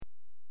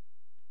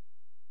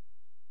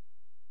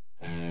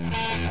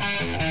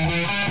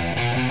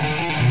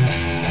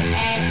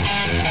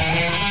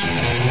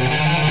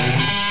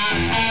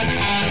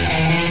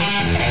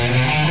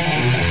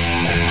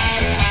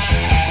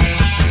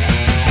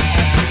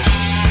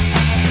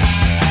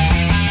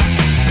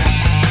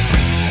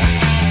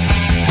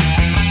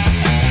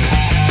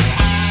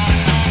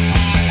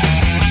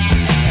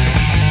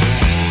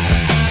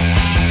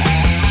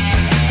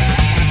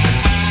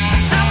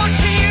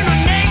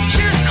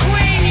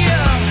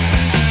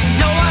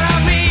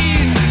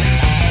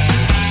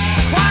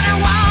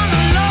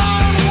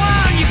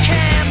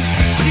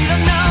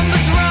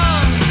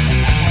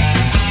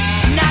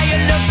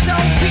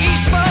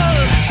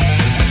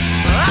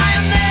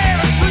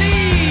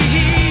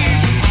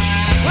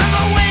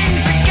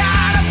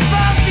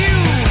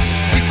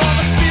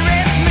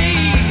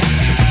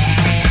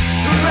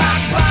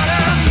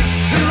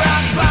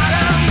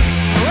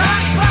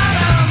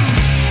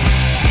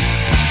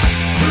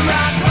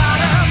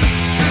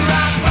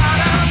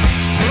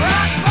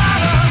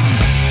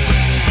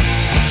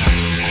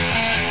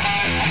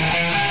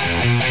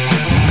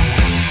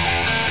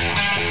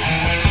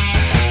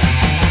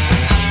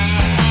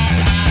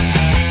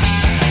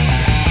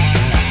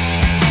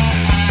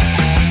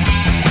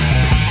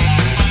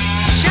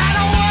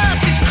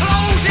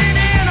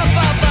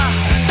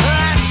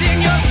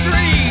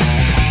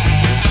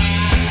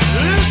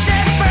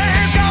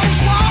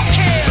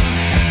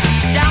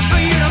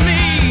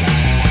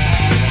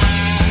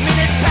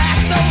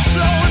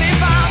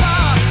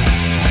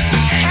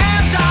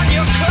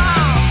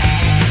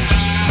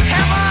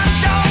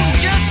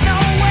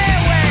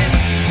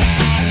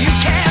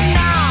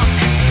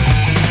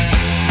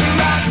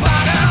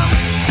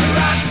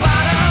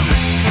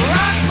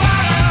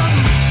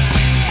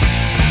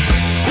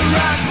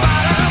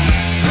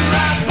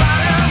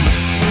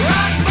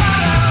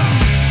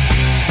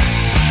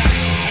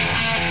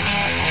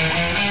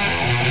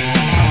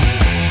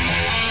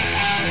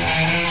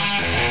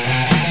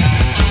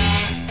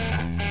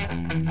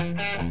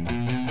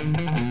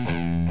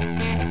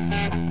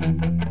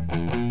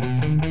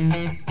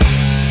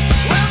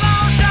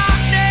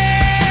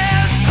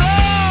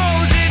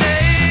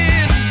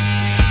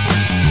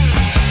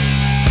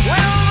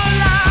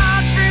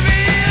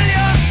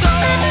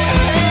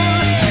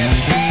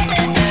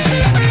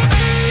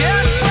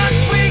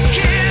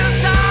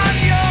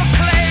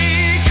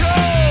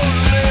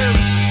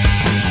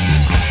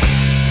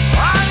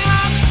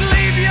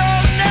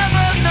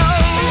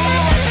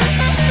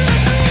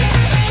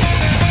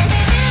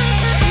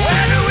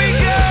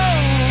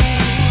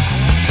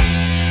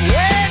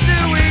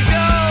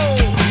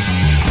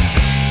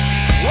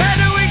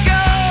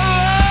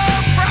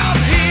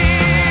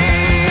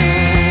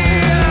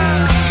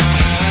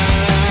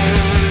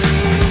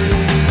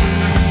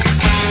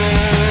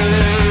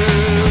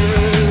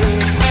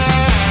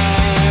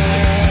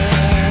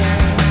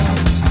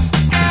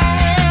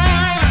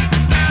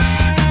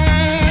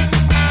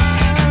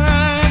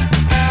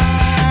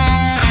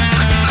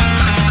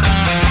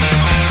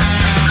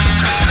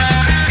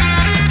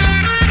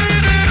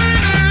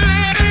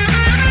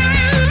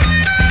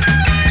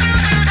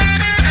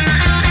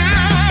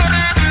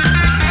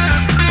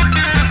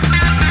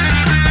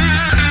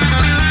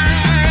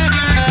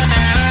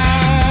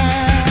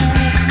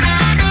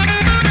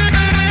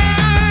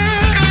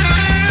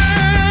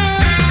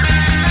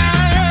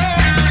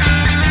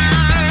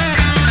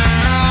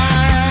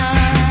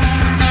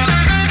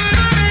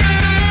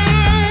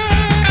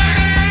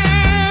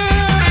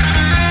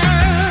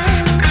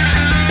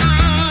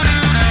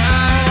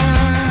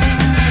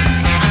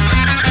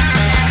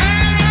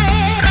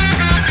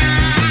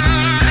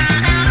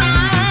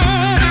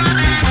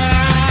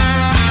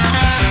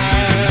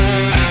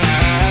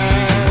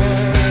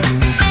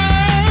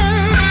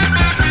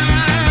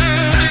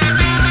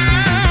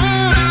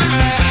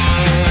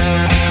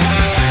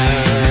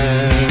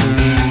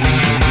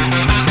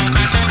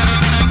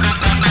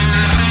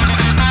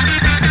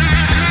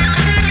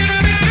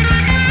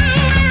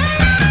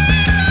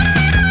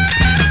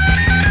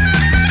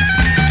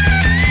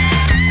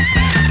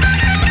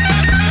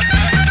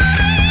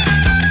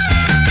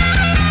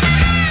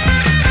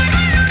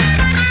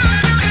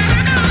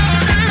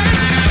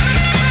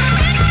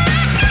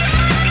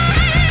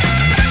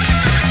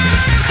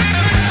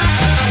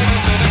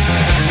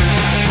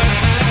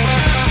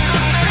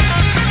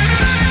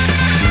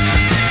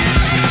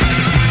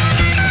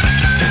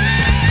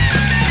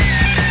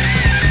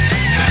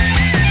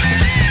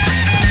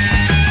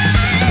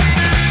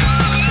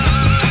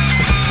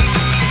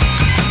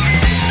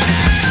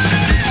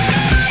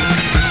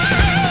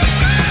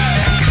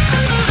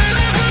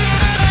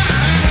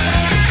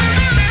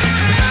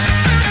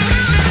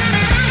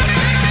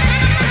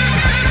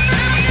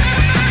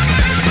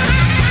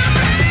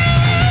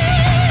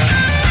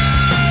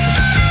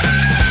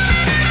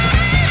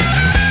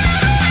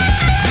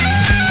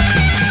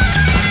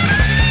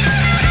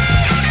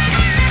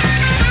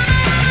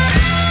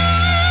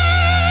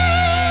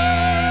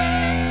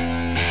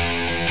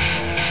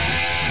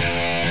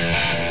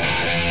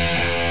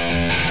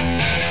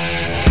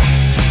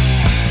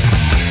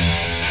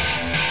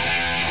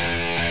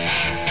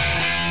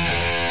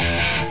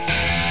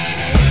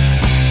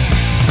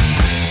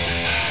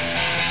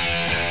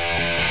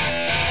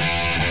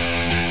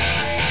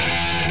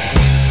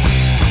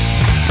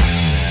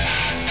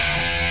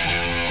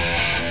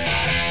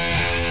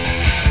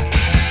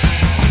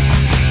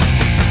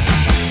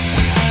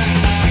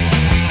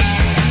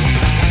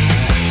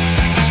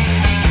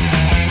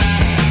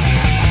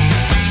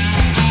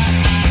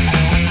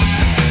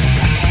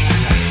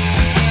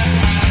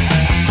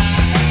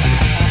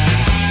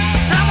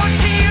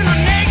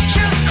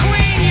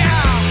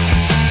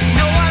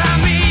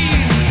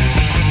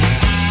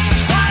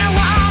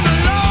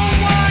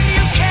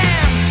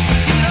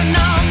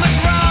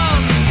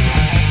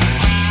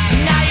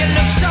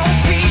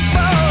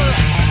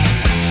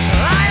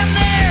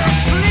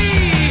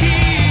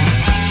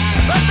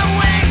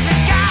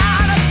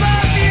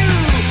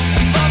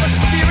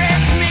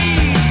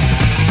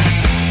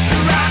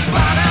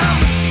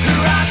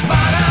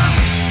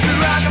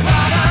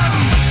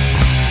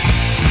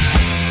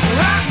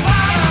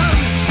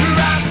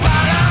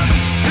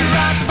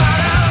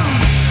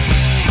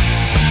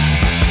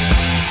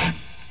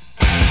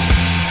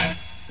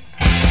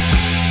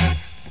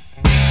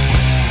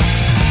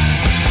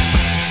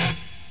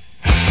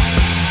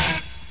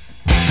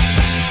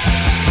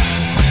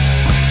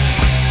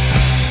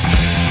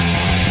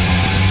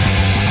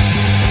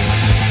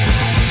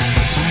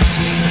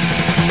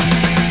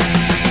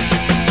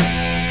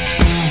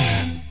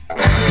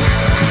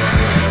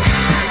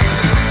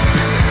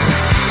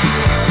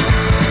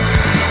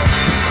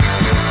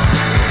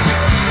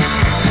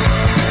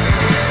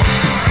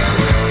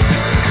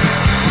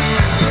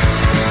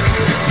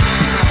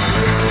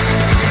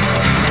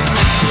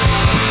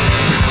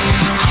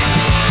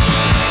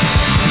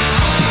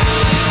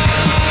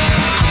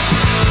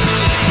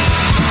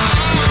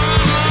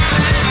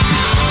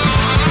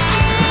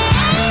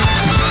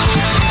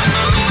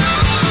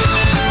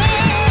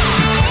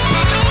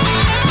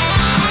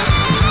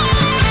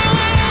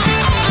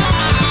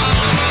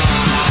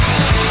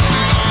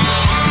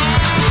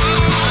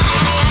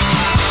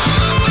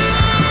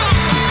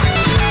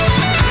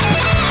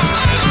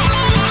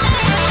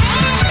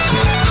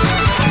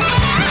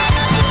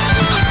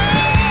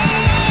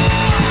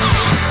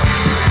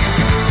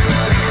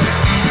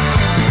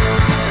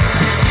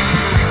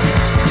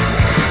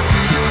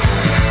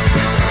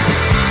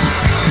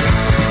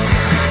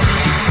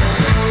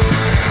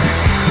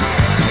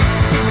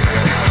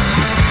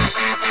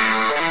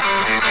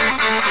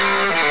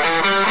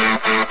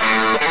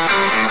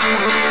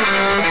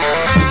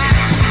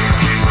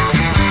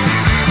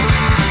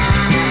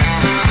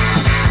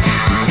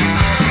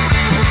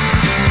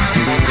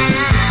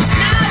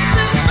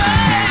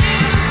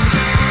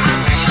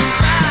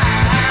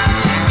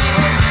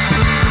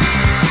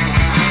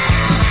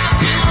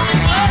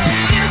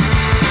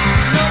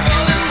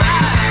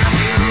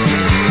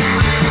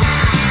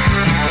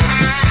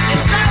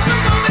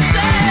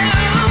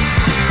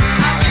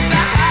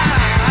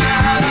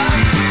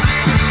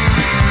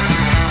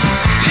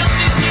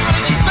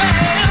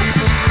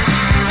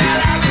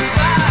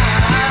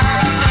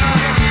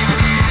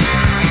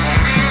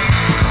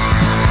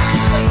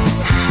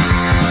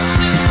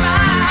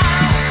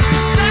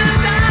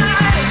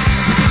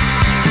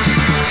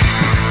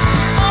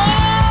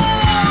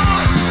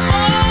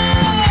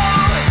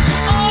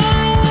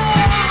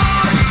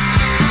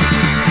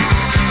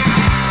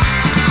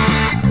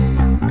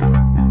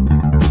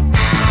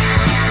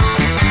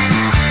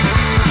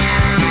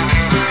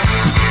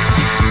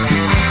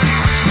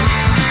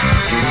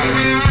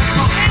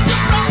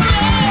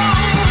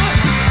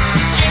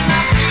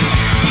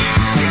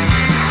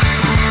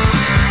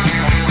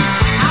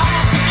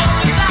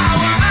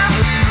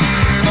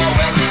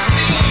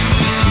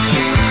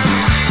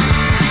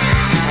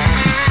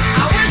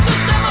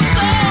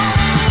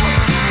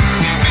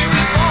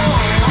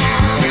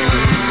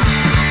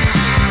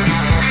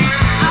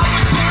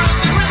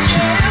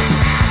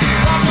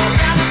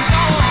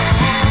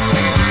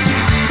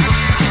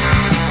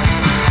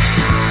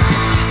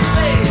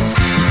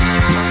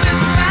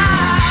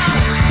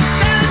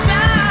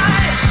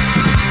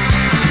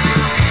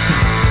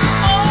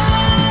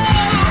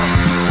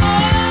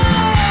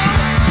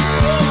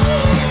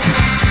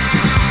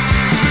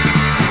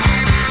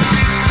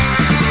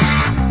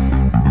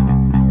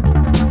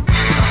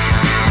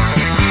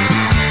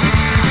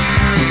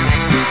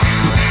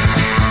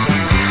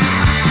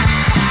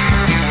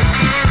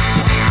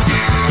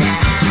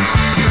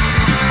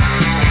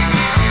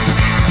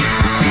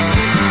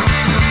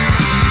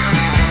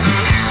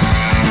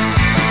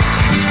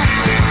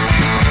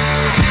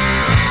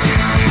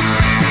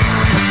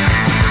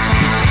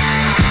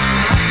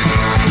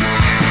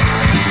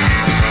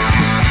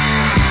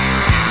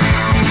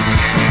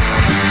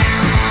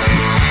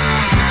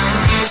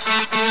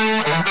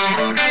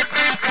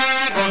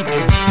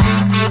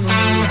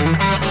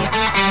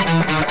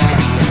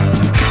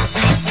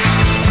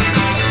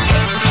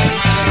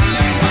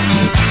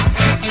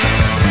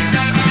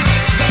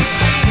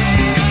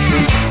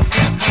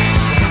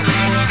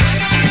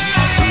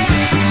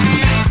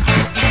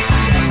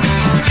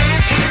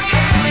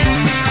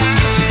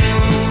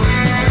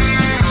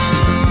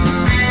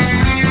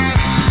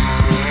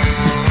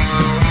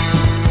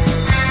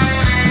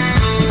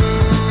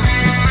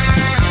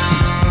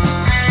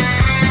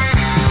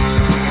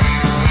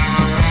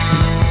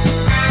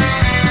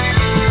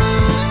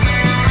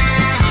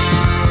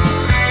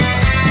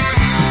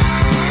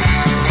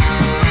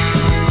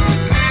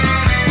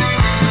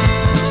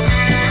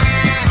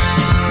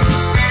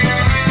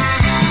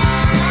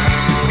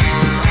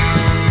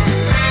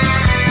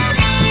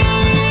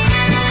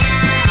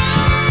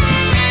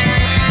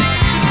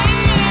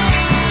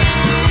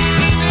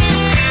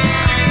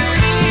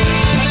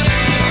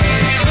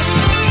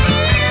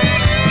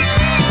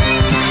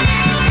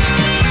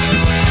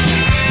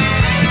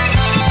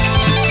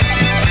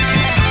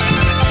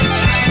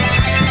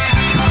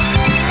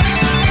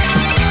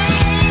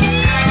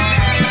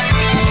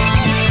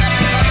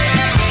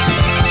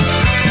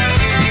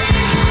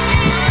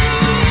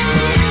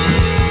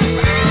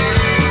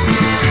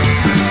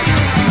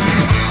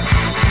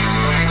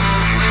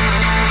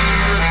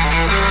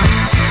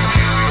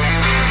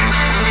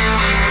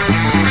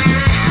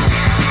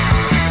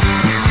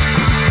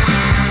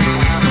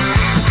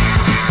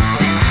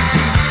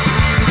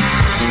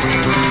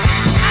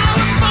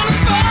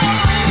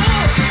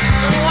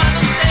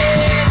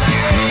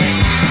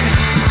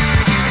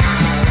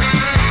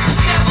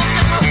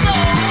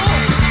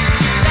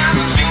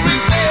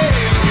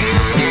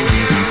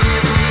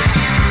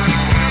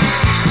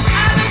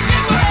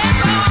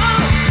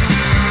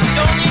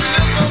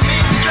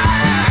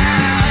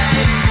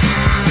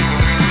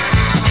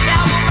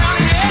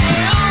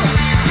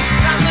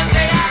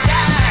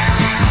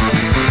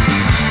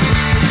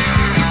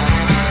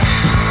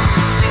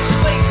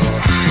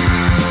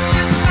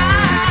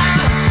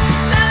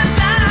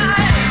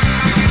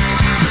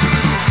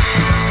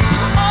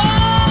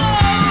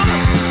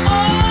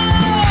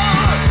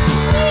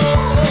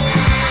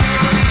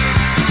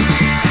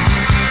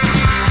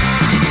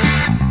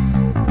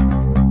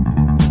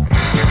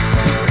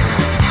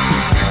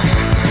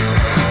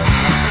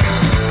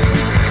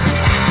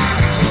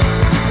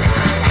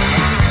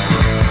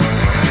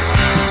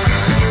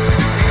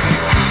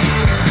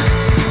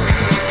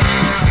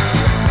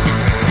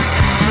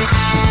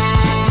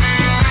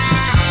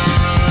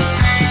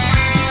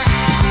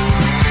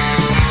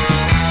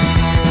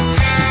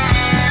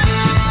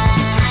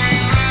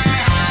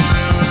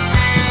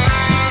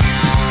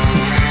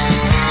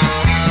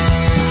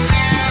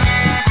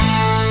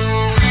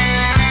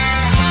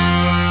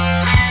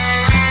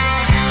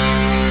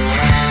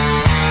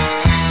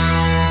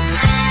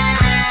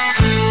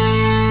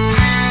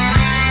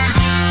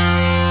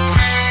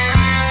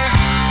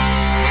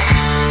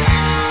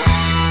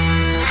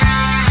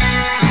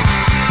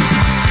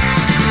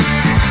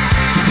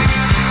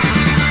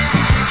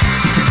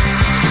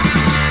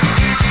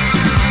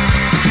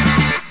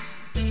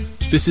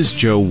This is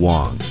Joe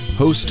Wong,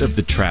 host of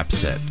The Trap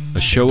Set, a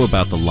show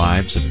about the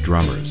lives of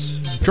drummers.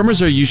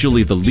 Drummers are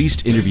usually the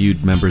least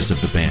interviewed members of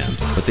the band,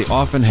 but they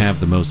often have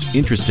the most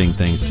interesting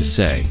things to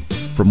say.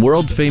 From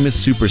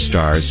world-famous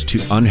superstars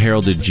to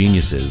unheralded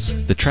geniuses,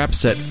 The Trap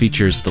Set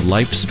features the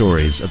life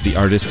stories of the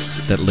artists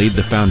that laid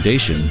the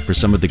foundation for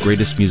some of the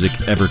greatest music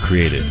ever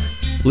created.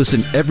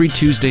 Listen every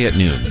Tuesday at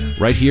noon,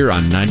 right here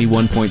on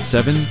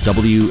 91.7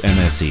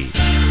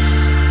 WMSE.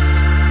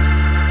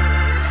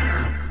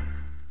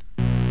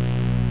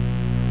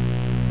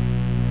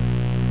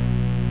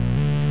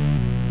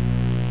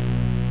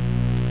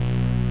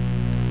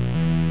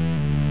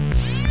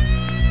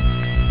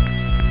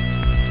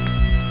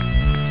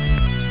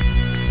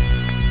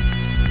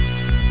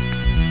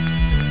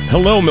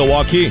 Hello,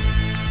 Milwaukee.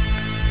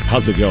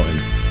 How's it going?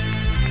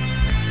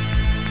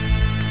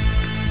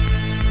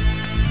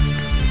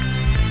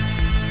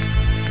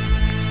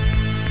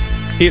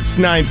 It's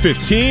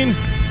 9:15,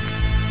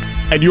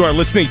 and you are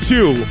listening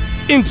to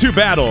Into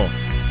Battle.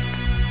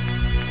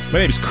 My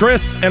name's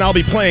Chris, and I'll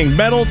be playing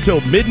metal till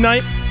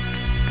midnight,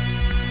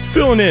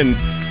 filling in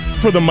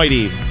for the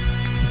mighty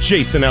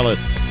Jason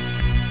Ellis.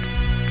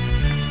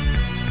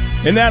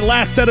 In that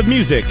last set of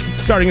music,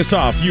 starting us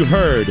off, you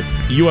heard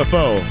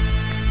UFO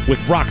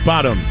with Rock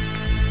Bottom,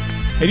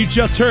 and you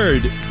just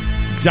heard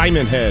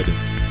Diamond Head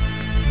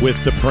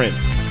with The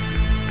Prince.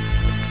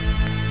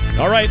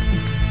 All right,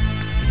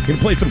 gonna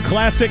play some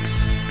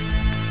classics,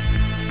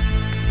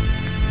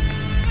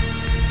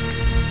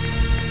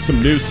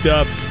 some new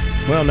stuff.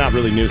 Well, not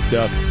really new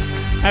stuff.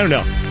 I don't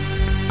know.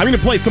 I'm gonna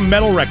play some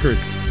metal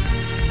records,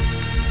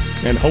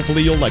 and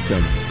hopefully you'll like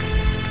them.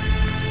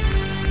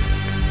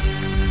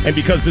 And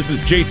because this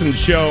is Jason's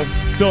show,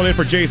 filling in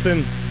for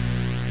Jason,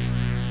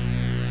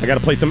 I gotta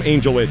play some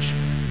Angel Witch.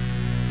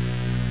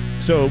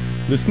 So,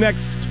 this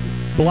next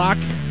block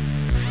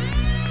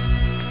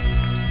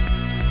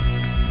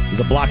is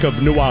a block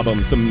of new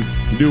albums, some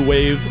new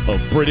wave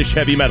of British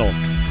heavy metal.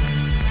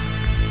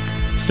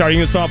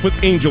 Starting us off with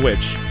Angel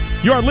Witch.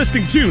 You are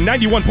listening to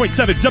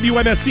 91.7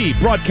 WMSE,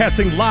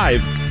 broadcasting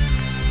live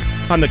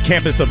on the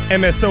campus of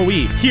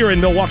MSOE here in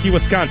Milwaukee,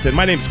 Wisconsin.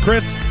 My name's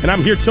Chris, and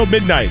I'm here till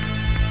midnight.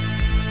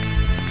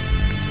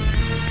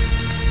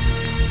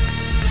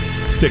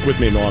 Stick with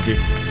me, Milwaukee.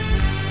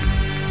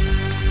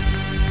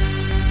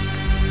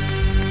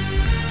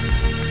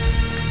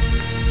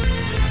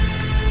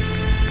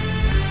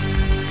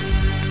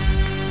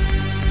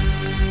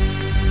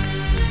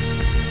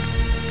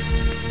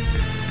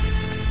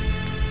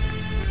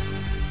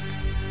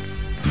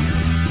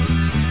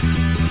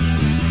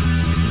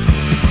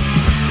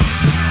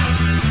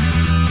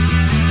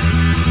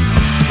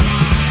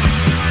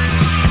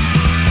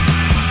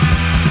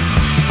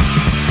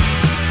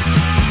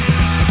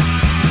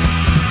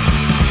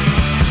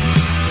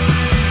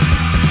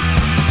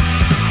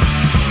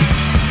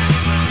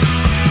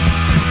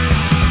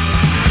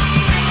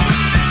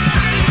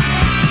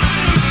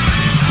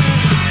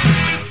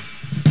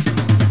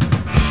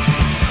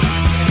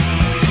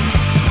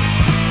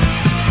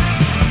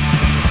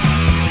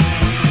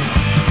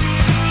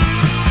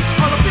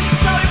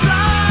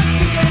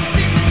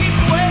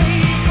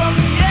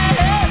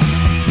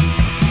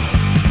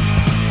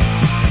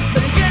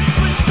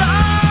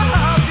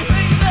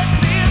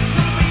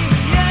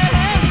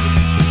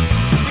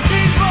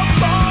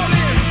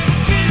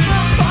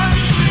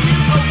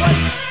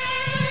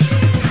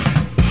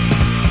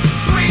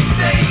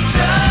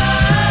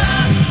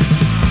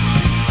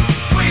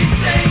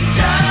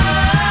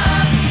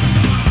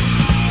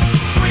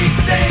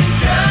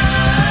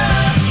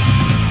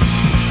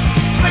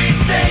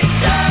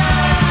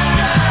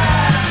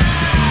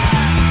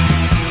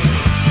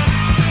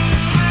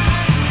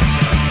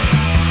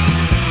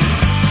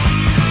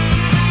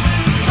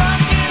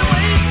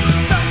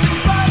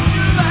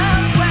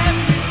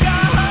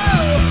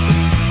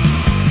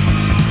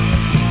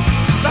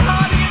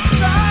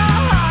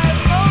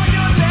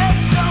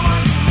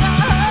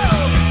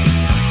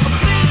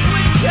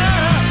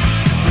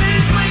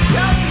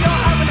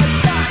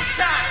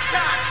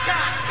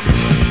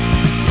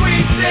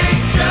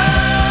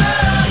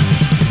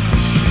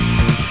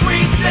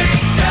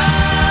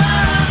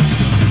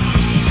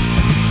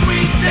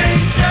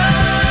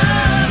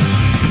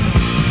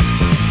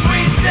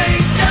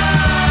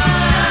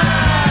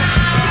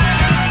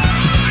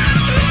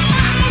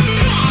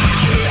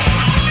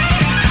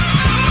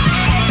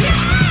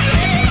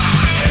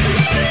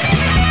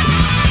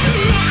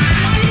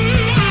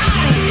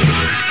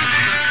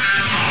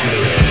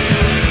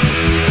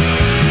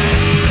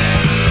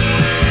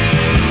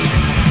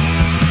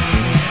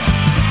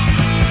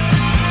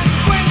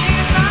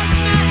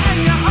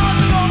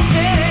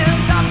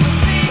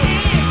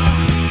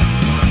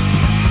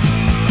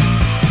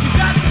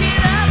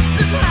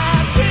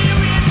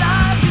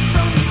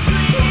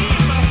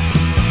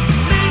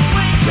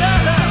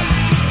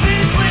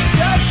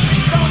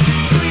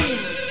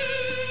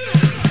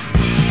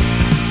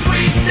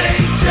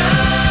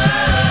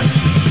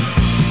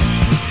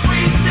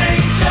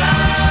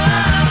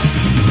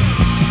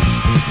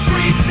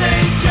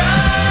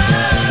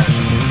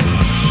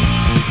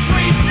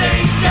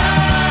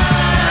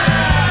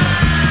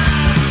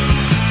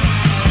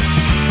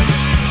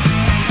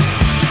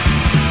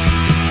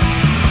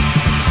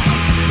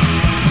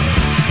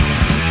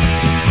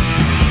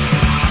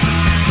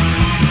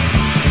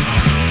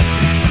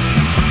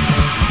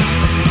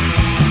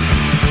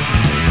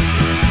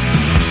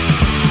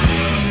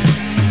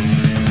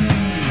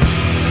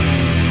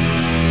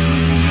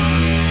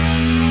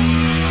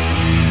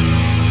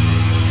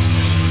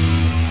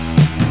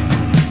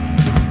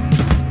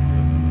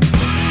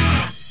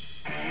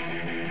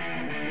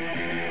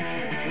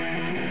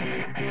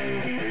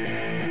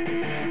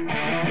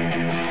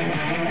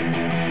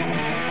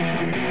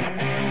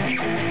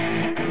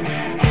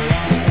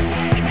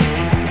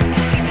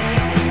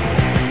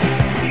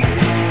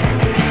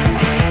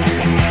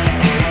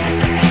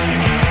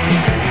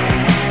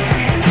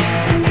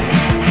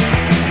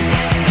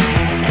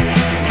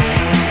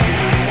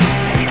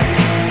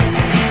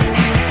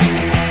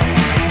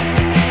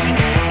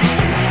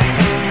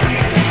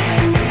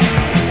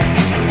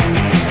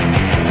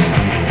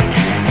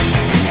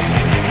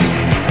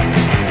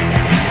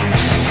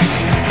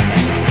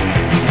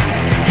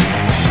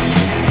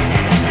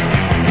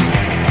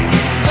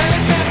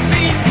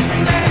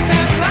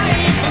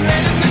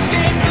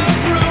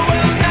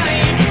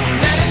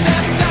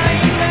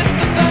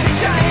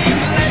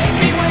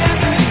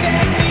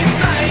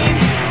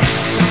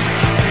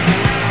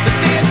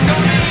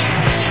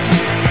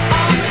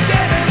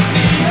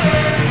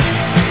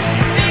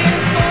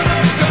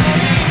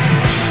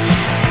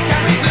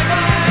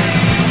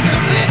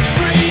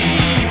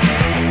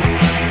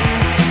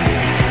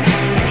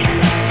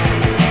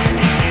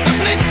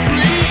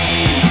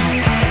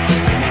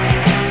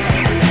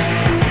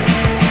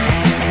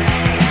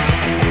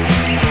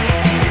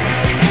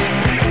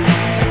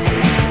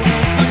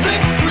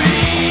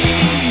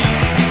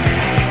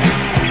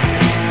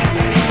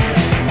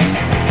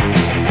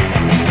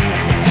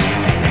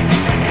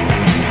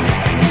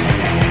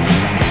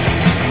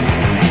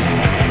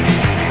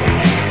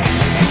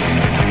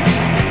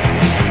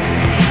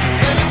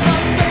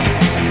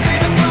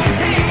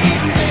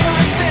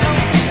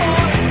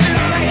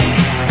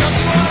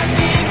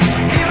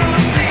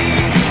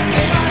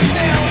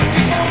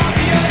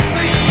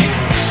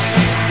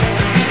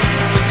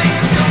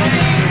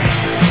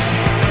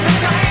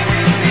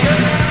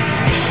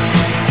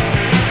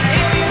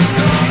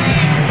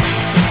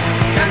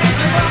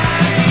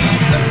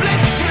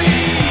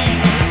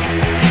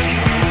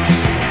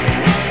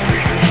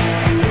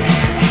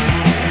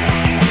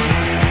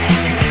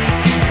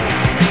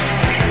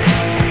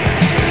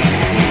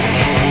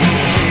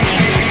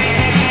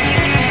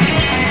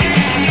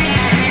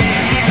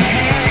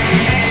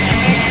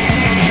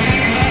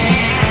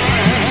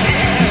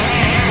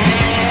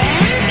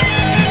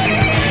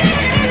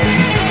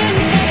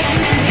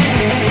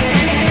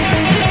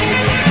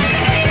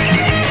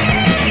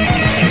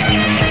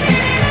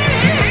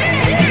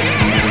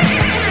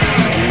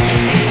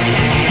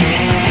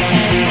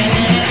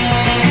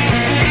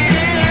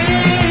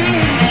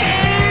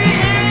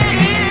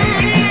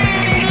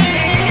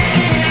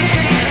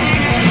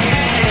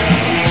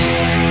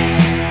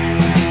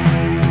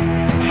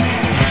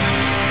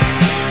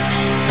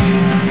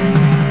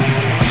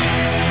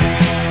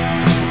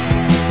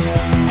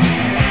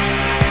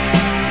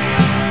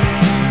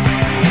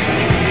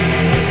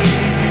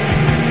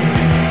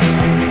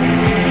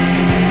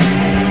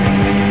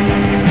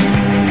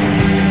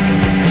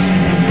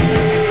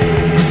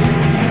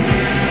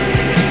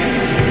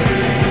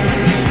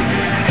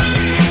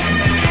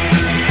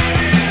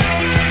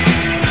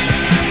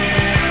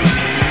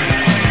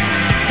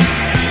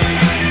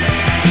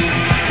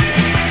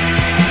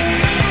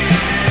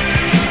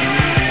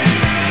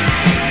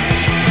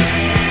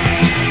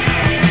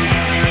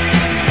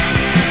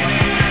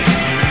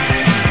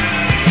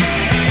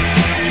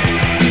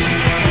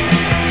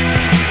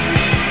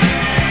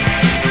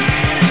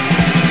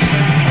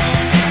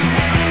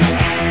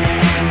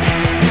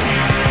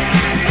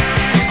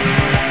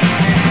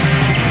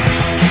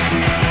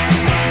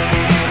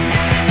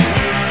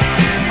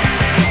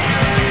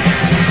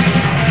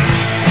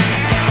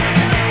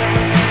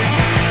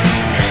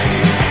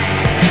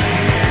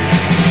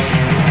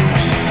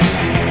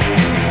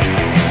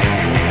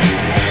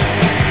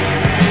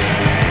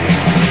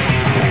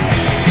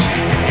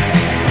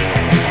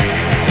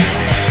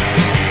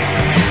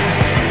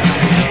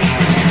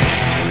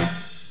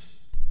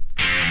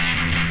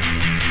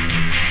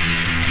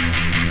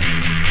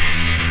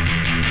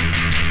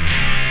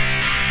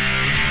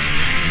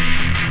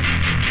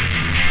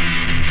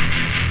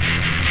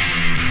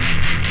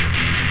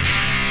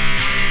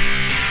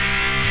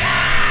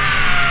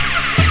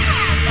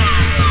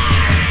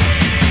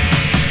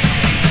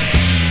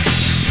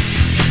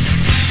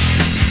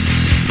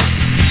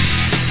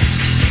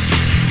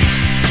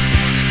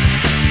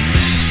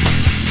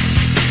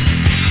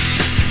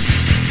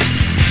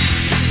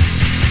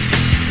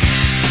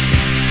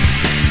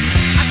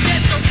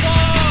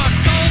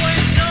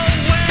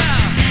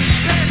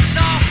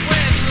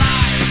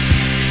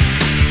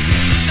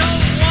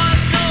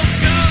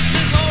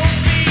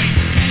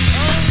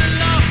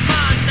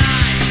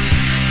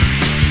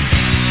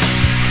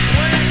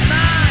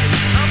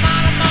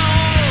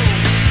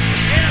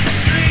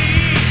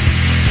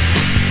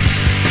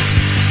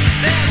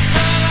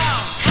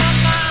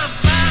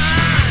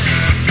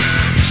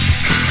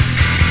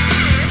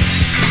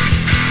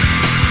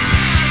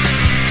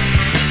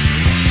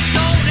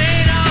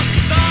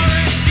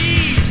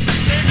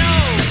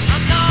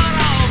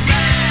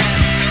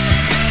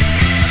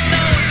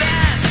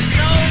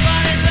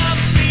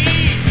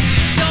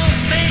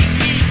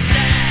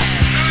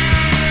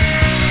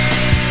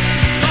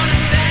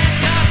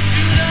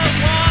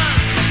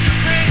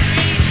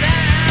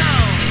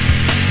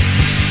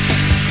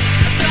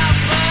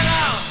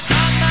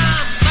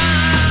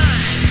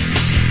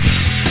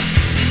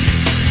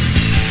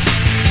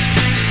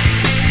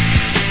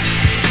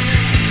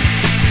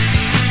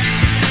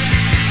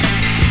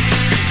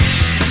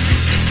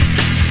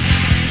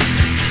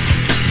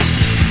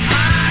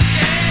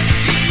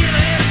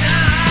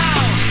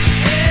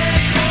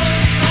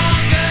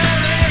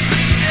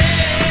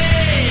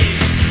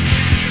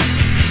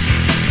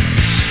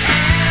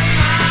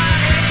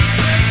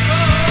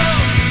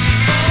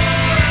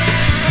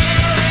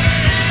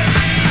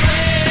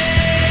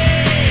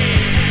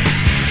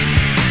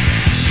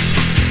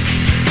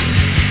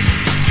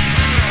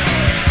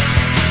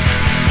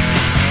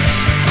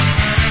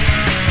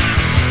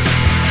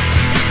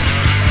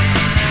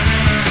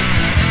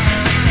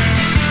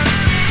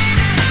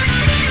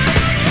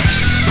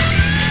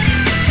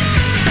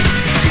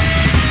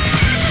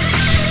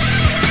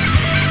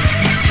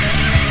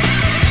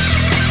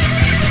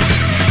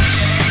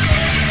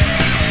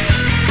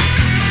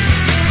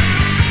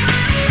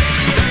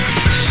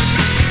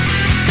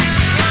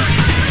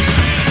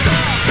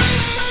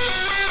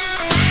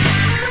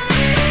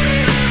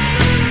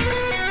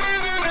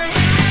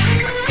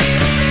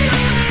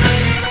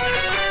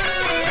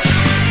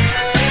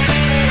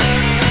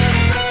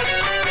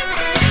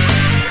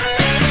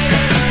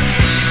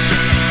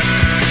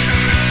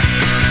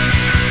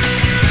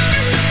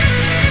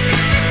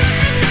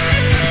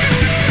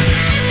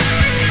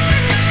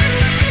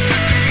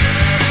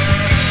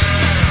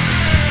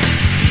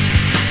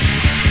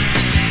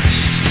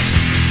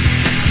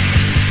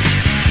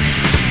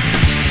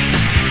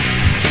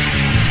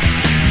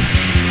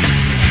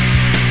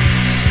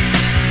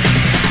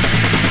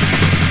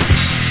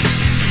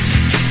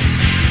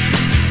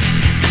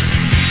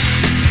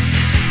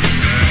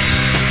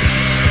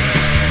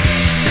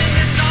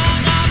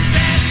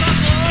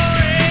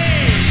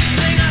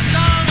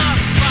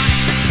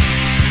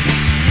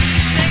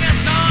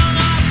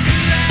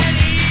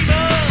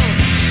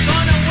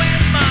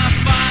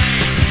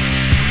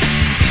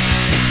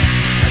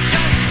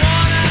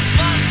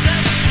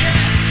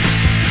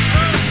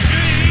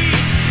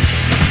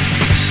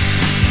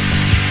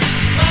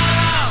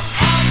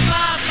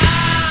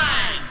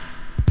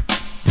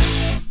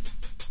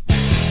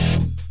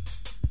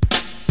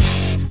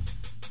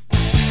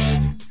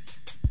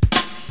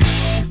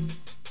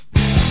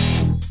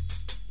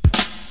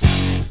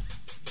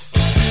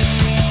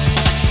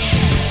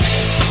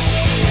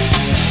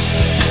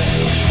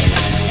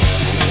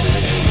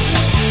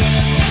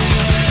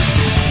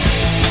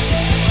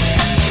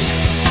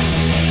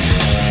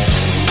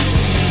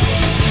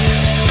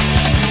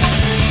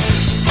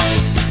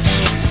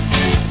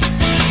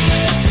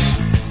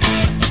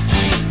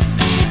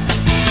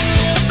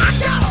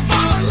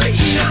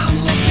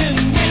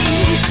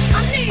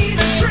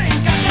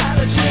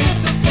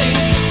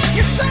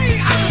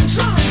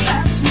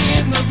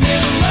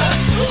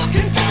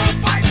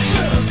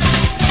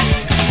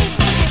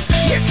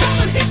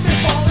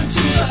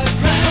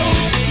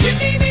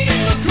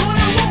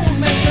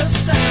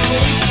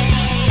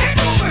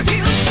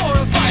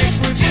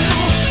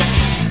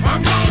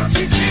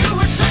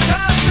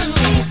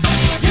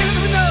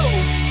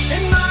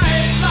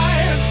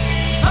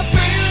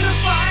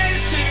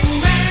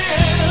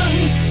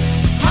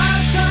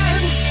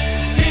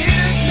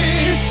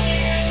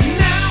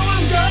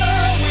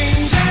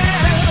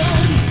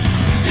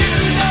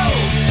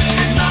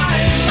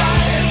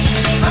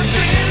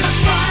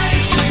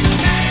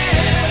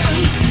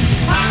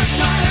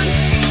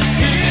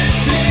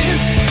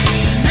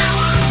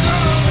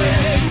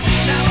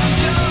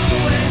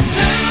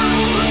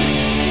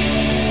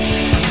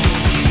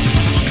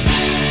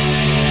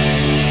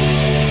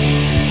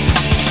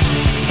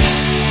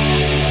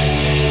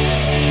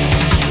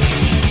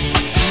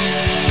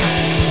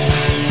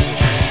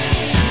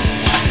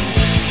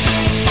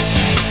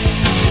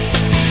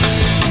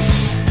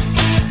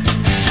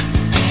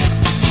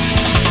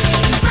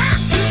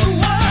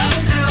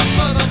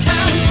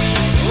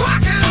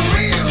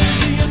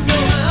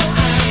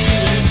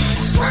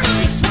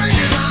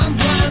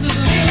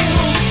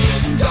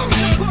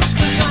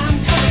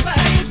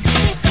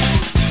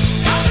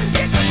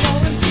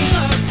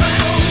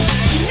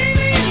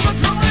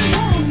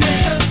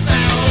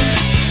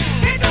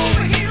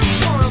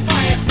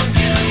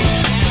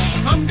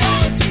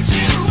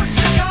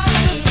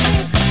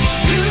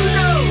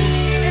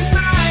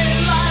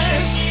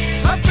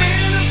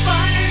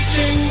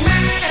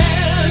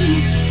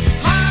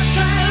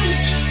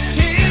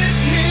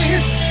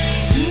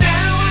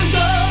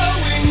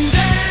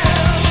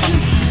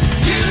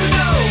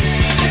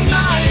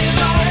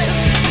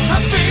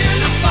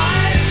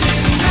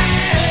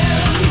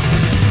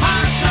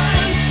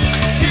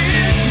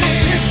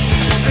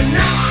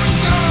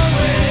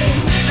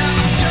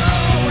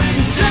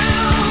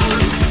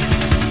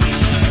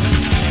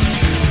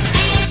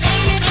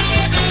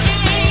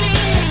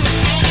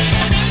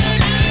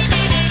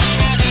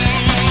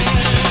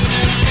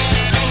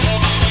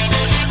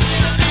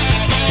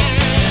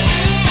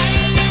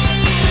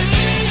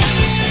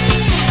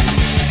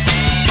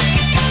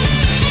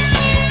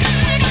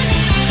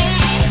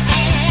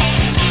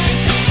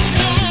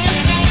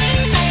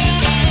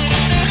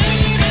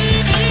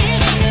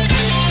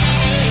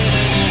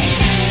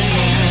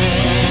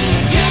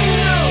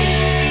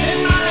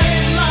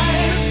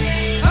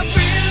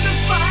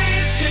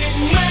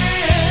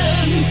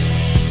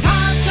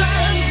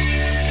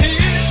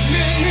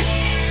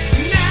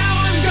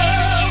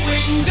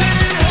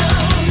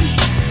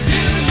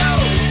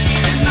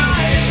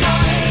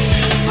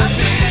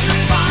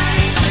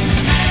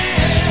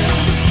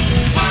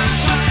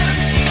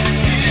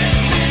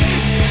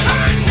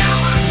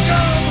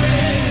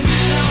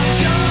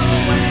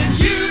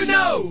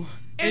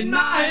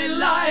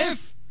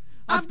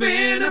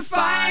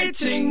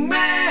 fighting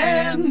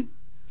man.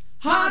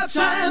 Hard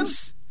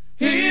times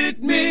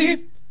hit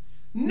me,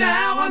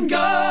 now I'm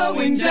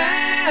going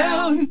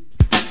down.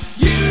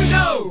 You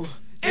know,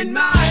 in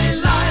my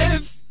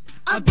life,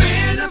 I've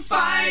been a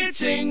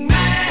fighting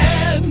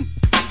man.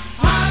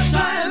 Hard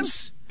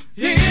times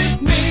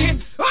hit me,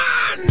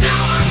 oh,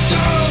 now I'm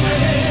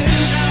going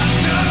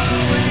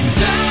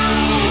down.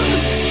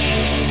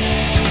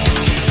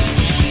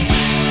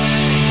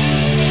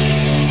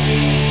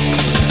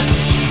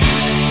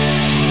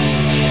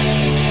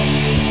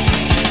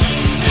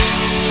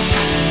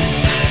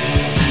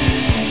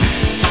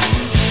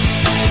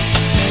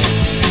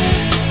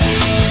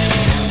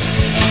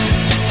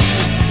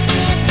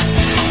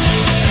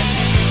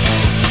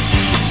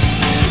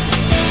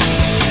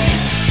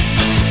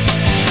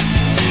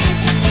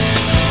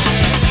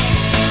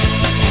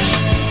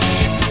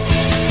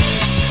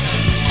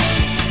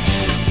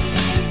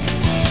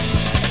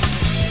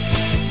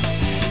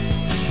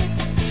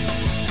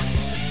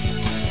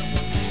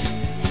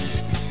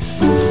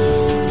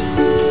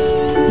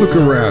 Look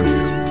around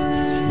you.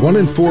 1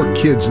 in 4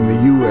 kids in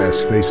the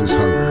U.S. faces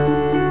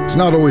hunger. It's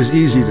not always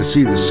easy to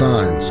see the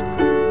signs,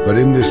 but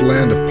in this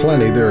land of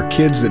plenty, there are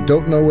kids that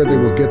don't know where they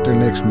will get their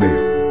next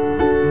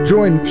meal.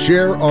 Join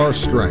Share Our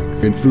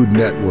Strength in Food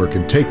Network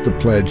and take the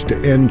pledge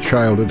to end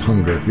childhood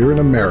hunger here in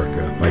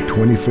America by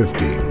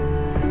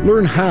 2015.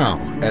 Learn how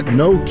at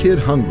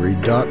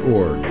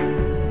NoKidHungry.org.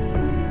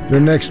 Their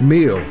next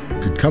meal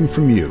could come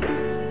from you.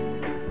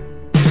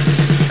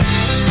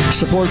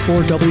 Support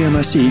for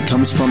WMSE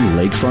comes from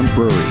Lakefront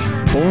Brewery.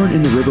 Born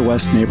in the River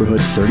West neighborhood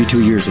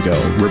 32 years ago,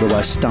 River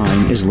West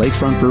Stein is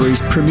Lakefront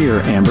Brewery's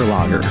premier amber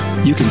lager.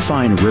 You can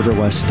find River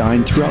West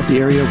Stein throughout the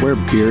area where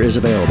beer is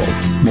available.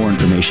 More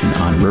information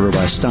on River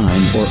West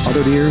Stein or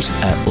other beers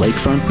at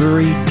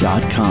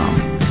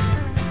lakefrontbrewery.com.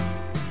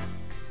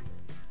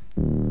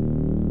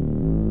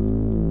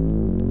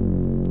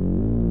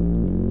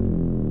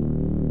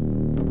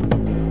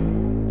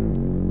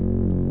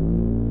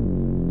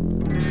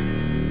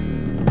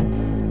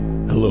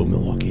 Hello,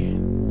 Milwaukee.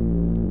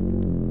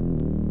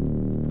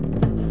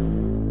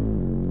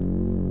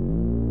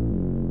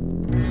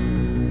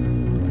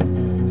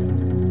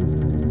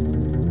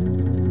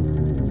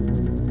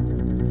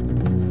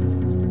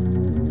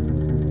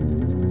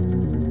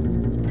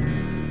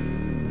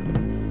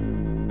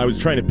 I was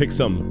trying to pick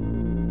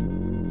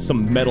some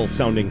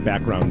metal-sounding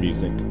background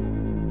music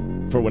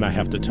for when I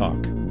have to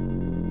talk.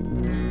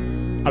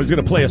 I was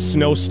going to play a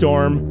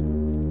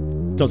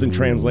snowstorm. Doesn't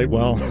translate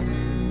well.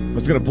 I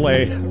was going to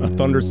play a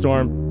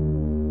thunderstorm.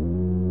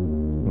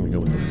 Let me go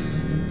with this.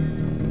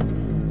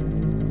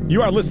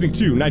 You are listening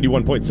to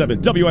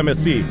 91.7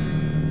 WMSE.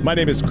 My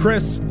name is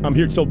Chris. I'm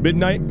here till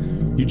midnight.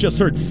 You just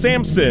heard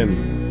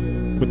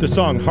Samson with the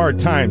song Hard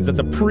Times. That's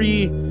a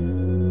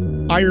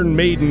pre-Iron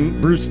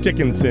Maiden Bruce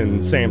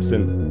Dickinson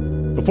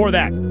Samson. Before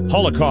that,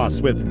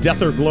 Holocaust with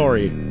Death or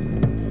Glory.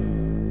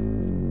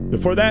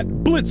 Before that,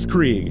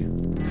 Blitzkrieg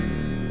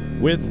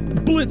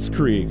with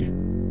Blitzkrieg.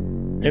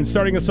 And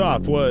starting us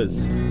off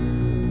was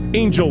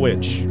Angel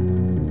Witch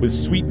with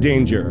Sweet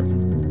Danger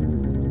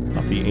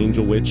off the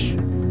Angel Witch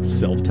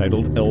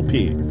self-titled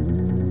LP.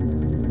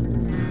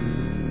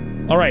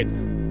 All right,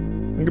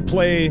 I'm going to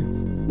play a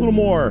little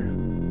more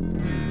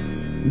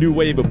new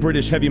wave of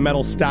British heavy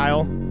metal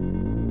style.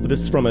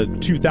 This is from a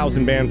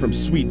 2000 band from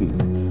Sweden.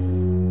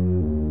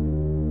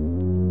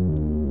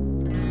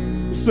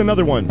 This is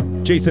another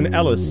one, Jason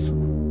Ellis,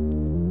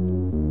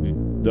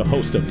 the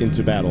host of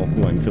Into Battle,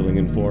 who I'm filling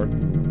in for,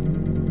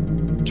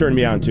 turned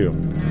me on to.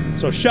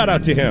 So shout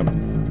out to him.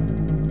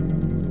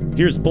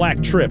 Here's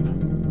Black Trip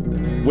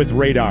with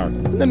Radar.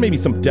 And then maybe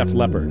some Def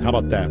Leppard. How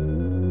about that?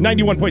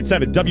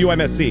 91.7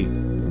 WMSE.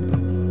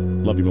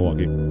 Love you,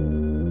 Milwaukee.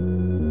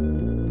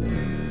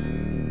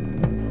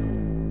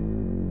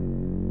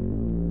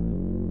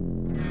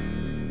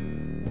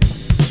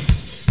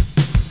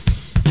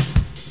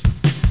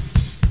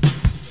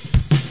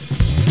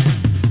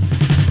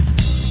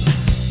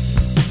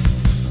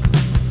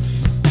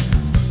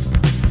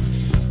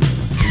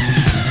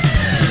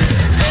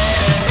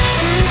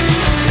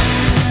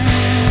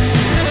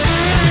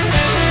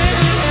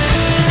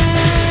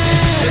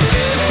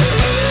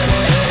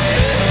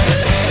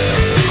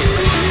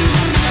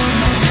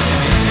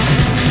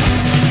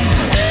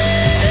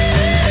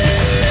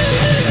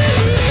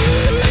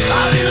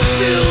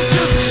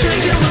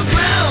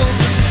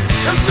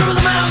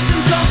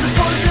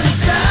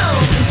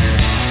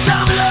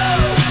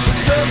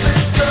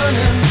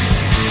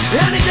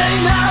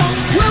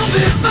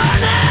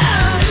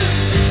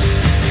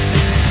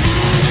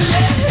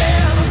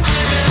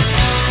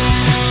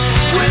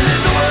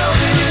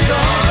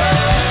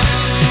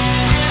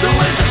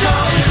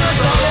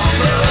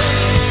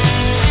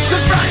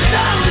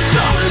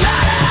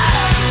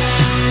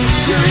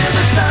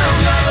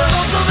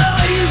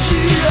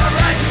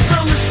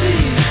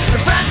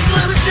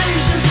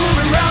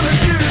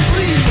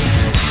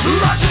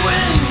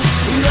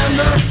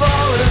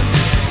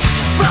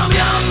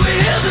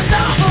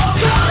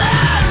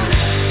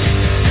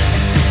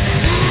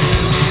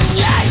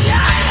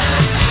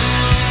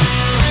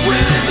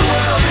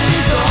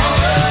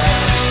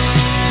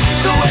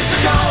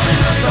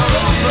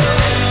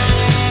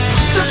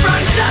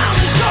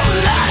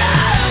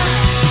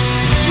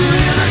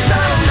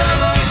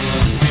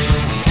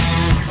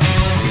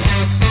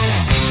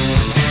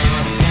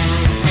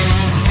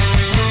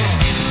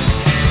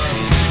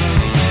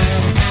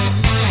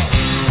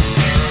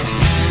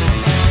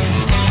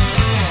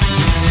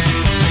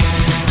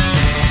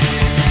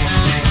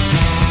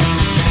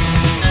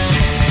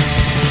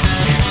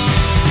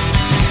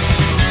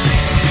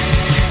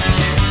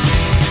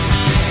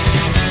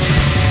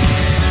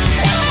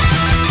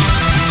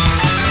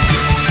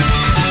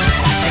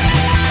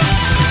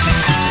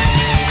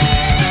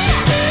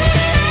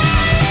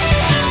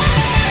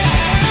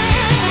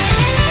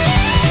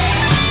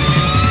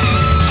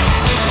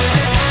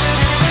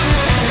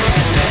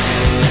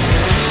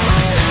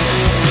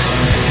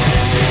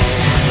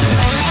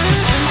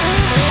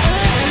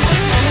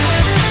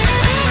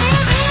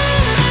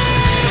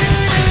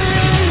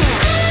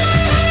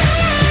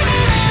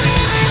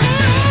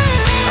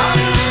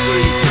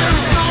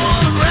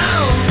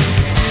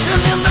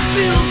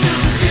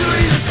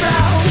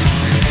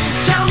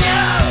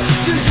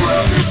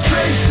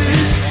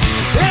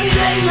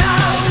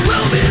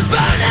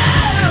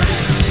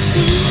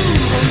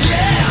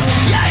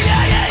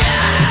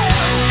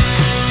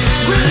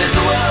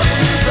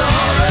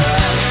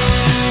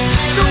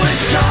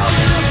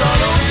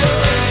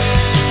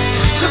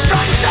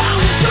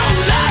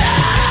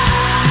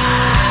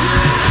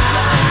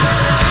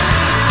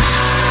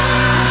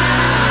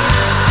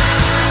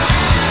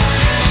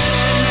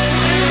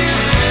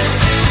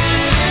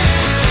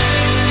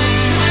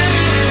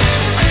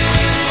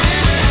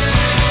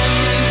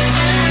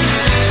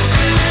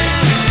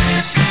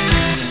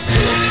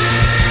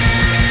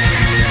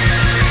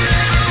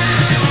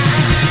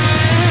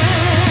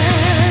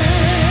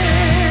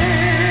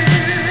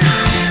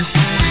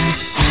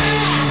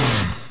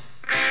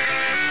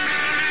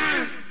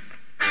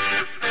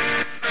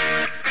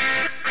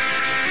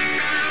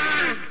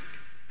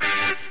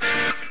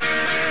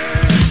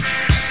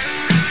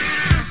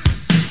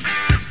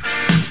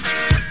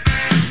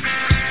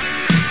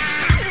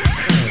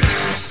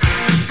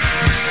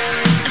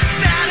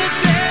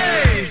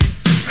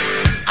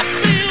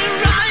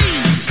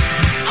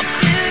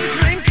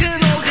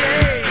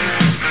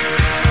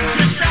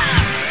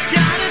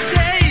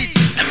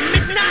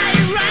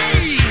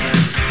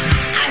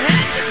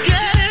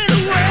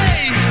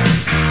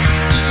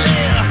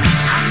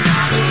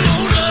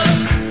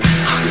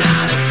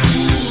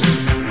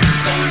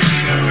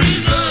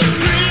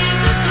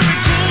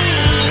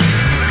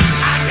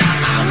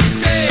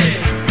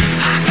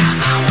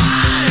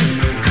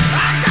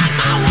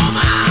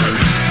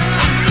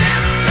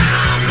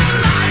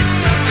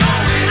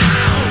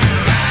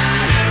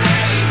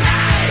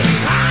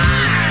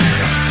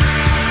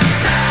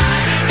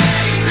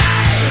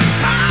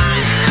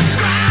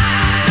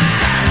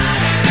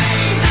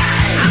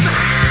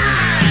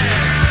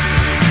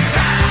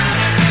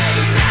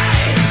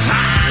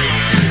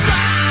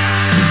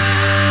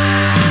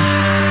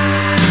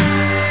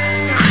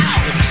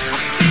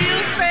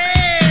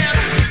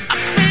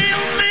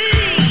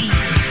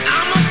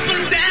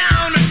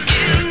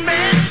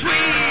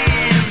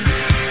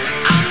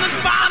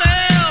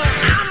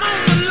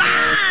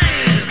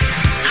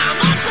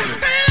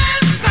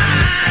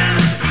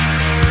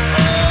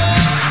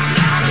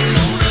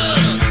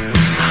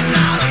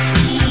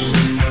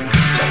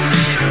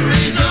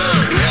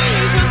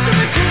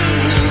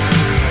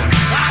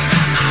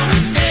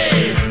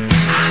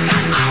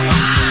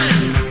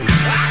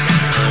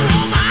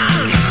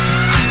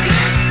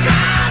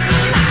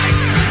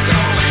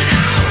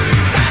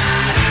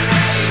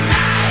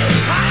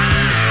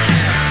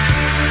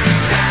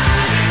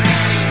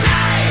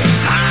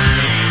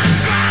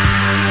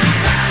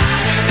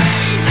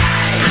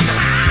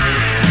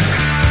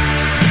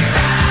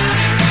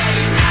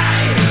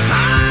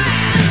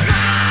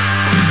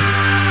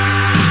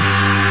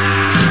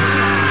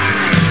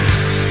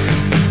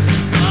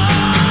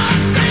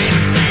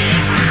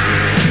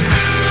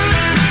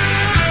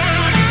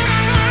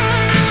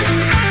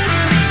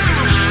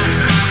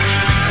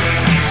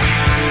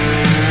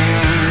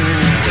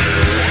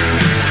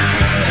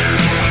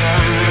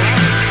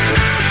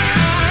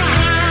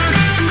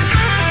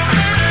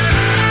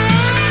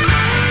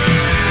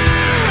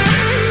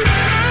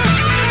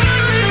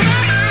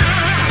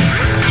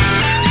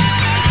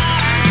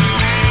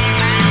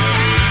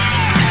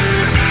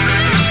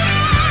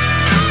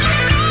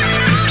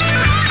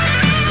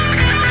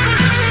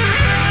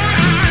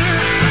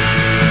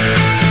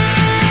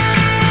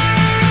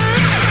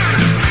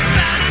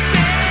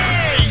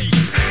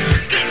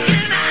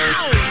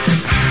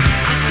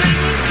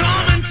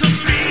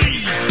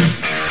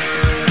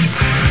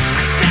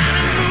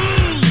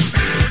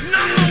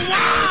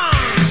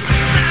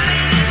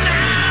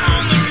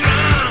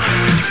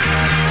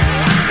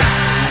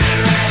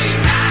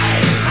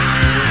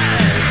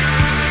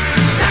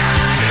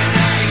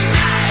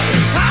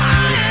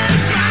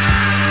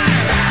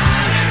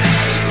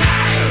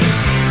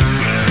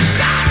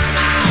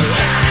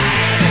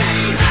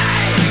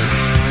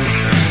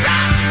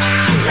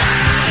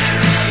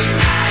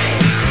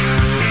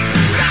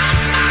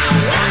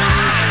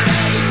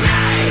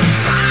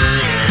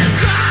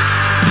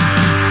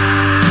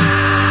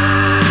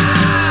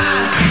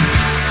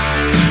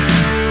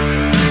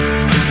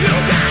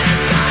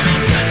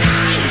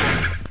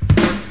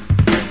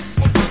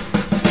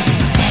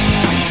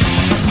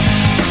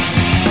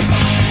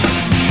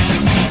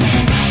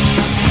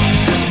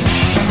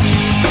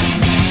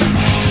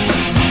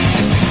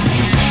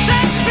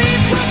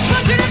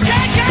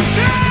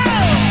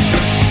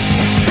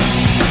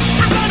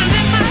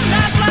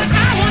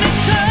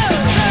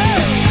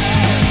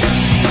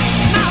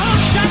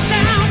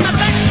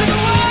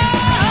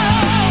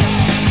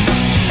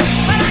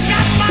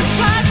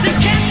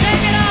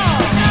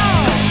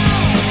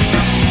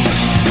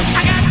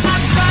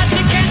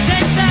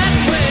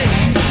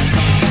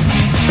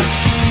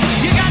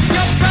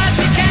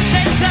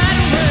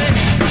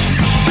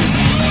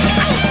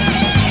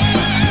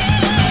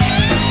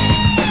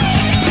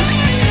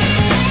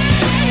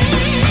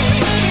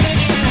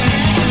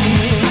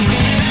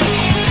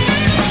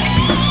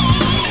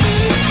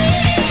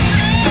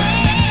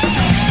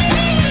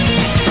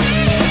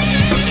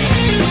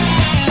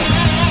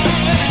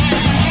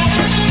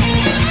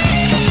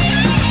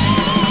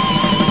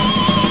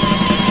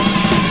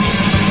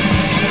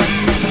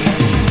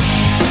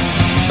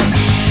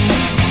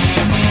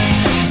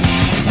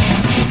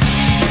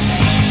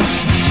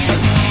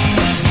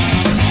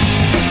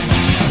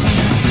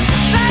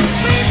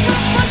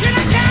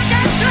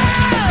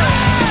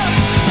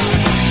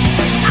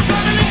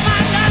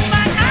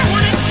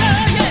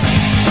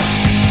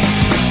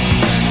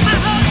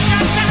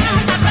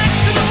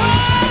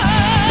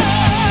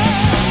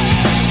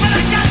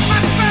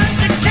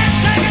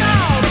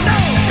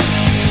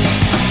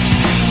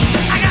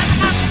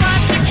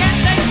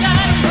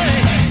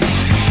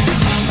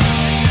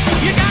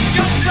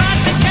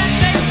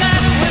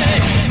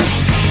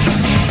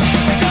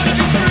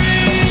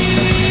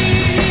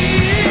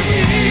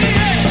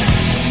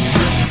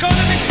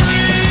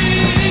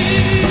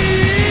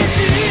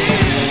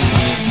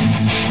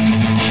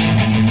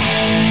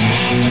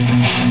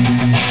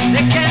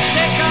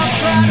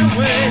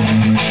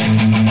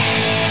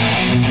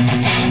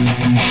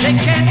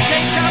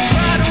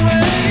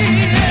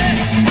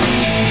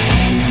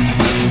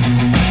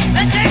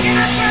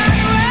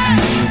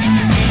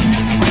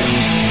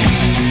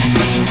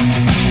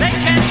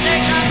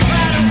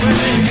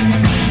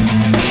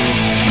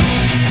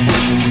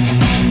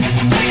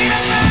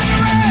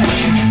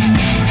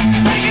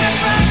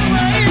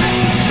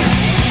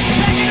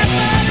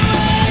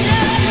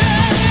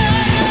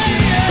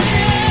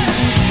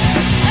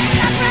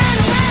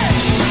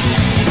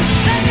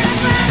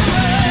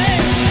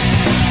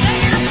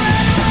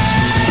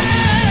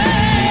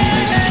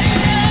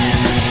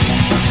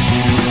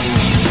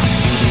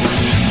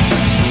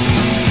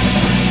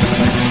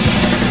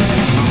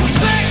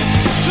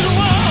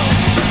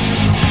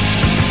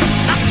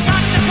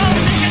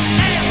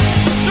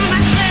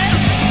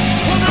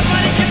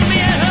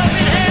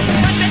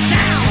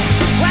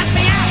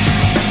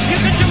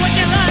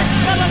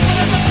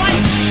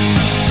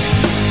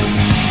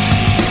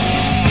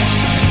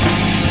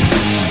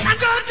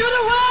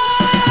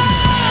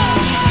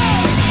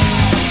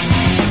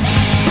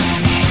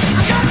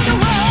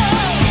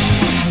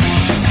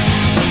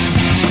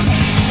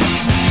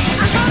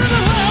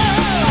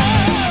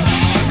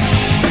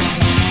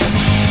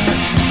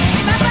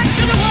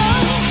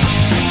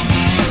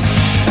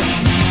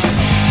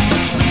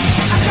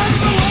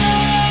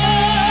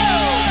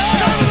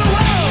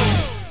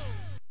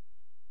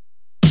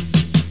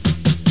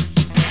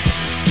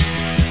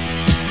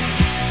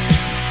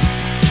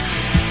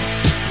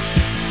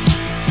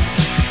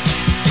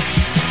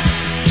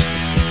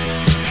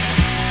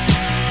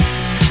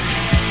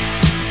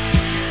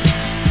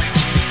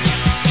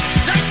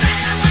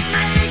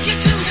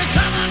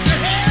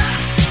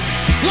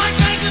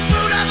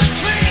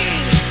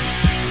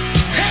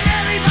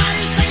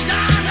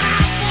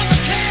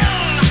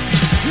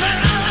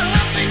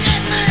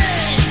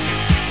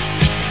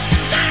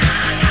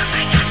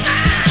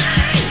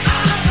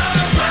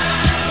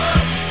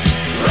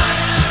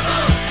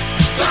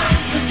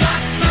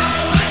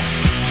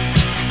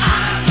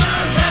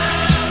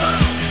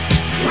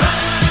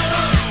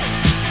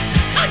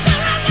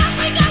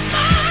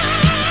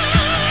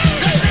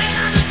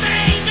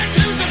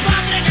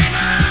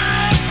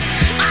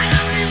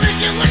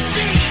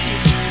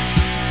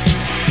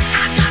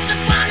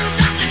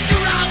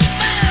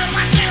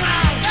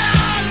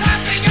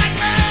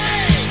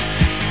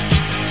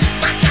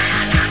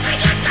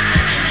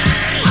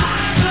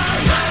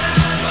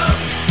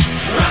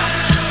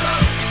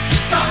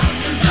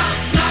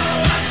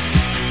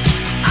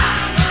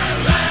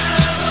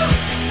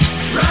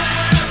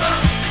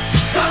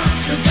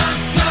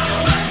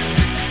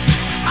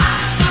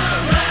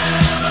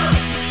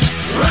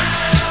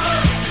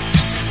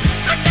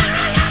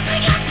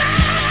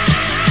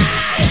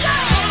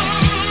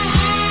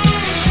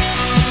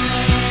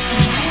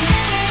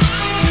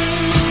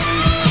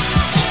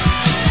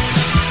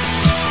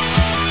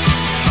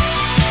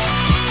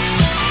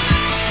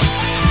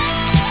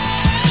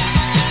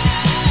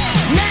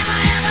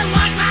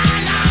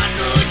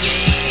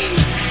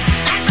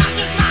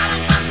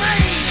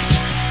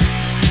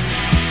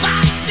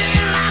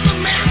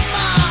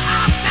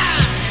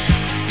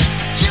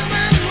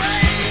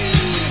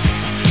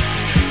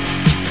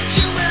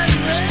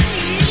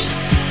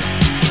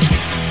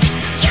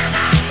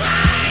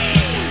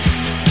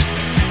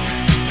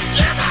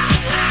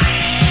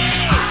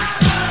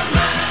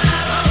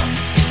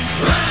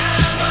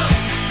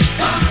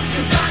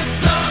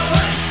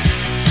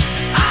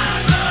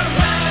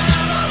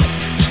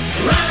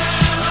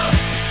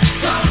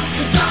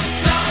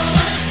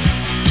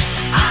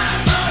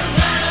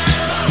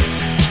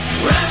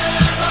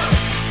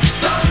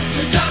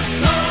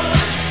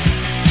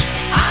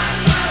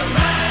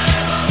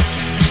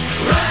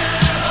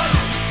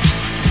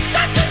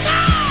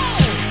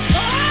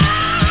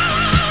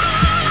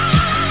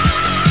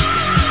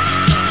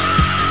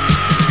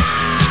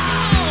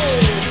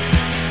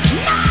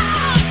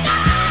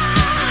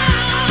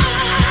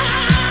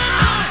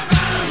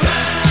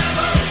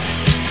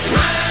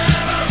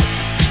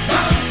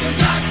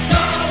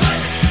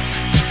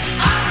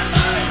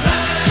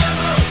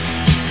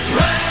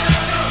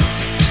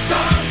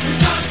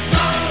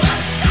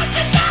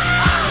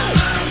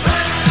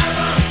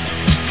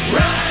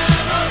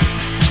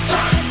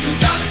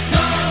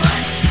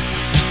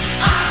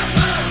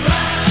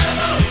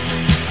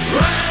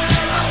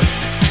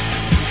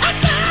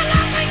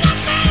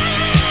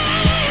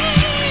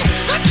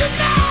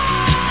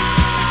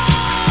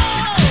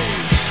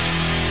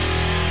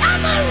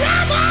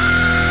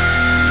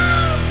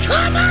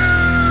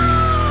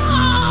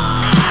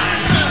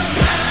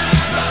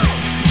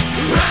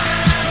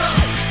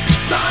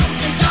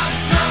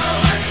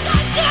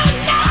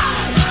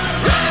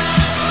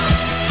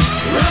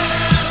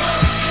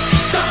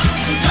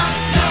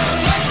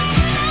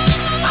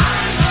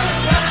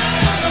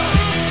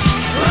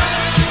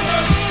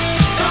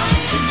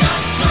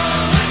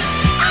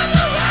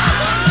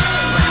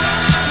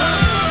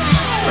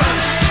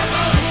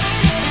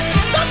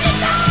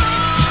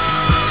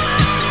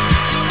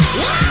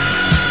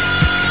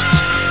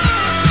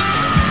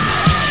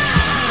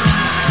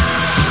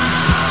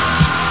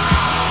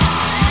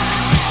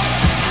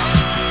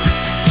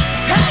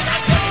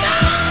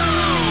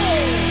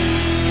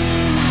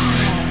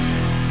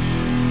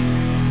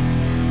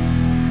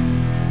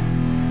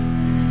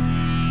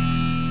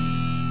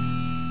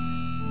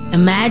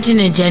 Imagine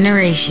a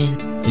generation.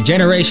 A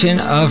generation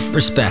of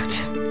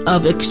respect.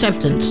 Of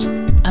acceptance.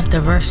 Of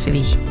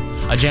diversity.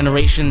 A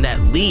generation that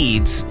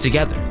leads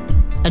together.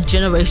 A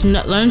generation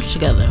that learns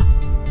together.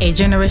 A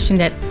generation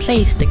that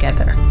plays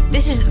together.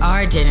 This is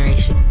our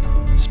generation.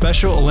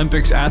 Special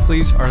Olympics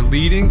athletes are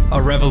leading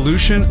a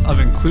revolution of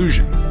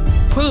inclusion.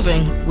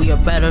 Proving we are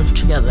better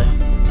together.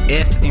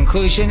 If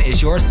inclusion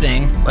is your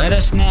thing, let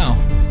us know.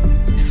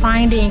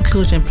 Sign the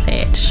Inclusion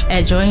Pledge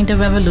at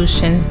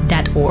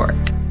jointherevolution.org.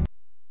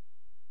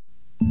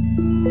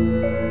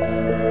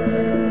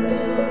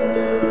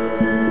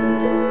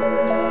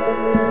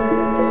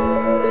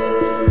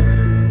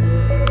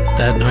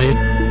 That night,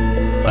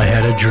 I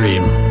had a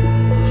dream.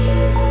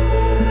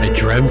 I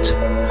dreamt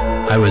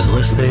I was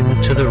listening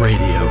to the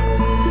radio.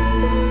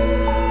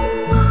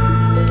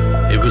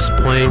 It was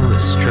playing the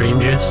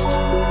strangest,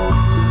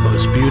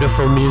 most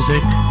beautiful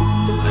music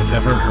I've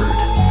ever heard.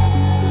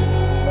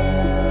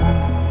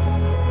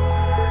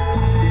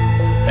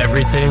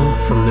 Everything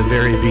from the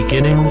very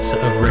beginnings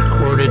of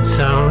recorded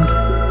sound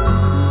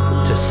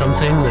to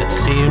something that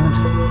seemed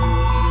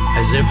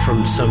as if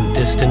from some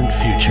distant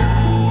future,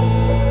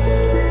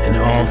 and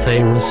all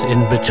things in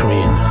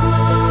between.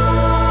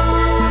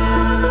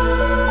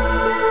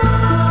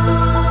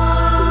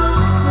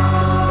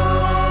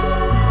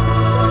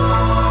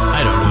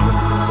 I don't know.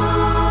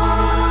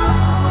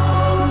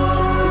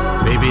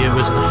 Maybe it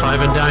was the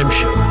Five and Dime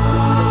Show,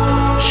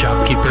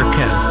 Shopkeeper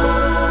Ken,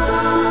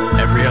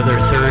 every other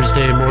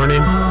Thursday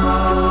morning,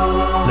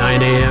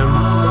 9 a.m.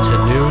 to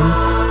noon,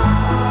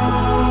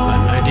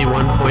 on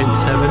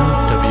 91.7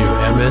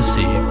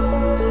 WMSE.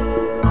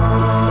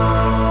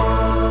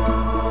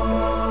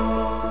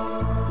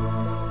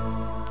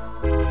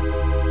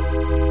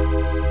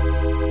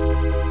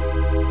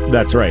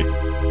 That's right.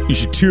 You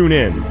should tune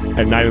in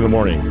at 9 in the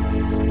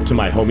morning to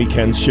my homie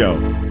Ken's show,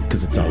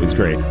 because it's always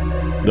great.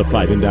 The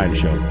Five and Dime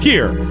Show,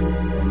 here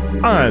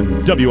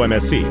on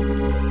WMSE.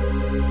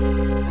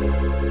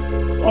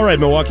 All right,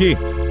 Milwaukee.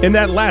 In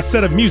that last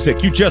set of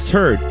music, you just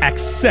heard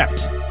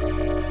Accept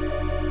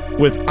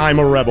with I'm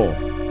a Rebel.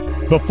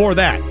 Before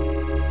that,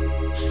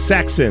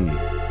 Saxon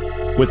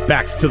with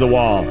Backs to the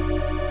Wall.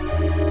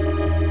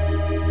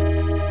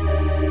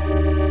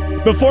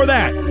 Before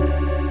that,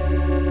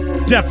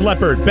 Def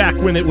Leppard, back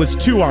when it was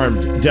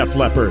two-armed Def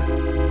Leppard.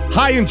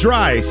 High and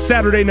Dry,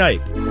 Saturday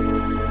Night,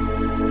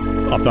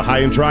 off the High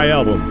and Dry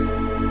album.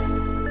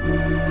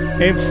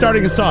 And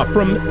starting us off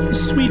from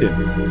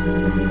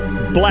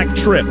Sweden, Black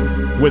Trip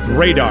with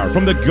Radar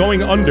from the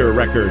Going Under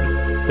record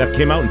that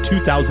came out in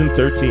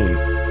 2013.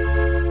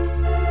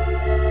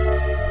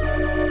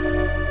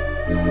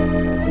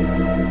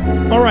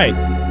 All right,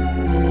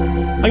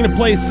 I'm going to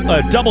place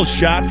a double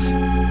shot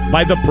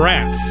by the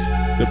Brats,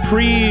 the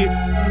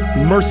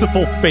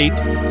Mercyful Fate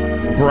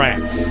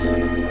Brats.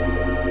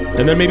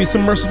 And then maybe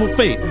some Mercyful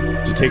Fate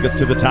to take us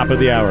to the top of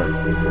the hour.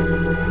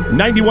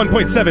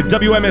 91.7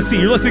 WMSE.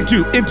 You're listening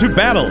to Into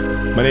Battle.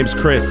 My name's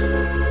Chris.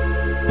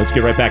 Let's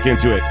get right back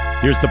into it.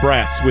 Here's the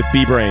Brats with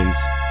B-Brains.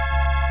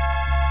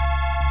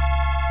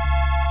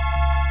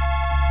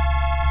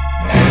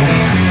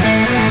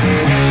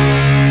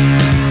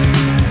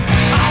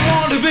 I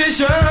want a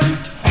vision,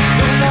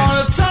 don't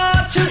want to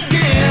touch your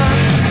skin.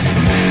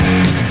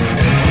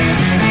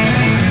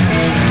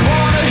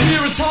 Wanna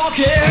hear it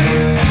talking,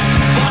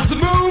 watch the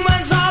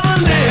movements of the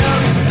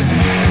limbs.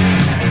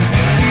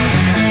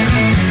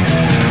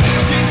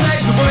 She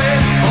takes away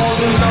all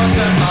the lust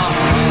and my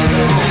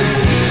heart.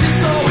 She's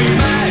so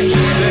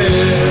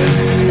immaculate.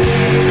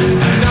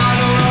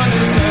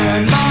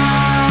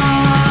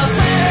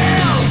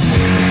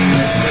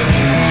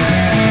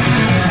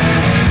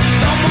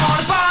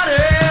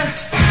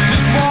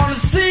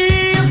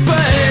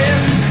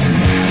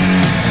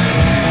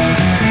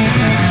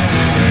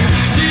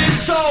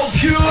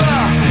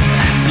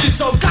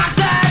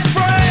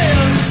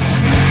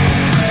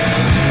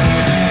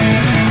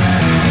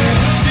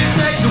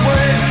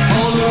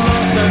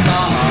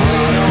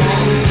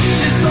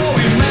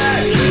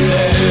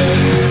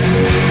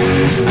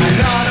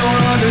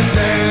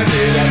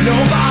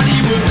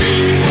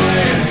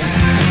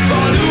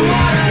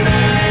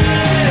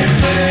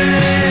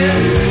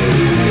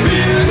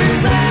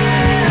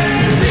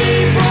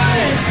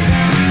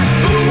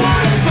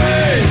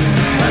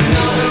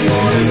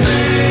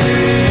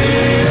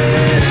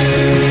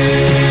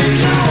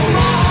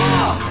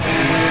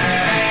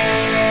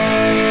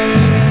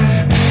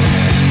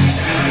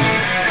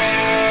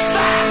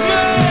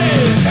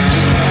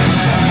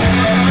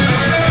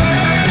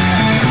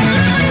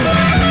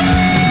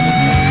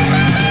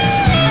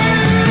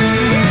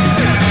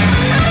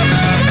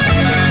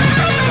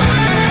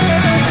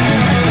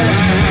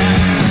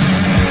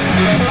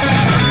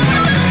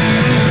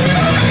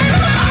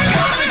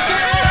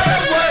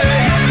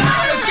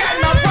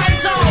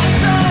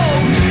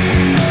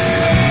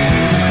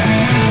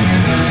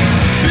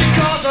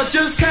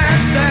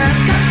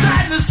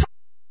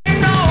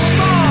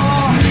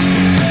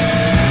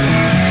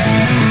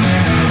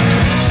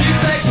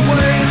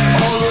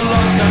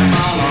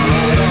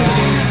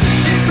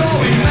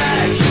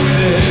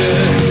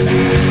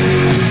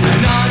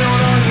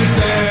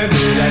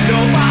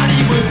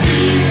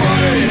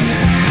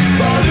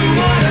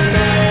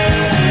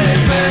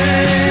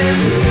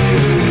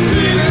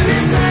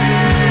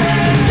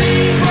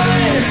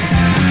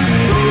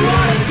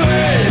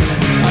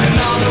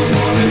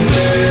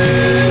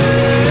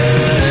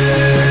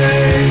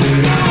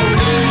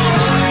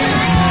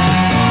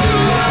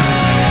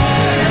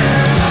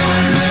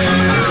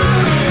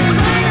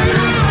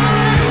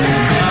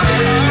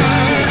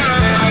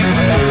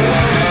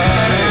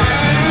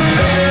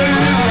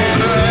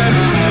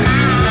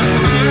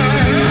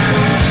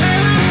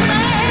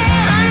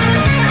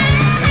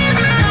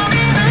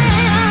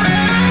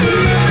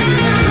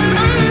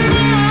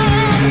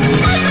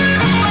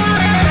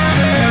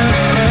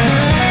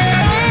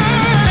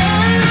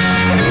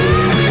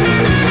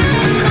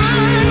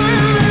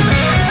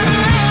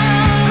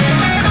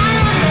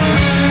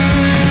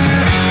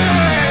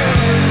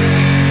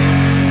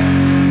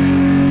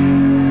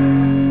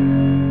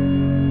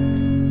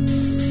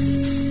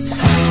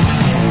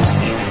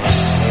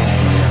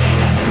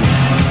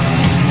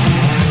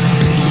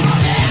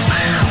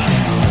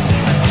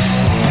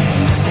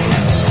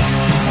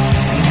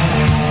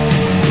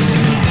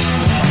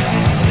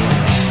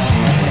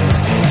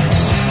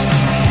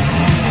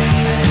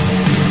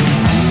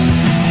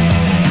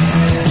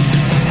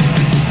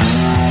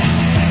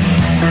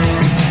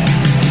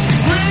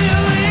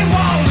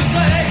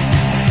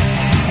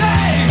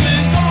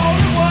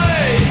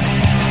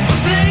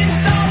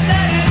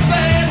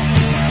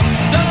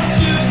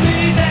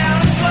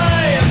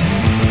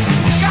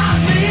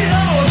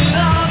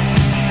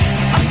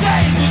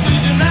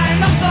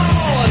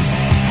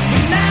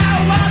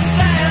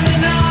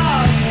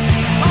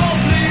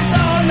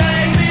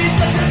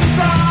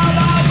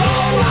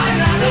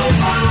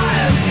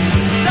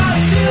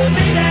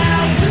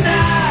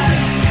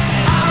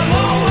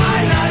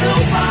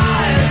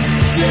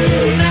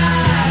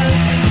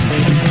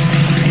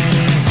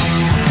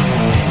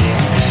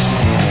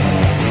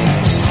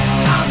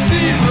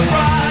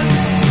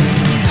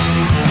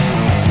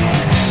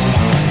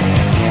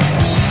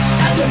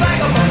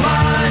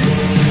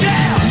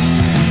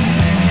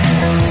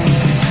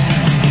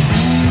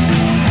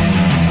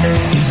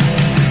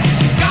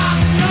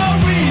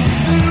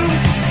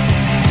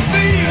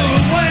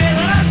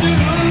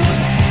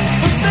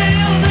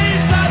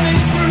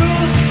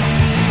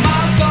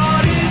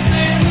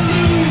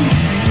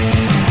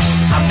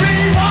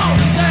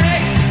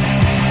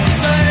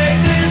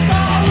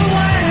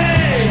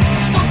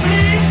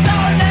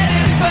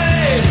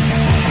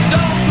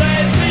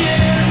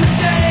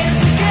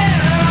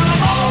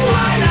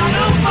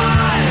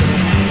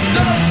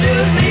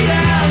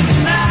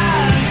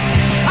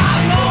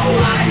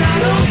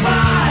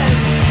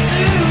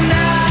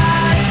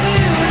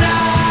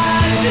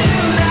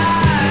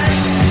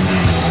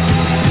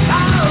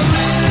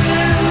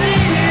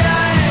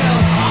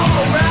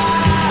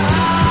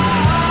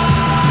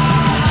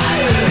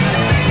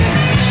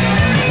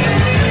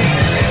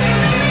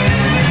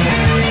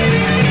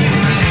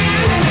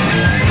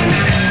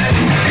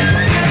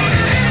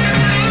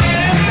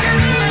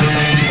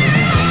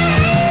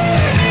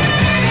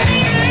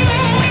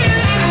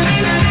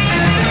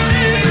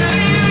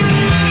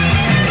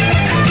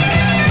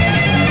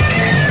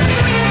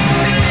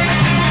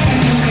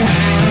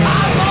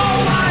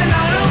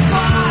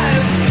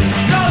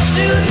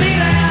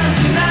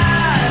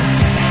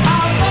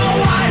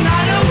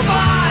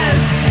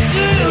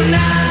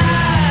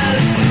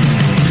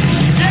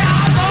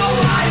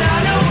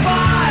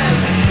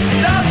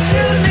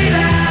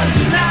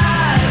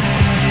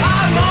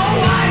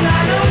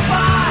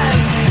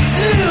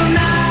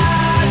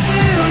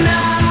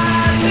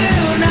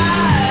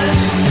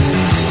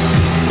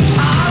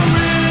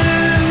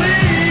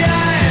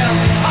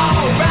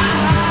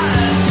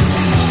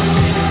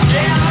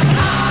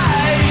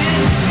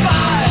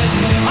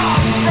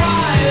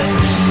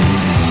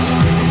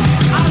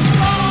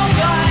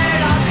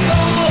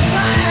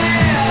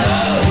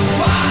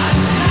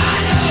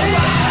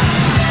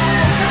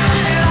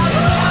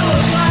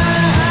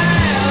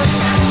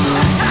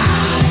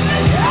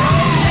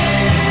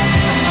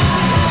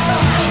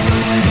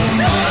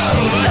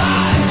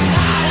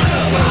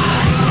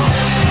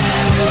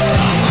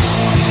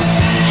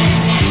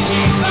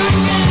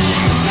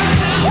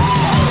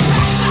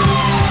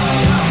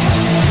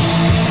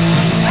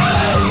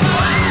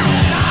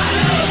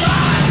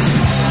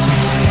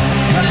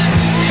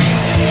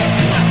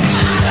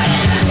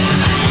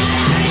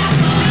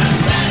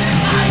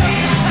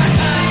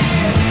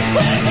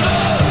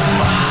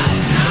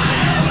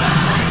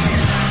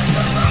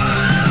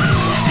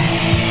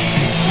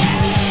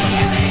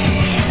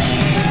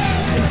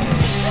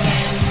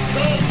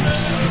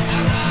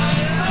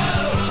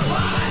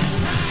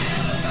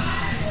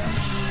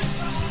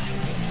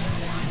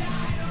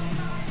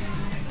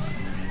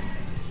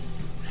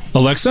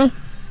 Alexa,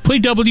 play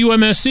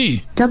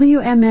WMSE.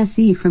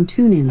 WMSE from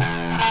TuneIn.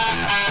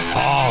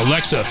 Oh,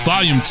 Alexa,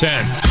 volume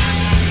 10.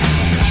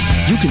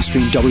 You can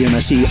stream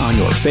WMSE on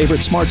your favorite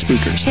smart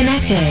speakers.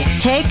 Connected.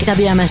 Take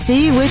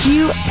WMSE with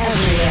you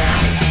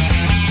everywhere.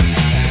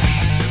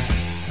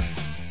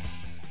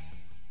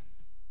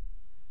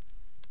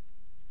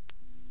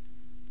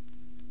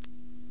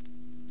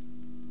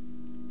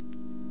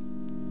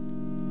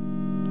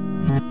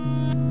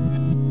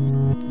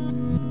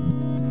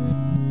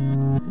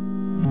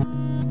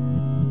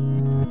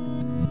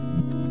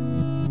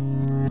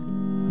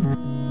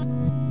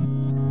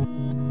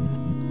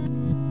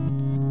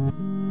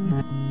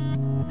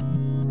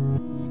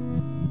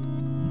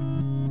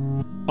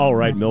 All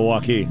right,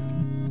 Milwaukee.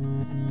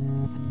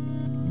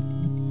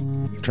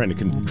 Trying to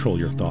control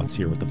your thoughts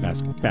here with the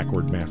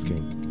backward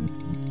masking.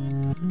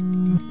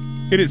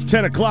 It is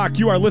 10 o'clock.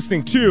 You are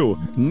listening to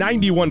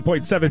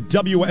 91.7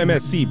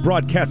 WMSE,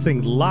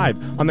 broadcasting live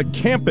on the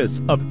campus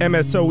of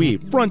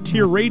MSOE,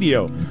 Frontier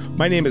Radio.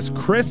 My name is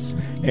Chris,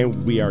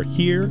 and we are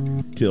here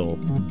till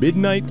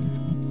midnight,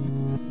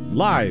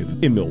 live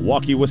in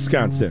Milwaukee,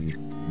 Wisconsin.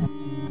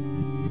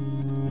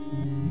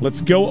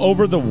 Let's go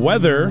over the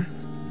weather.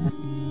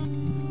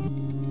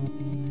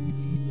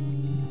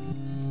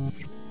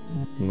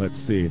 Let's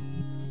see.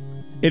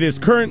 It is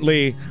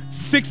currently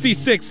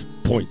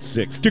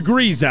 66.6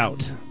 degrees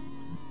out.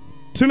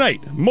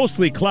 Tonight,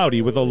 mostly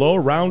cloudy with a low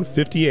around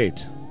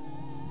 58.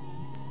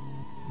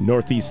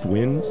 Northeast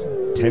winds,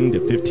 10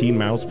 to 15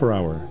 miles per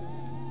hour.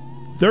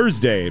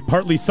 Thursday,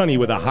 partly sunny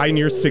with a high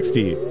near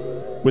 60,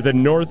 with a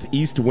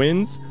northeast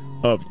winds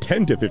of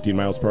 10 to 15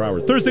 miles per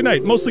hour. Thursday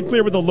night, mostly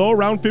clear with a low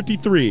around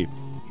 53.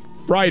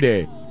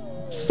 Friday,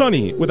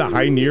 sunny with a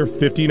high near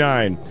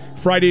 59.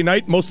 Friday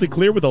night, mostly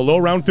clear with a low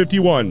around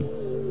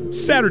 51.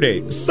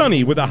 Saturday,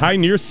 sunny with a high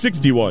near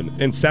 61.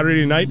 And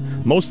Saturday night,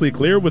 mostly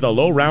clear with a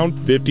low around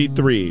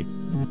 53.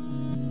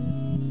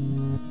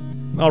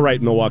 All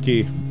right,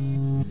 Milwaukee.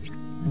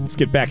 Let's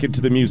get back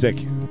into the music.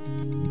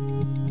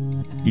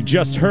 You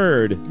just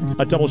heard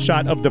a double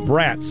shot of the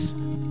Brats,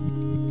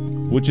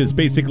 which is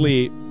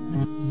basically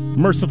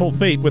Mercyful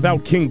Fate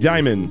without King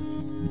Diamond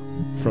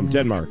from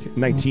Denmark,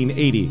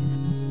 1980.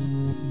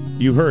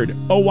 You heard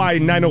OY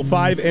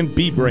 905 and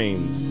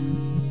B-Brains.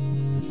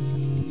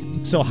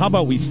 So how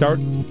about we start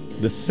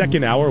the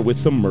second hour with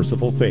some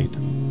Mercyful Fate.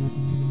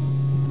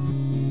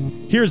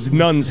 Here's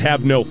Nuns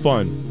Have No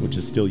Fun, which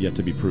is still yet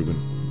to be proven.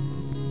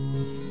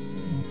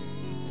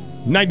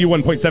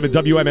 91.7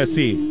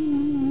 WMSE,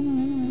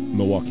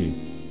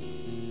 Milwaukee.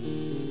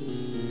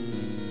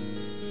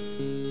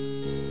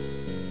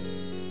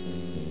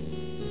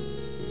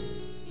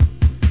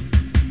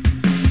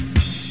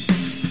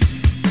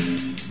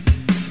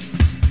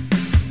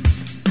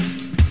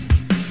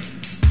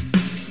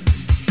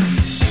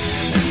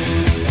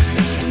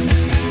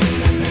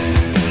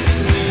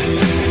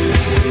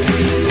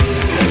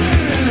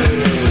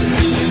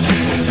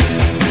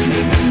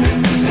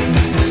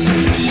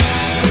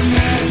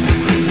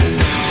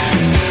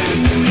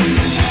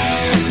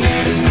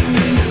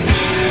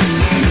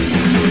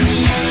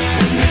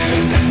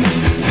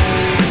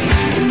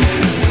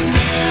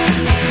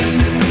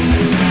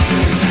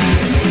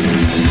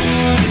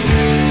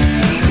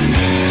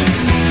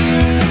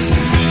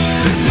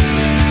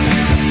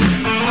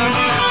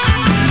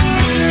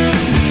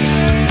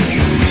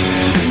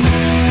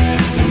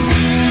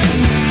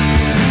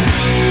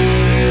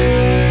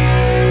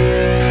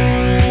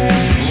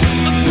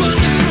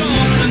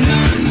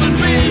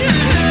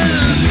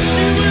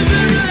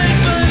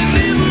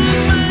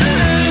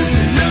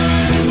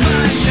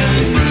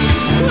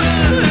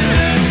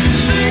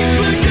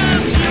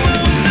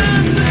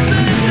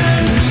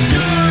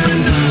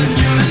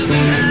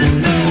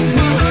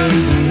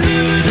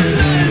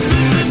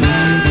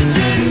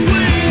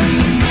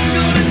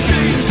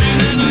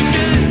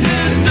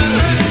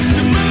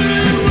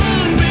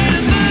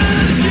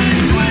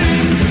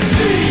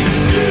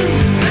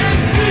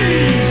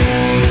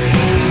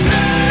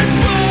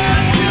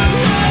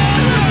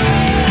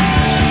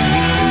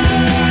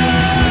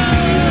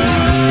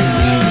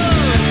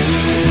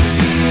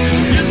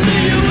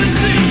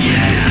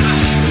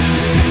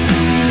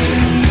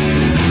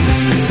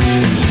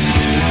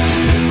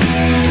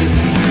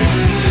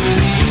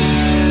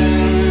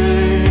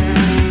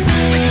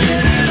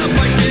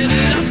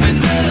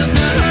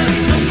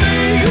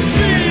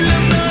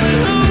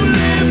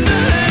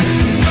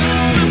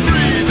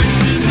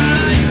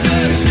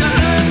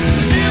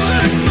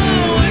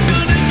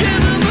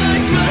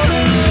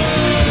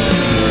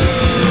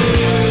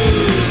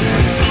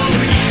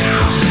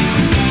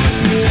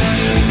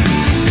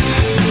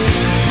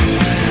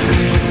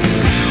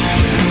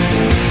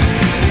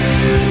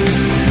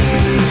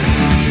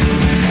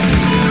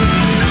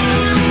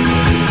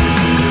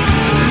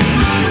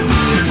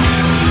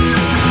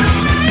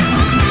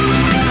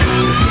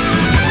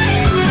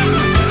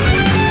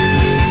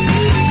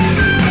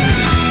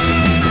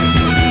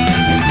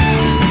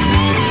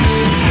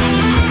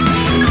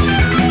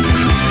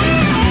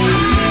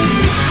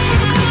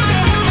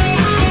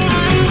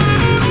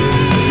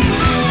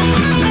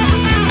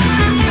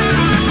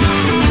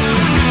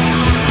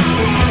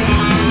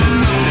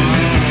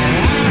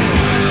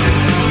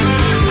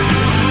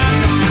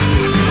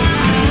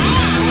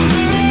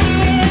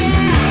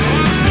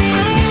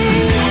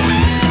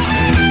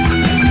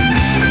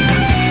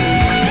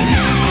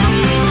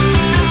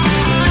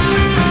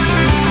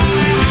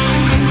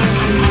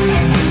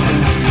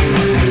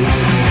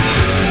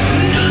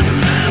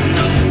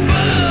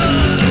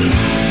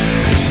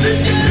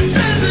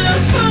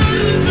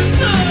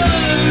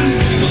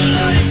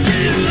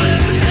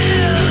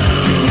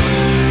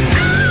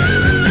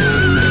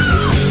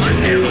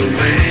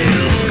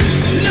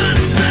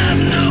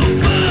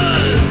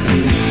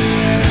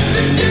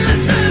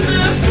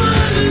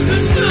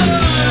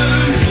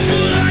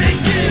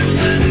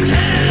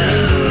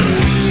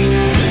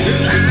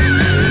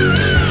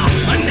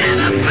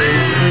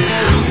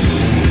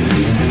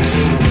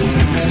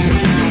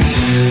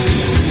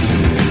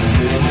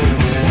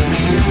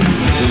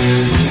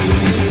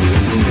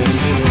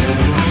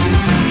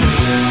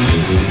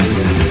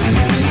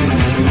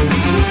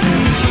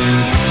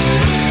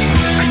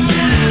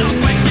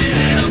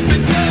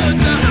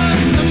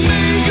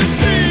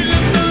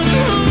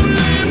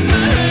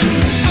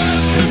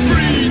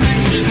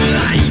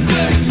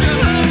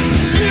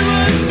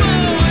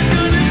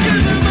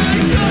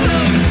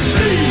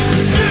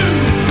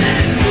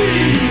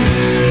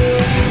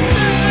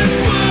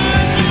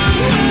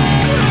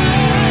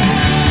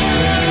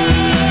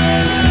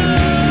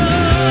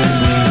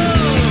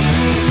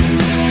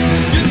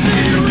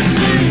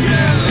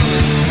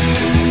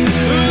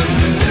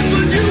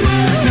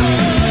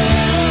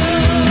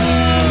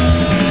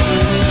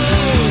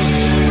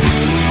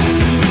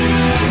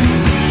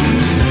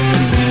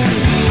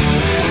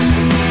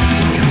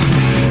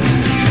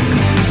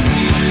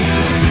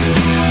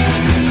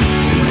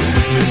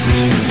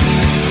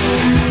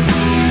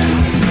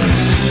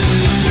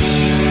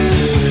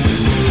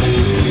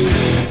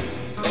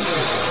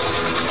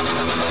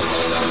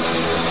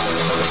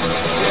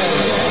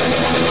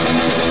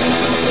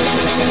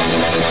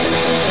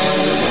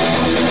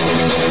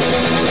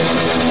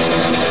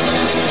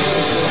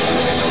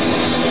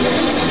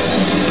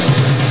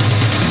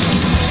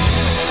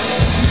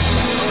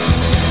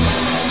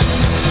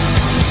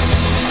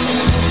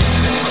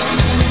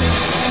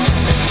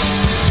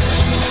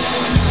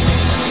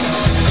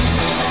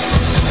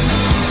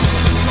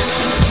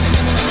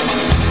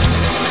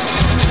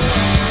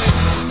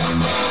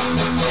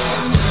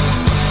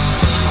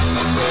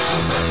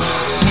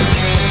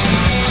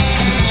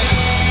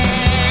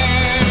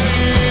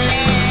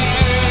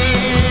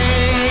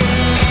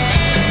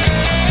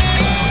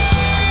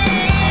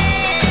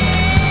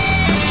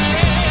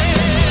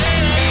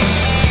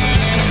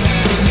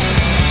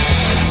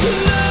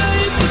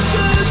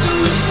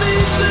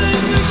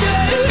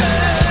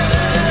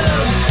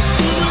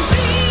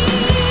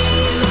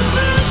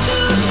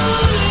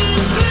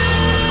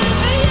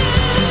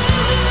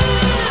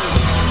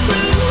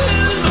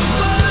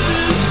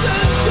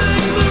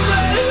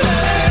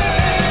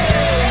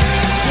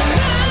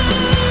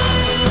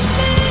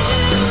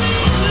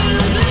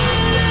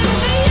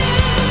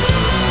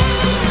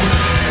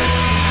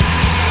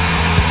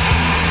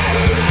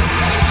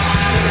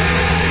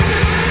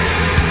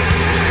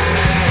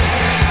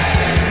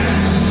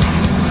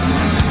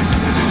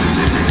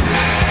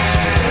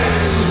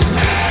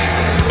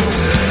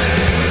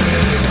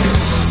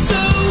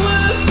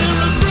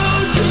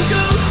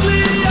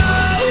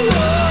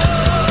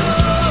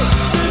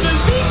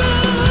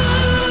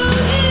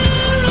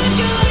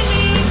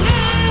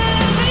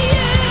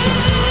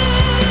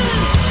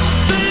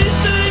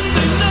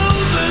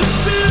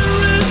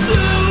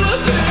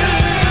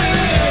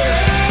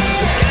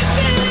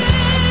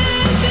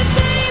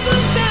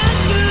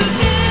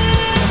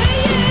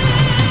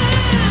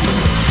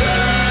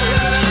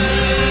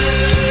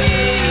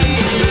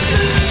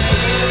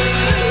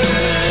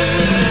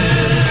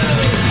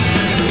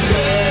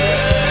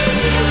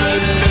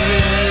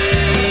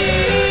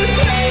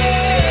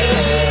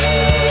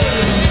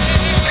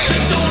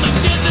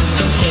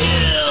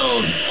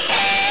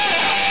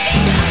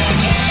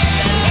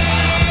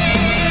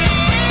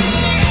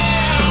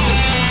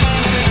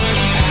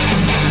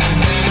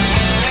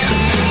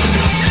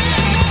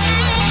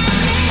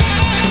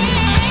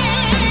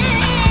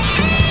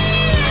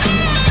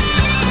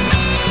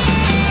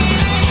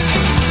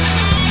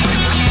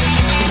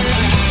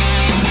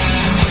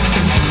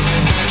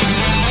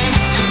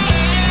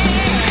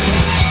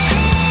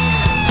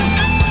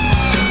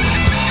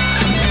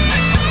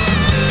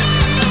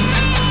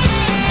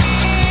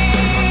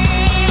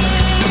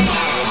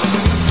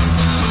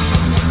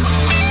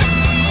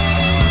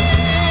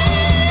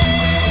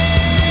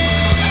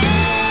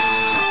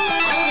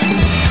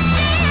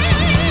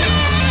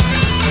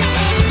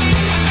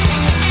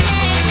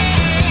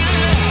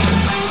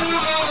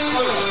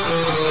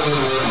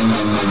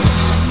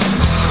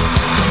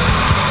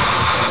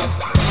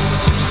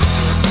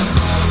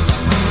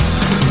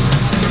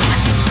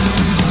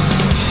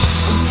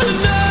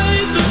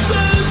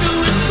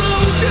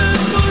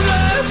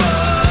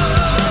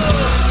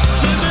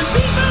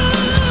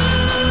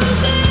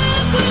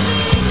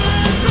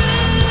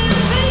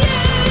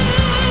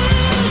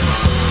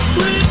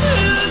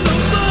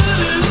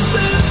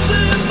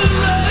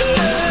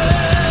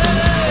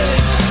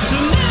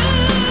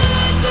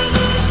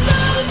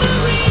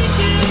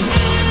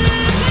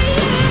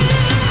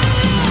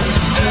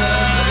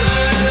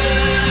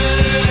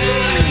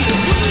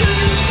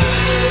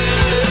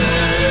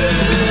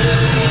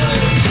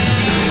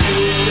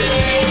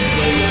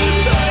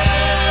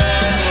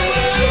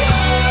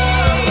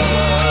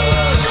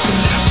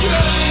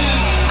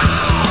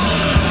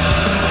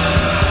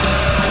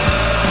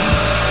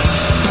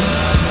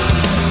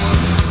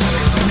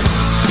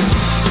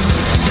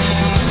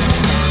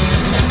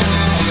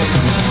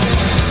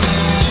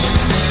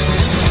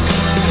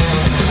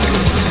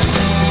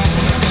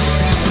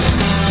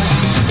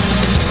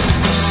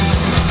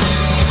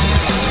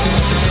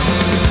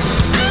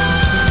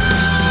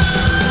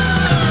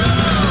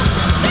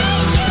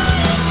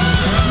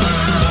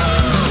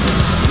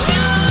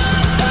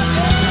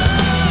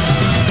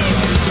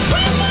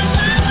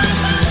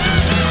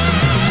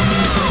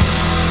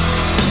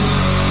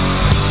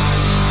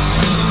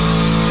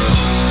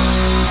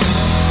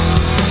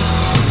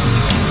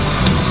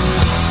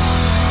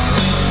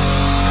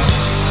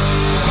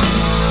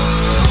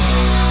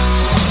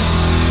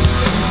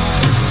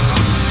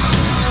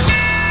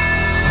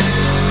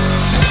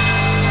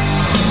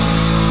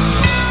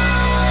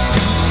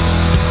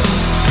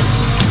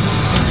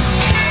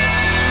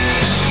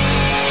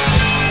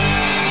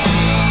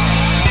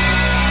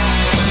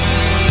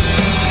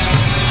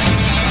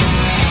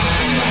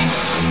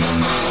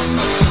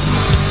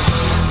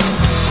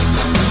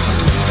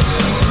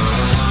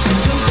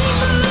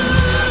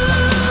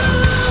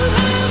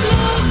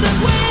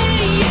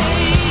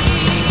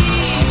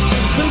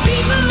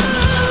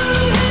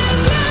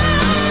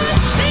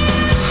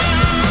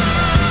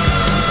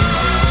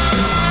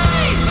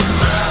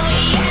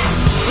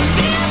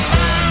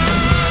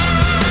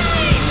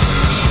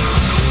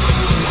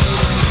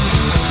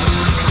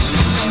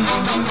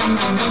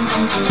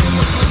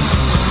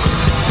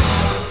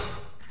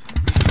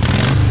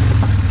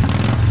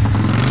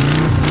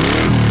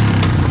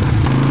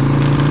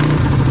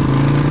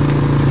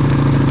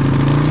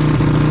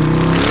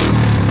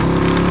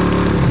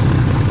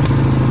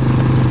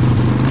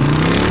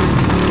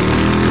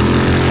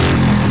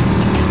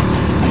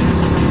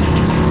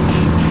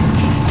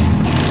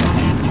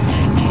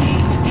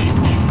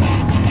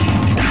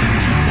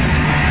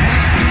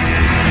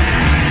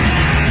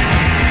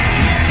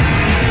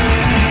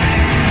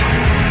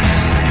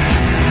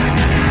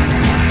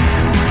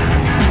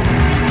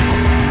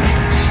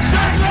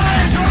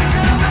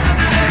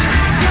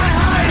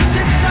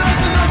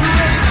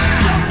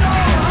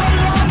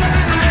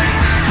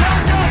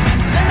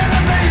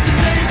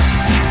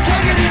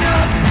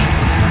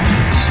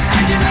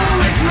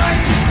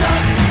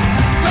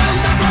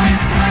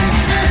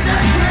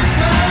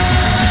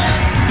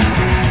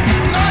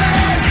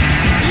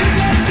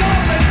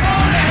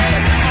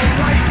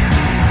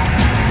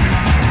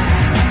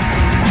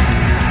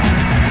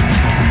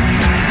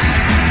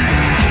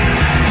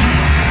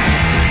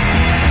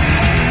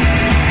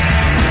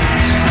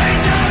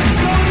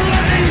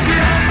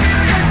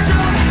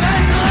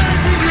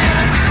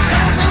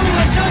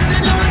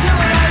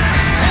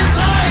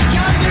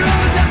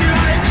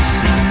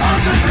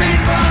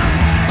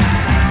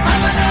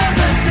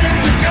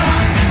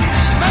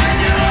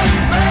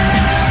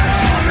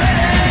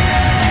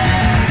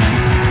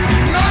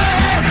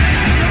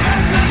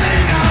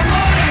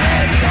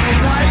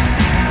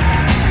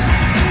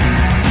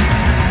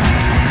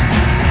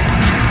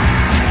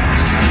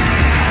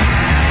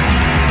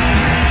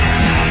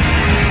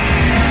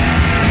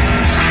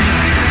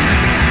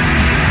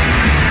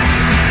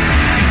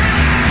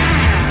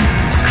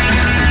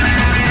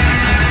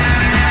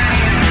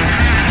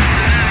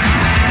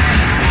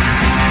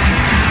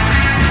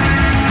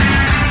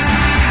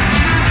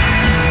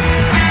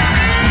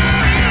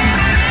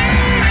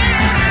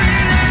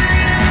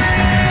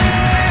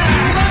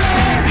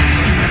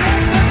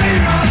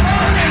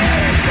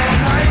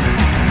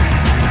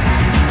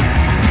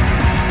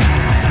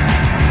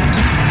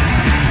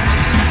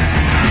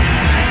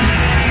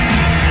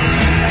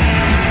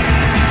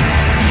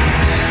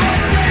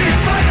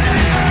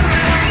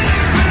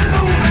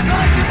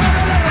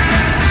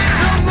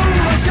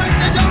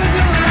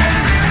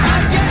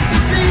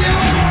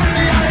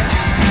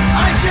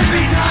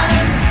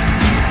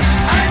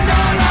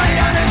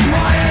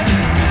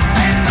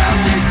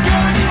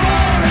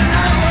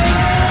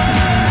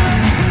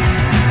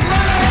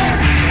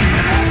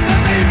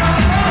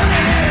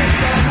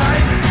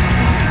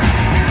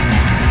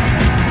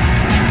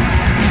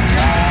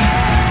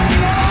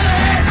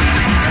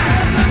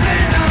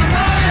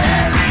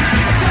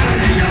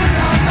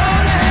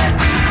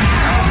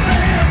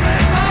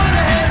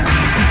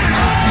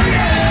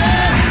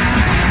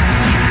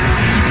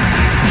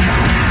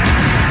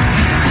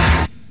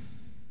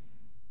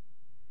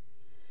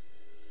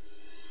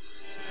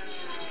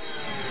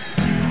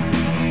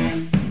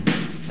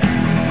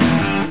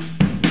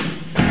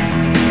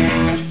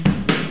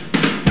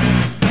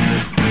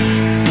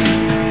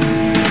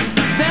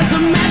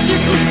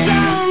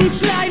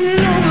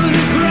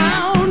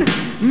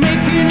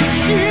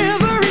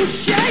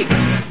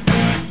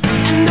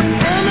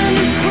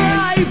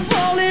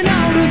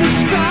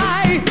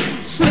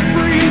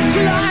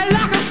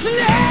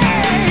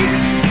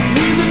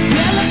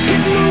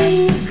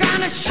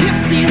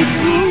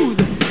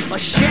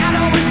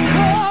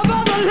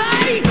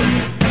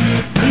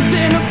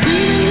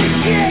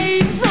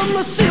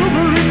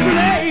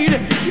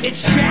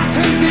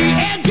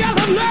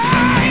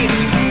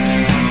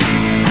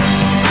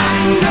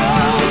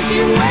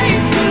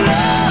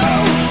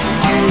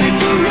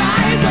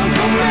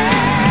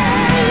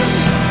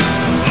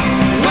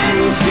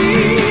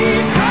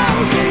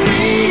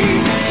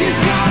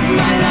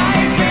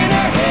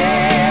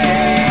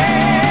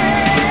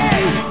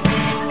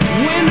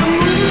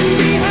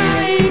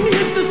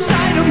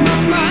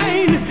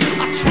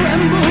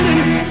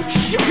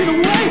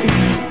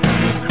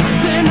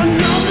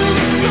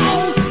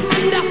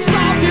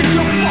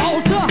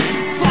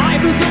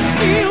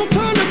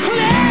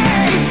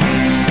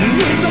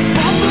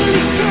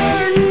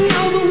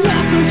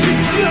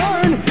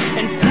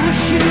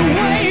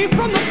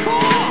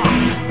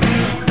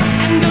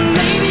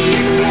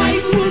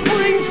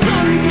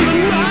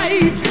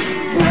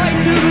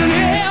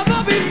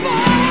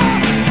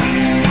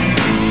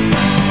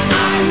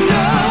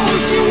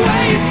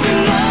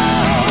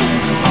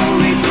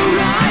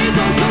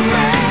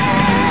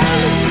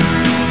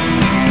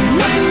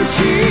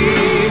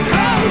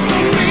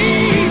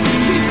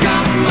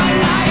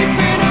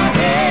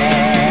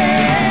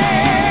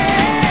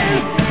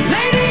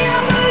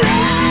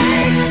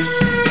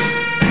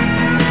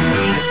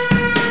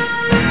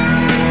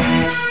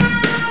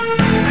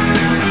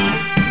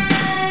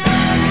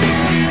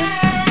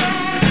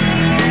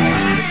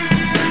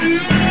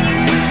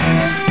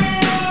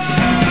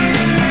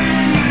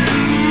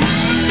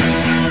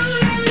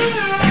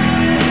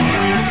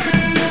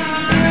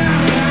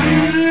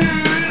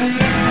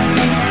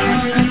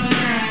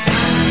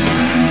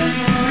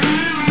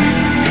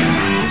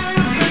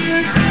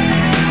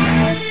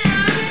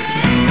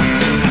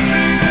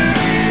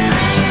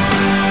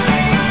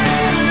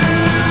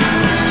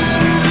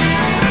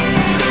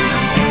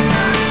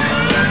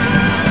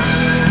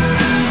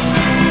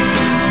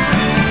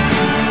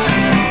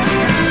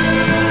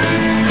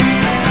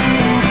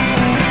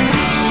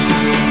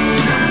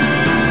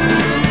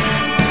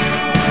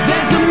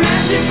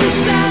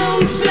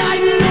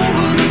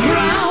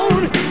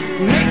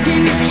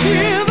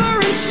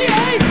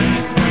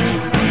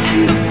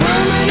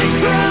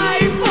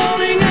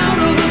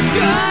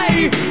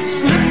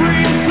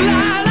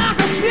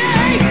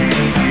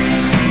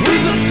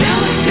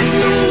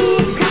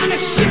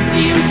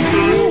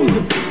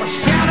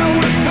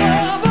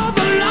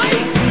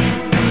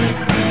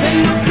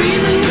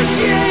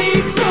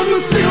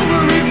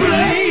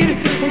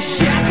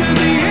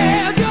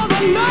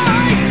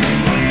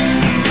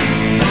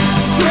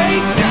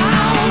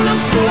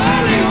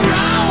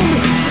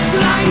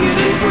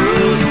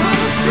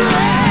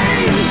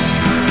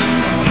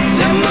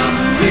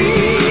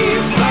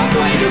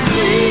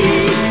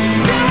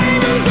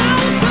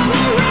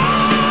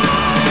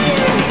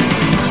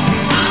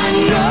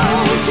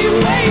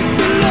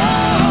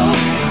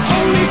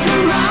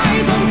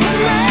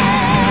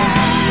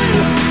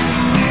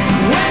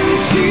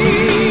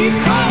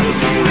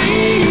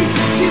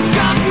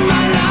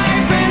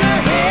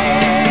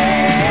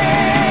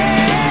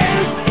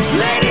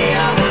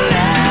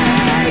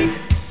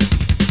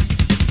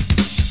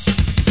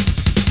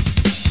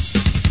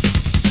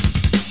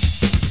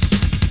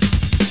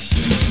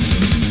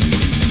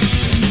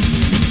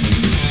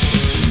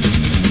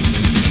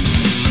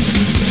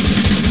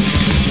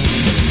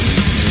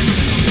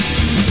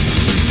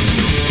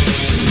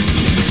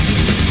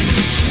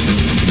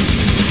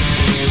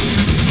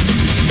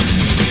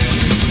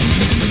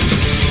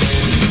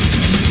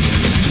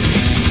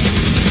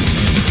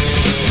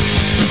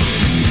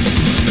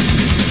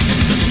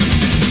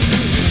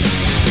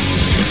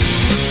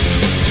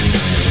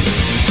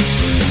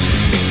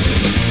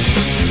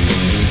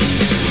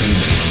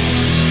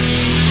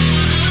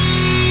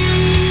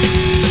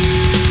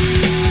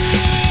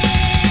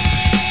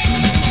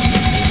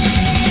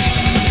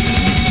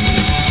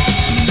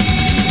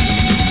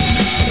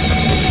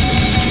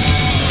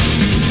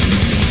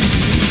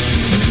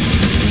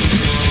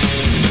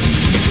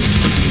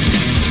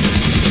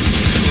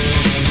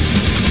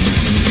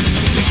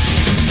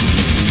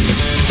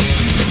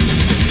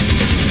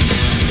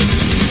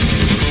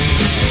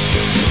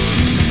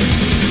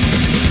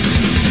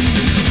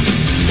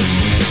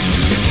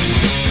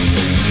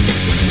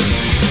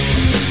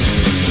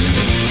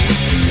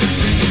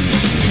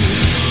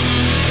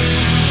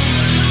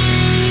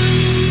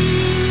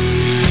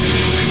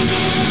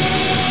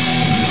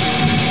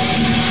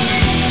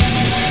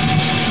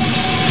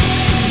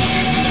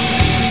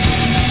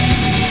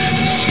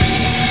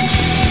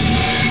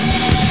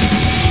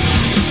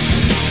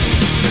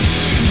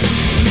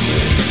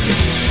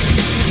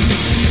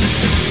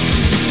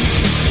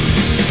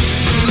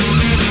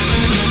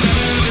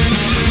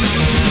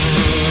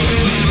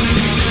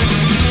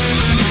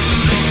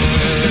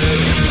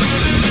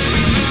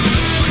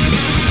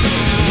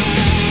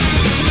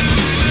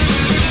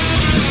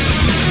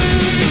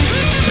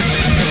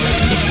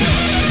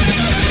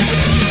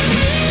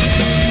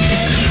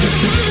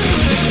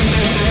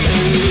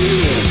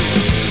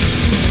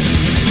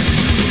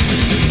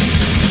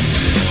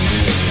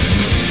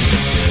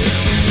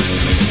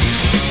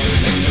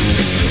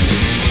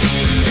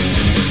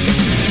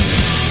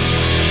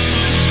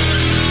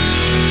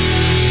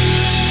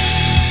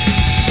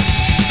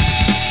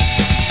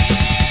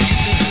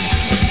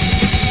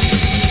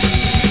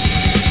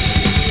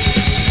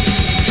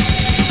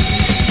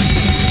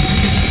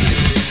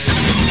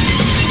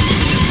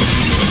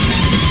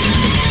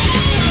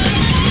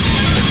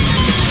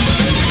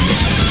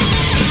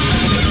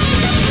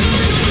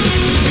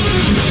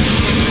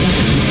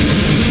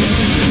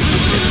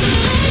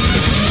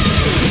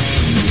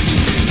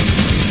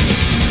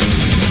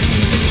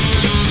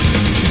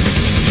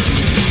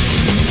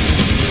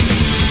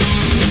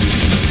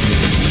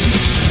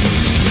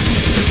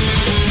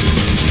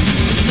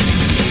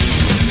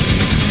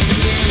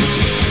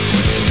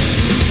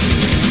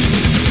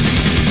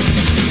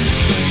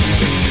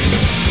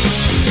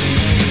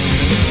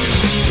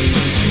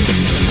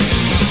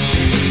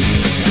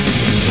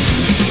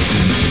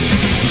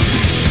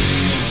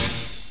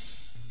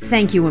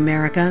 Thank you,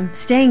 America.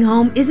 Staying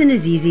home isn't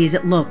as easy as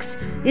it looks.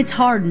 It's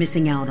hard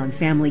missing out on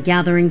family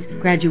gatherings,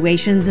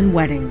 graduations, and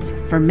weddings.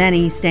 For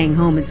many, staying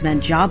home has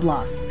meant job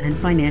loss and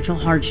financial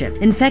hardship.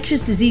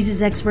 Infectious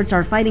diseases experts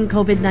are fighting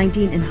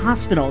COVID-19 in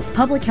hospitals,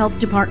 public health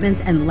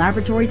departments, and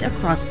laboratories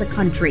across the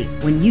country.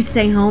 When you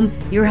stay home,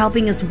 you're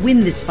helping us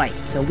win this fight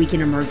so we can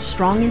emerge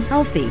strong and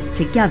healthy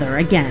together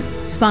again.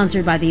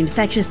 Sponsored by the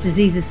Infectious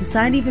Diseases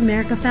Society of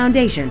America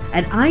Foundation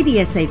at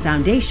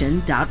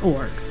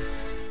idsafoundation.org.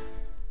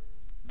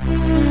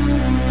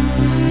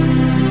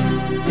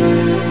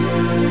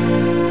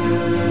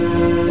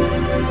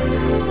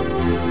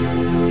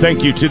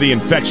 Thank you to the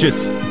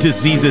Infectious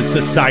Diseases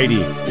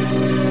Society,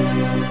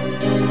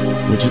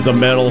 which is a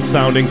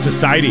metal-sounding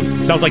society.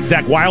 Sounds like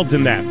Zakk Wylde's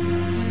in that.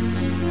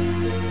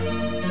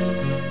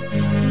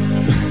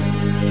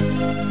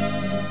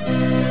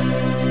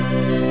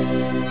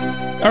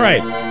 All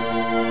right,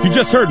 you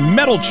just heard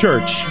Metal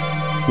Church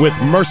with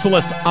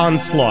Merciless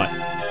Onslaught.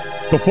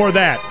 Before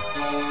that,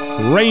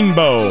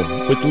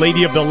 Rainbow with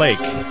Lady of the Lake.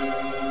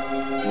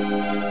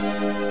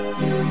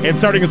 And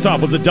starting us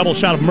off was a double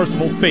shot of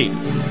Mercyful Fate,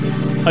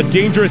 A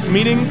Dangerous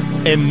Meeting,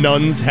 and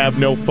Nuns Have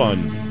No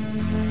Fun.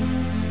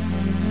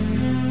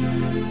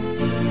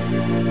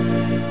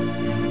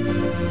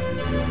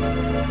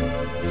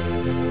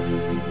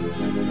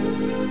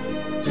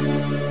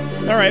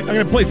 All right, I'm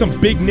going to play some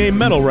big name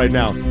metal right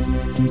now.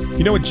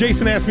 You know what,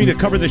 Jason asked me to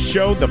cover this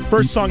show. The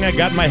first song I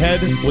got in my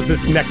head was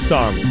this next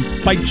song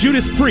by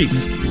Judas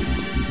Priest.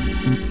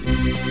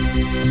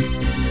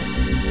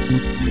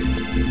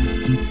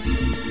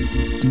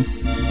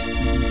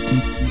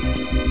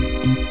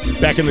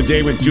 Back in the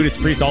day when Judas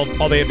Priest, all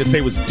they had to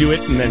say was do it,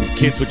 and then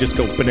kids would just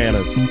go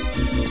bananas.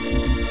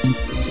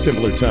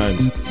 Simpler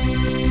times.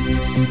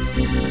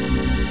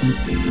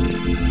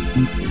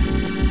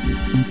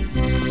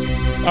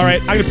 All right,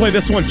 I'm going to play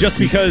this one just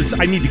because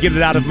I need to get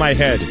it out of my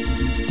head.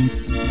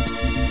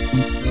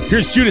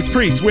 Here's Judas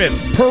Priest with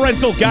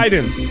Parental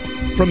Guidance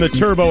from the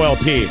Turbo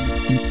LP.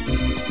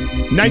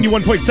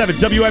 91.7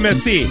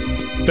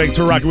 WMSE. Thanks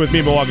for rocking with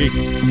me, Milwaukee.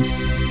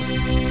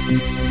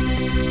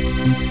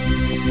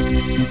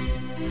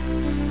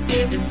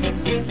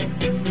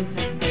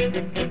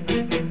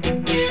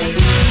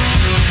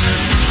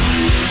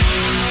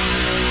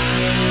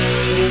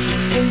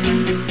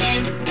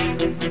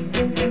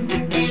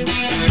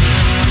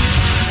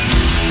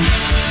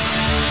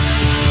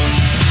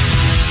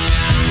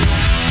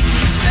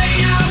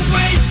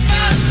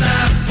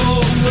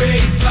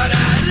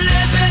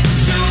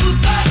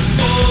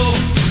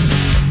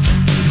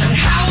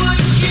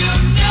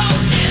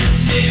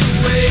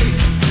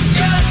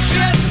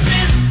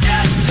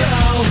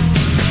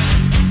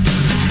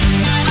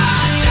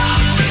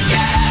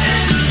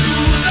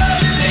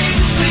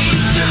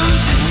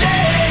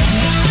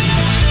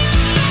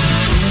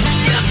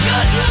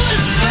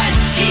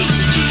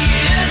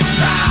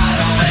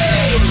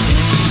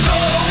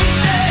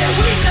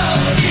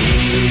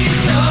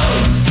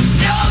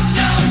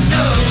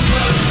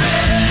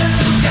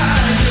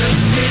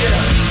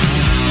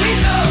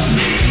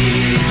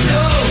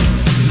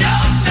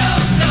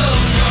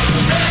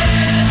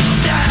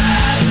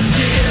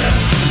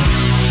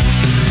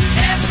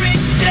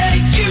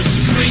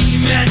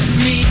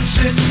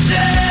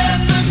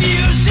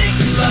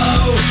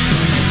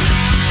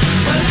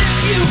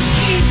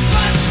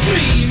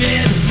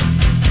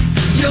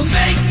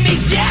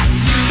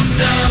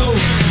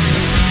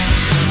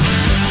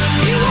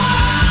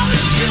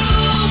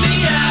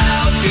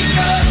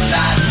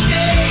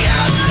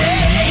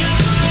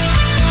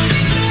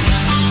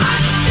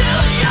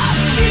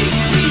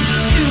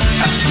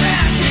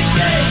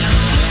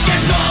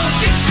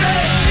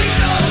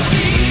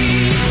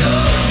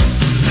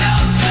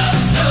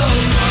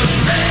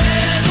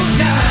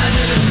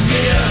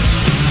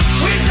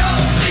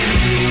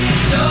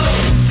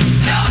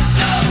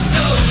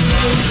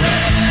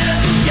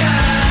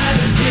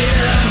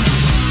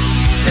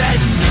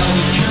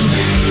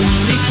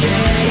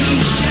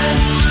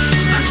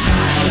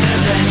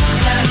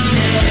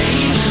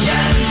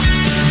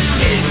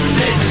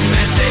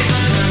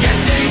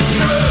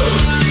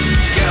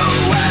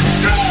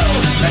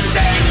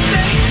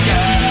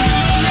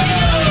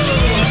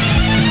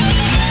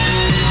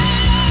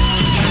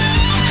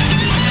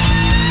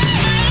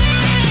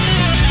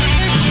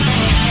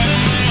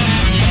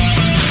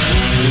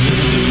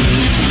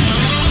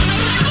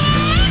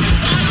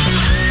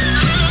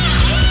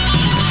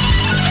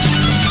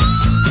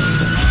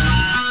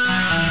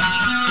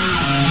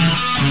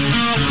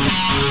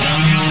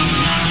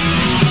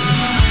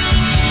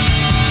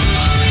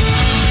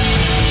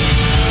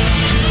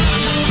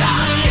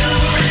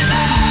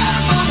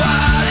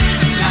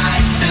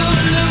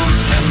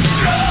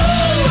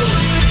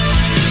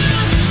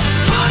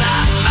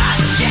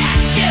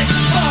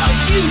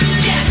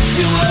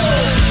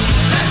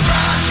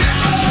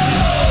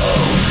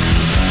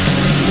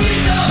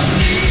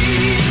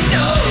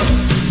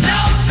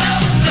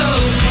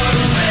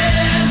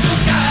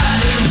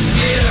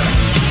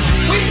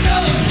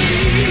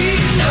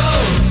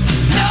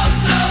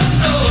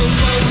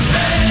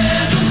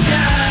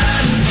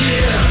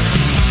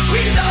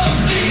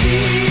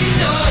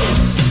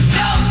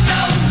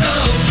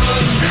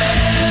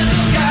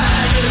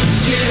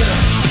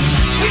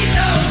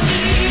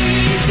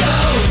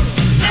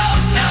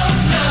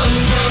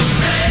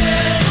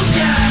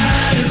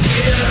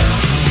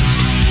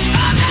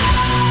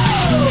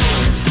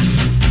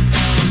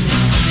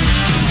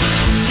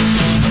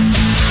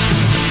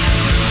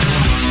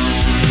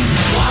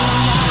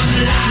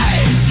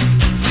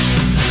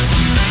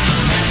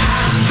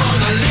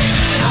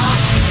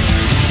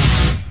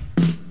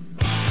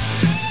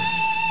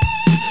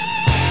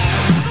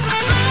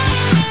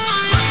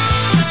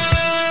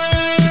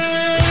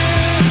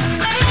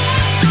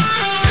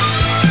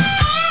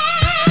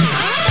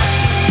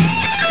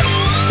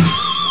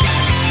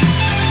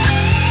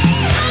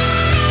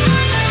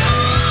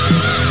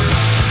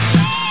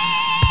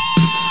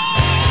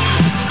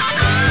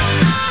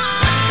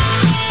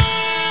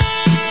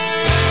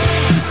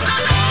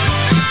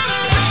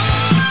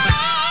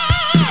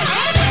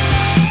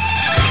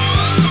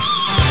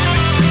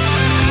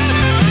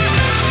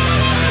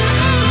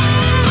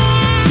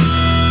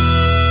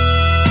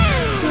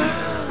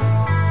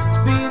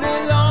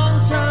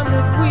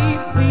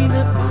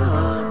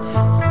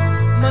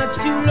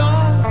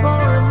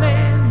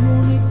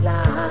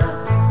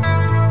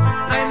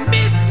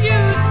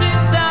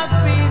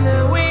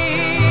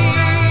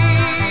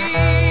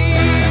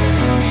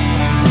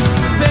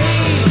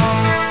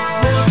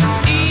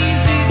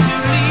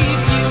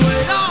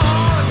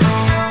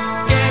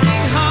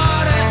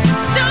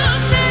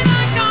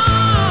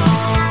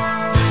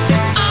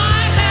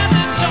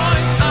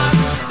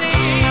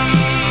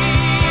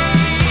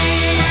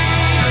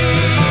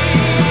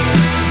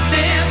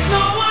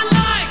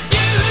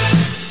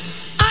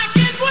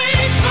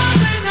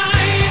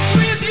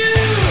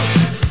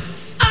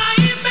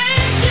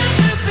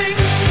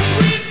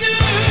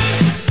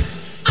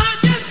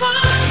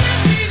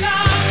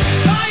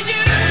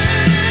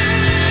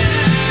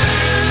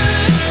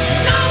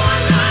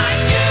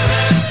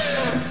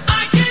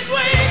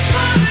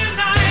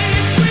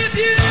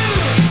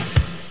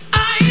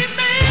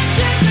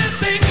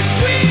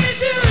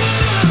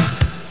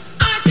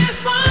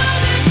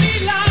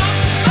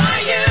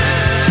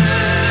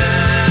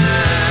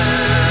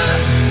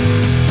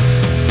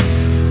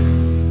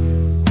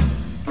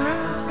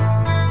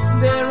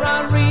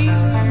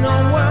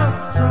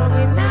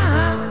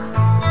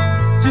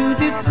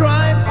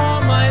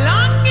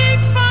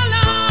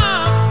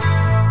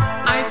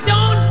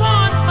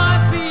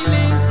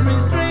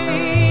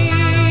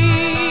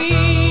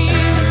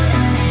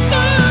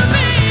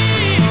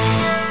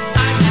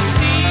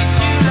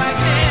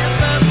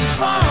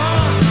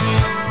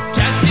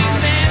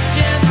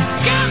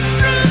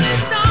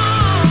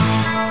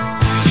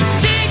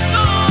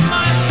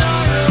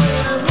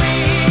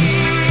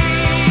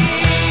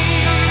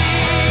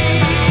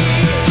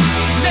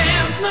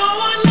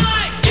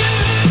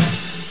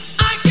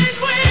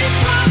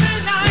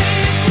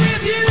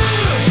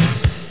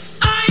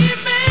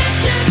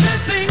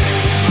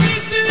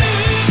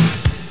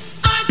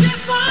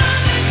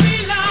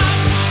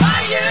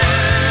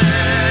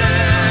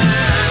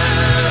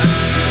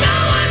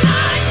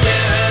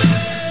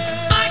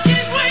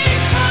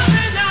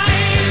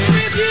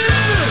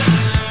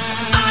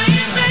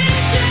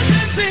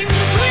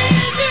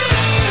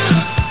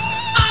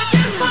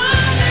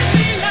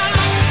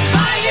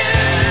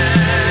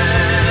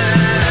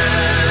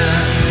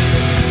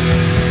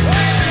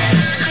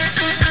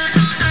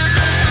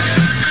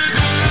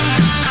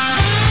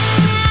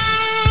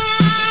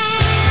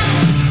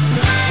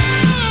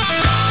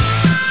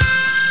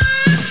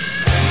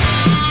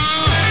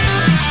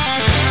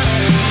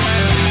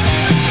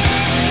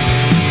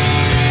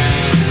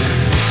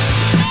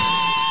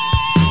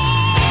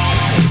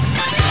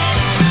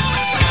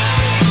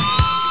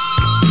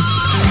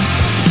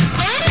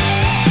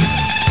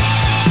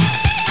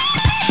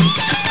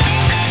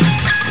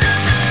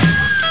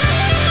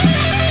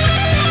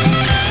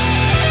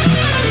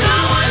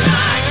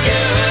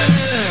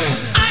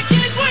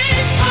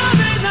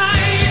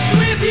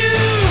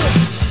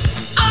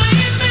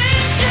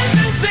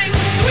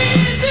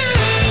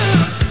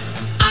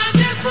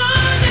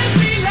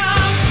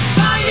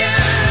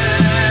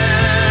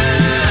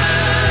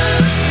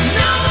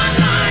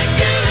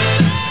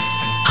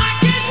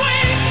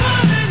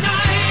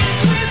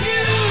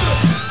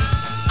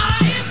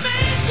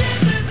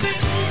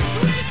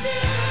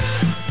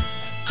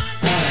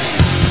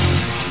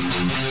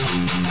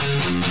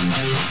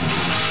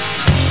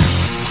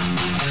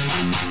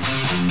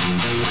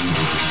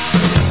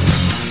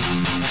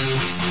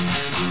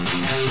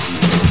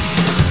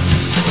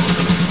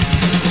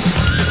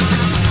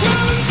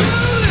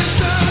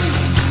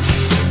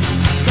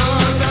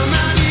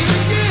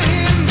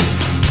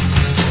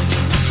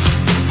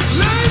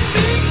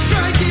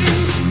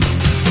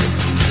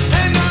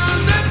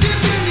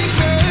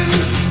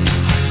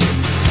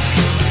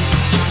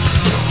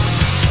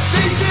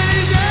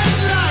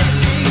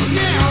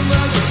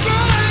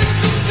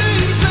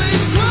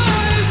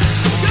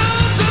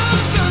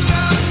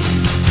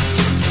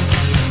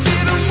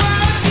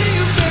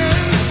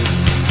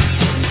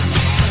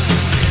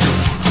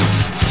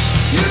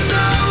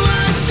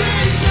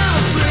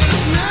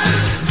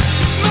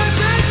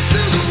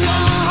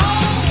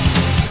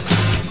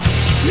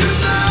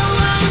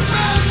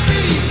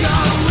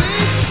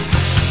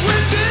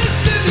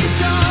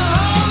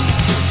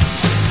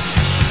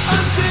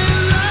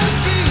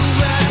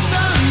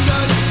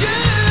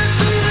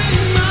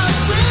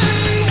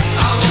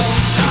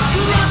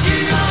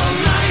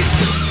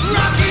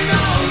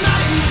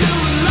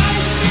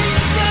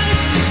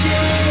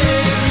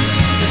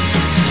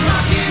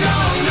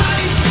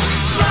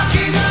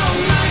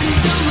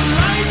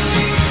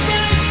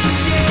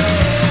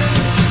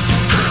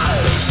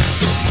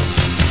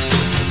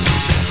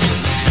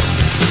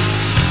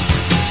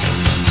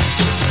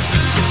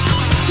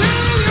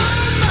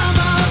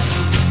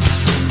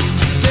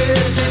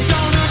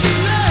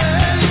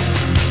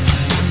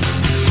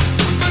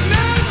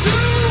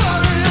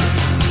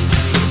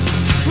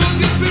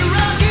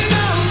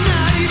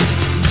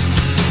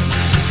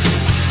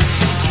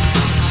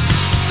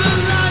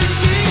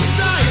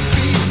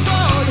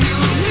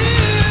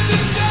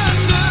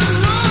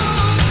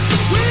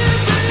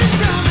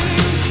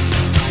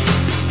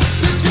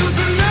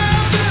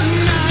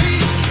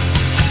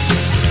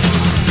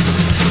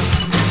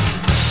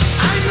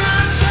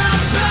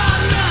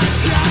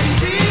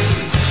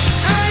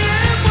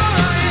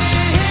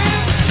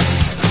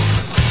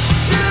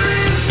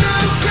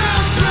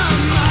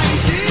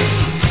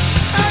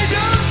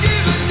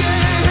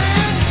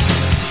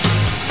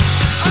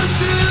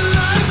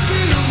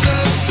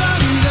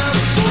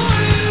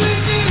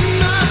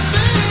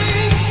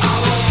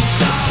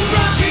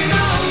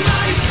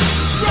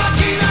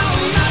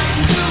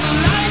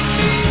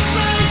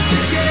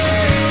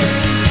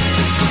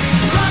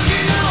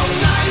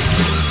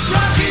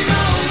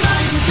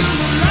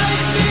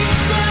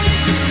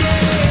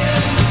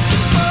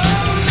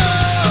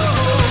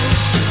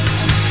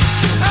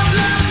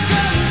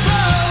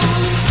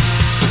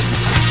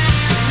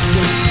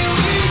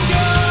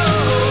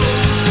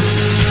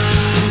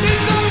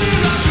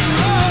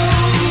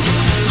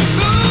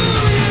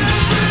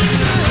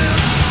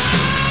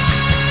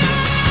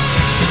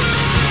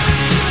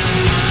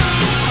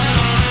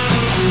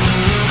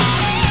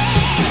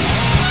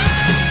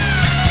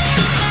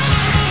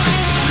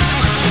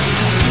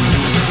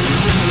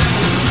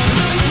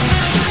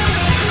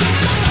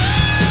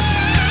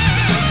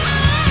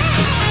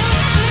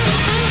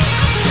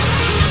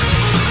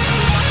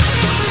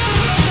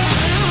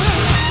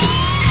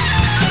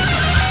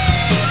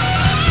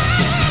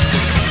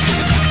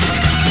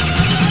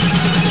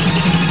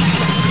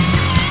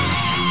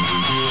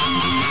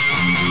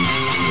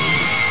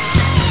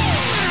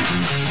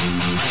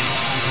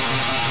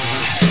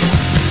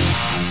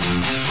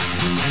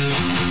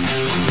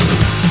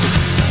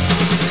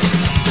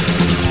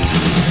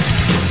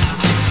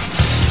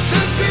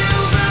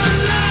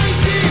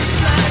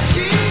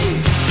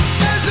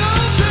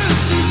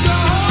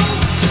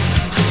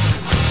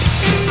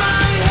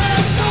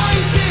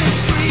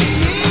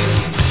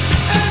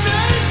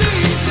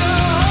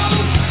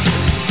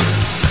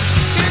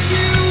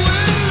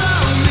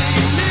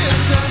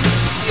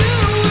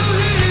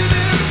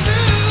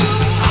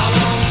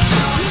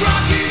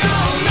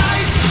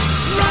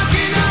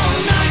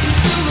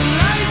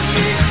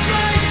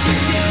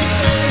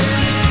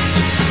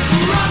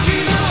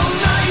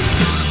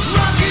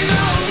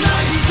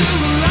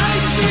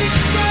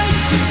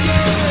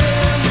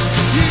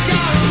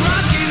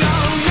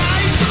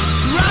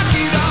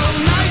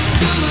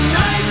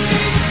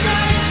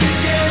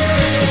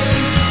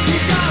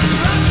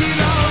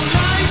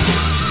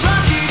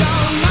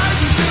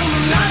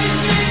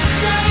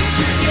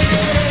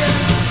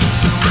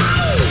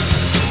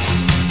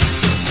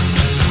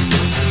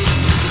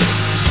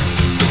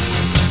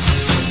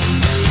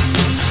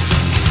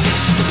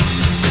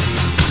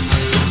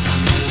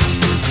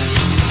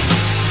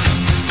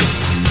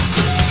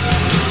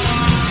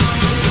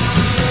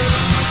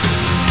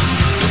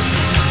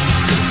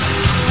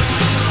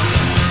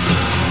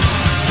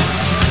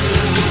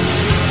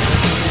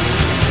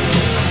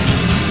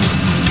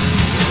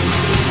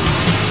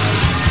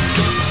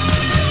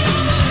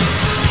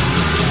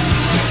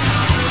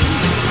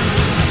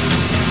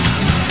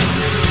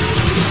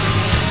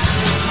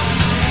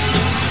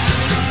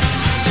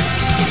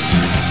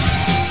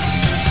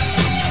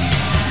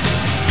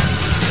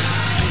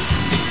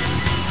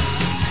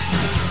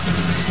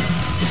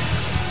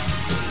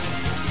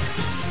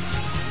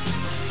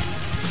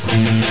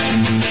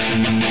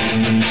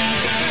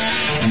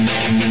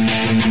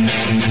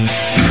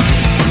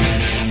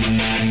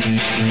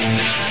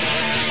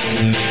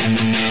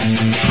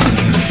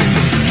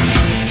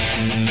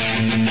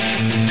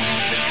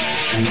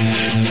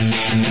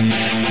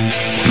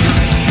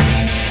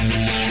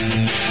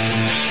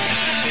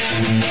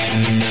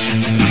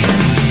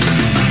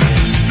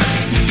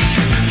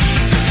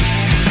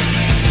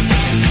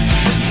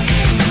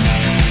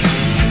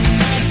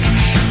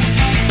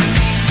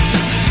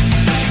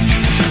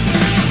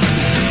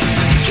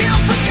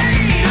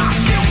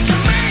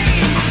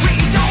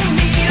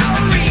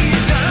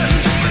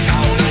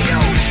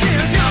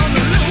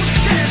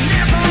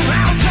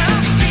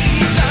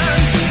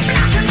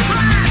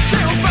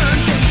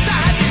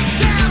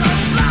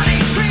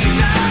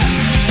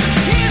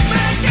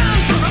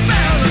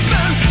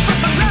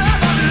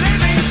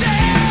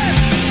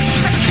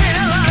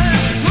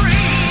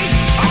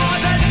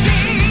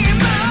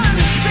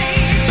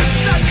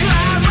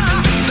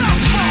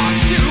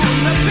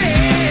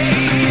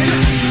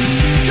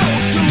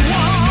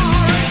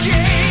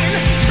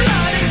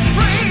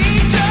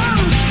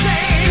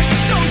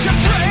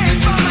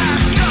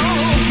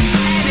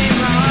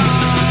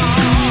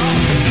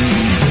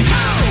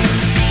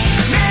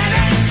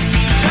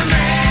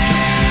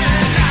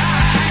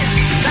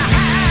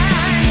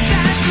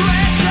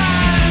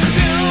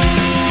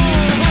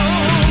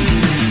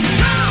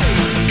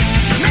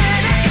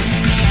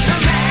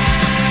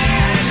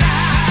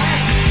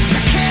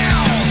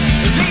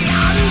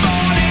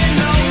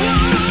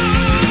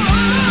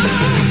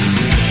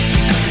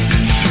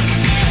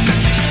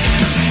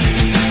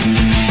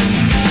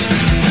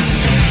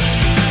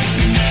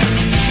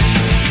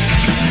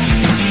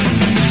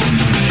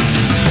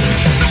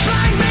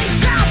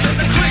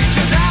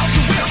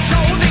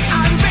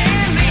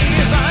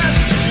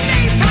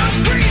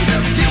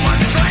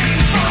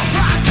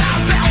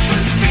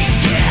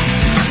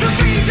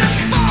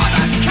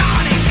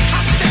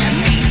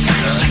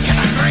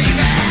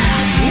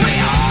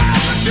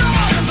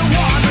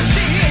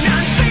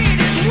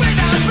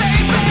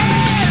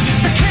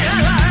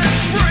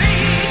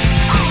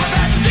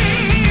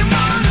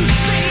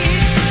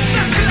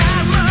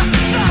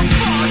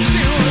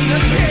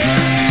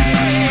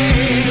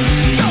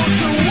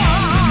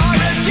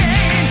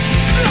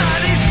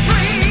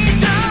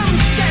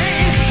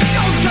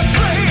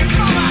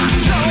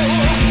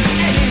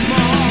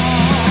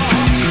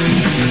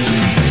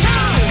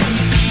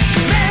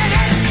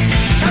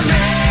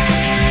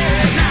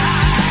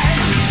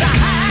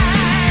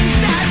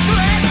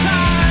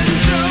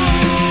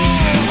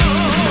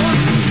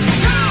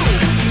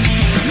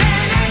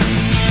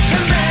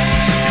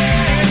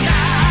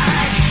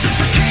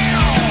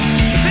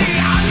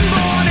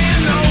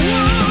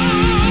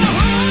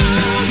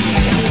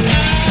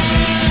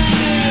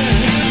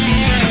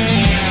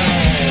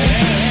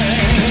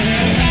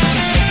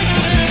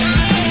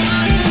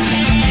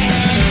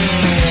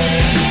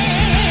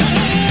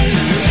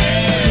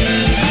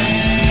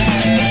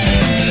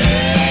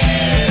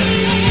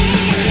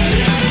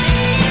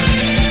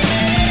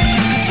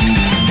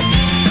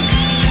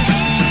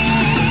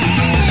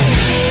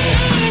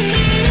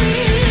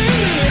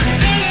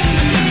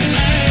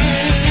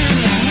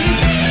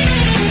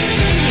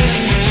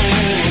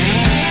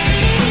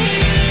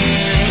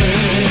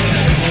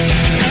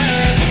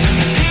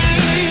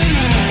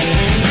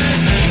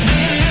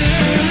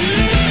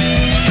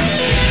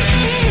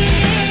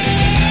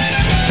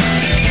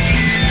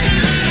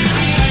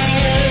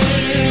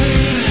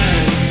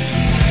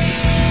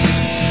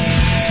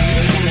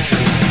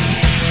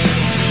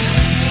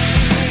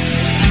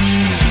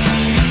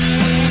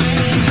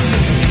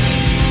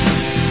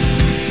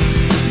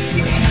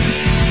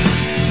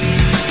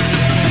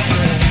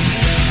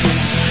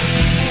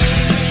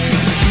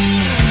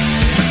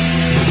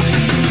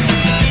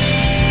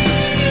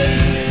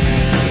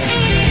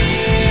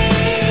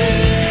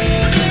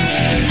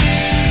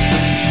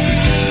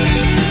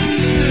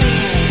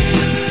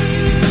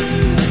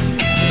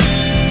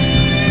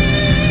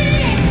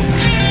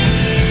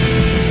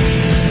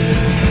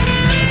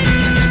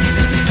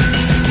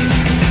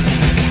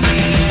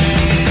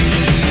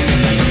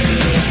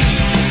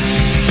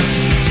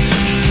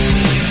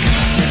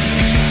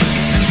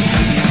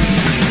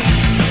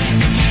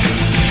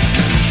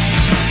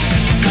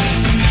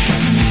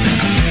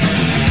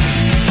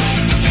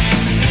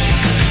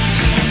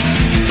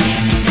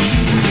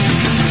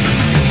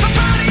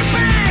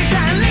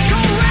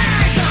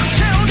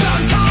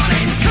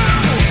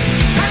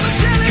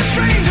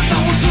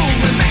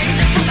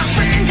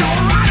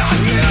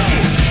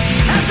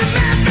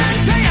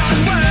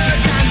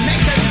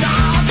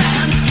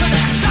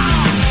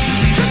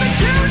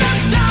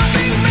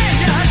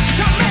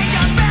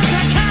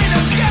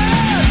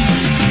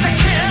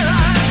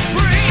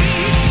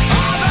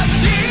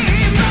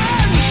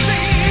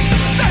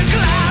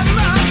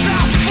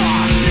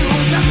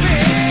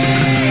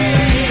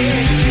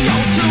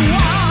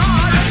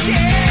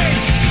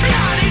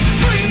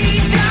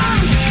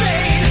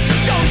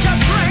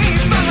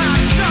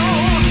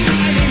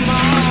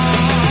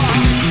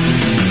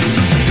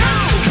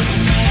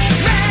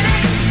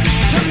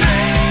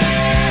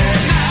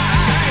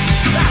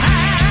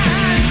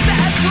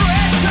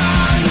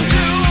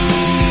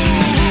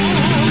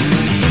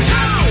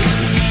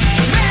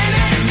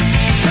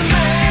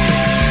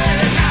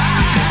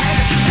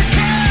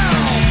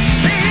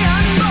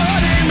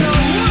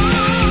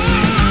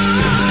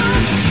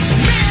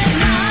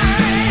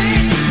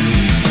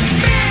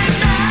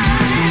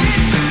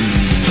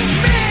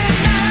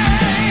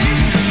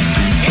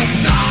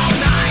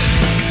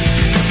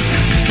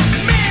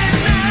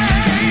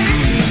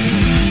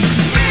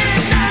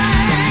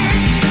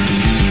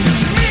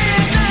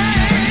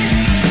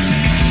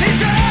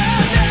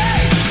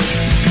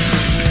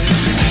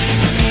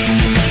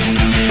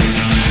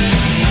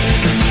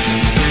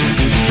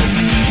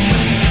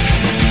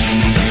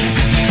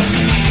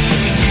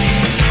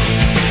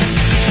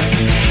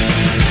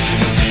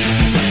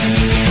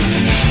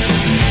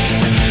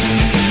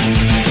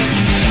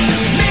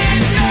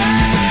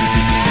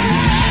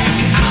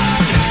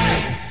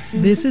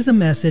 This is a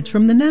message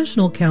from the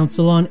National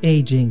Council on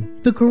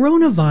Aging. The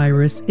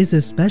coronavirus is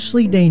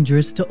especially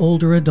dangerous to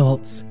older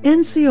adults.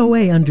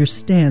 NCOA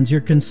understands your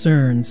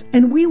concerns,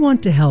 and we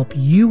want to help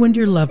you and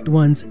your loved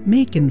ones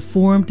make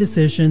informed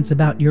decisions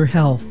about your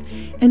health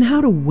and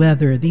how to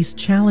weather these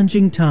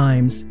challenging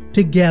times.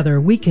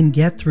 Together, we can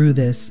get through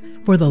this.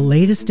 For the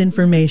latest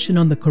information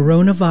on the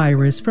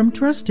coronavirus from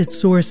trusted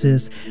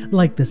sources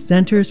like the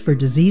Centers for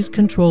Disease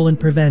Control and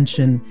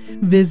Prevention,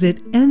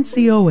 visit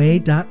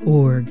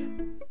ncoa.org.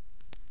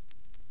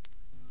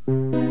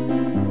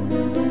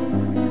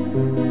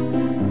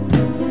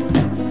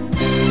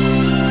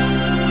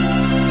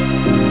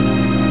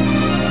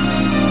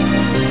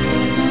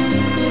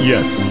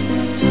 Yes.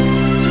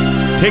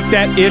 Take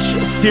that ish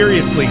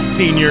seriously,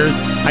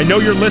 seniors. I know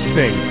you're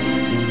listening.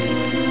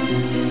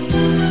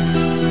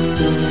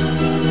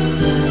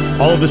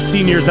 All of the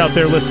seniors out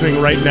there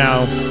listening right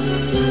now,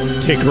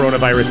 take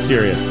coronavirus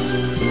serious.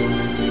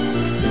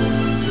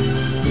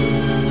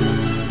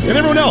 And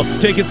everyone else,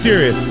 take it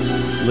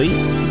seriously.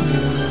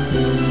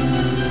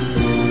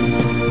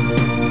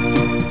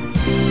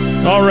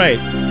 All right,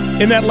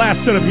 in that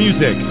last set of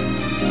music,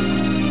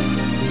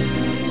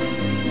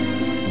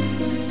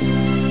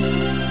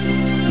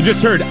 you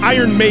just heard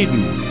Iron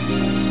Maiden.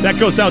 That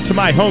goes out to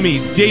my homie,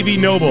 Davey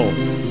Noble.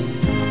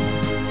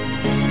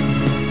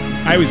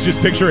 I always just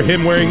picture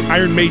him wearing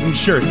Iron Maiden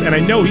shirts, and I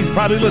know he's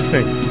probably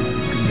listening,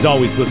 because he's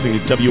always listening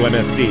to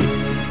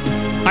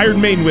WMSE. Iron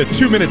Maiden with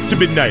 2 Minutes to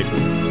Midnight.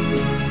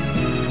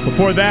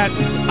 Before that,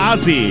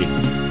 Ozzy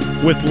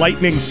with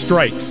Lightning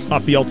Strikes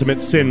off the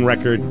Ultimate Sin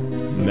record.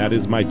 And that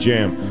is my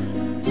jam.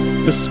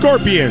 The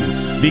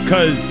Scorpions,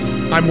 because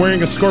I'm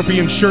wearing a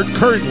Scorpion shirt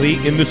currently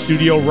in the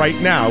studio right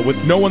now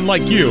with No One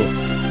Like You.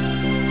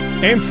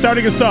 And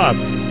starting us off,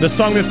 the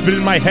song that's been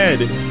in my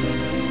head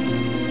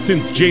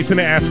since Jason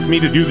asked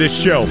me to do this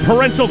show,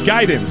 Parental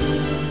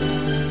Guidance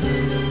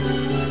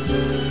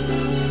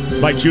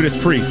by Judas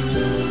Priest.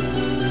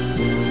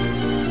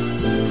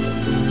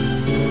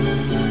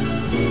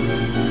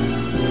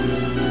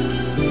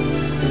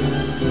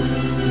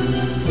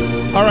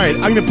 All right,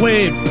 I'm going to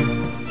play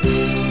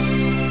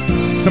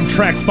some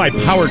tracks by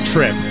Power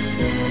Trip.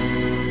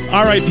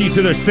 R.I.P.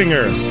 to their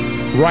singer,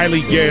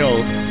 Riley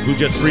Gale, who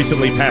just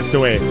recently passed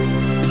away.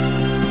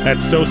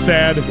 That's so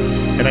sad,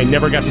 and I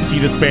never got to see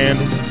this band.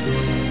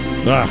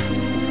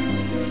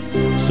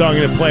 So I'm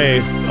going to play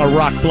a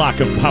rock block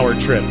of Power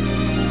Trip,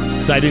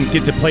 because I didn't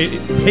get to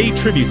pay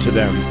tribute to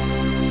them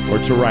or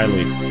to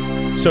Riley.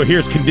 So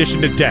here's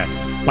Conditioned to Death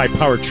by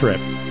Power Trip,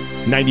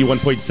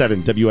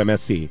 91.7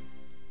 WMSE.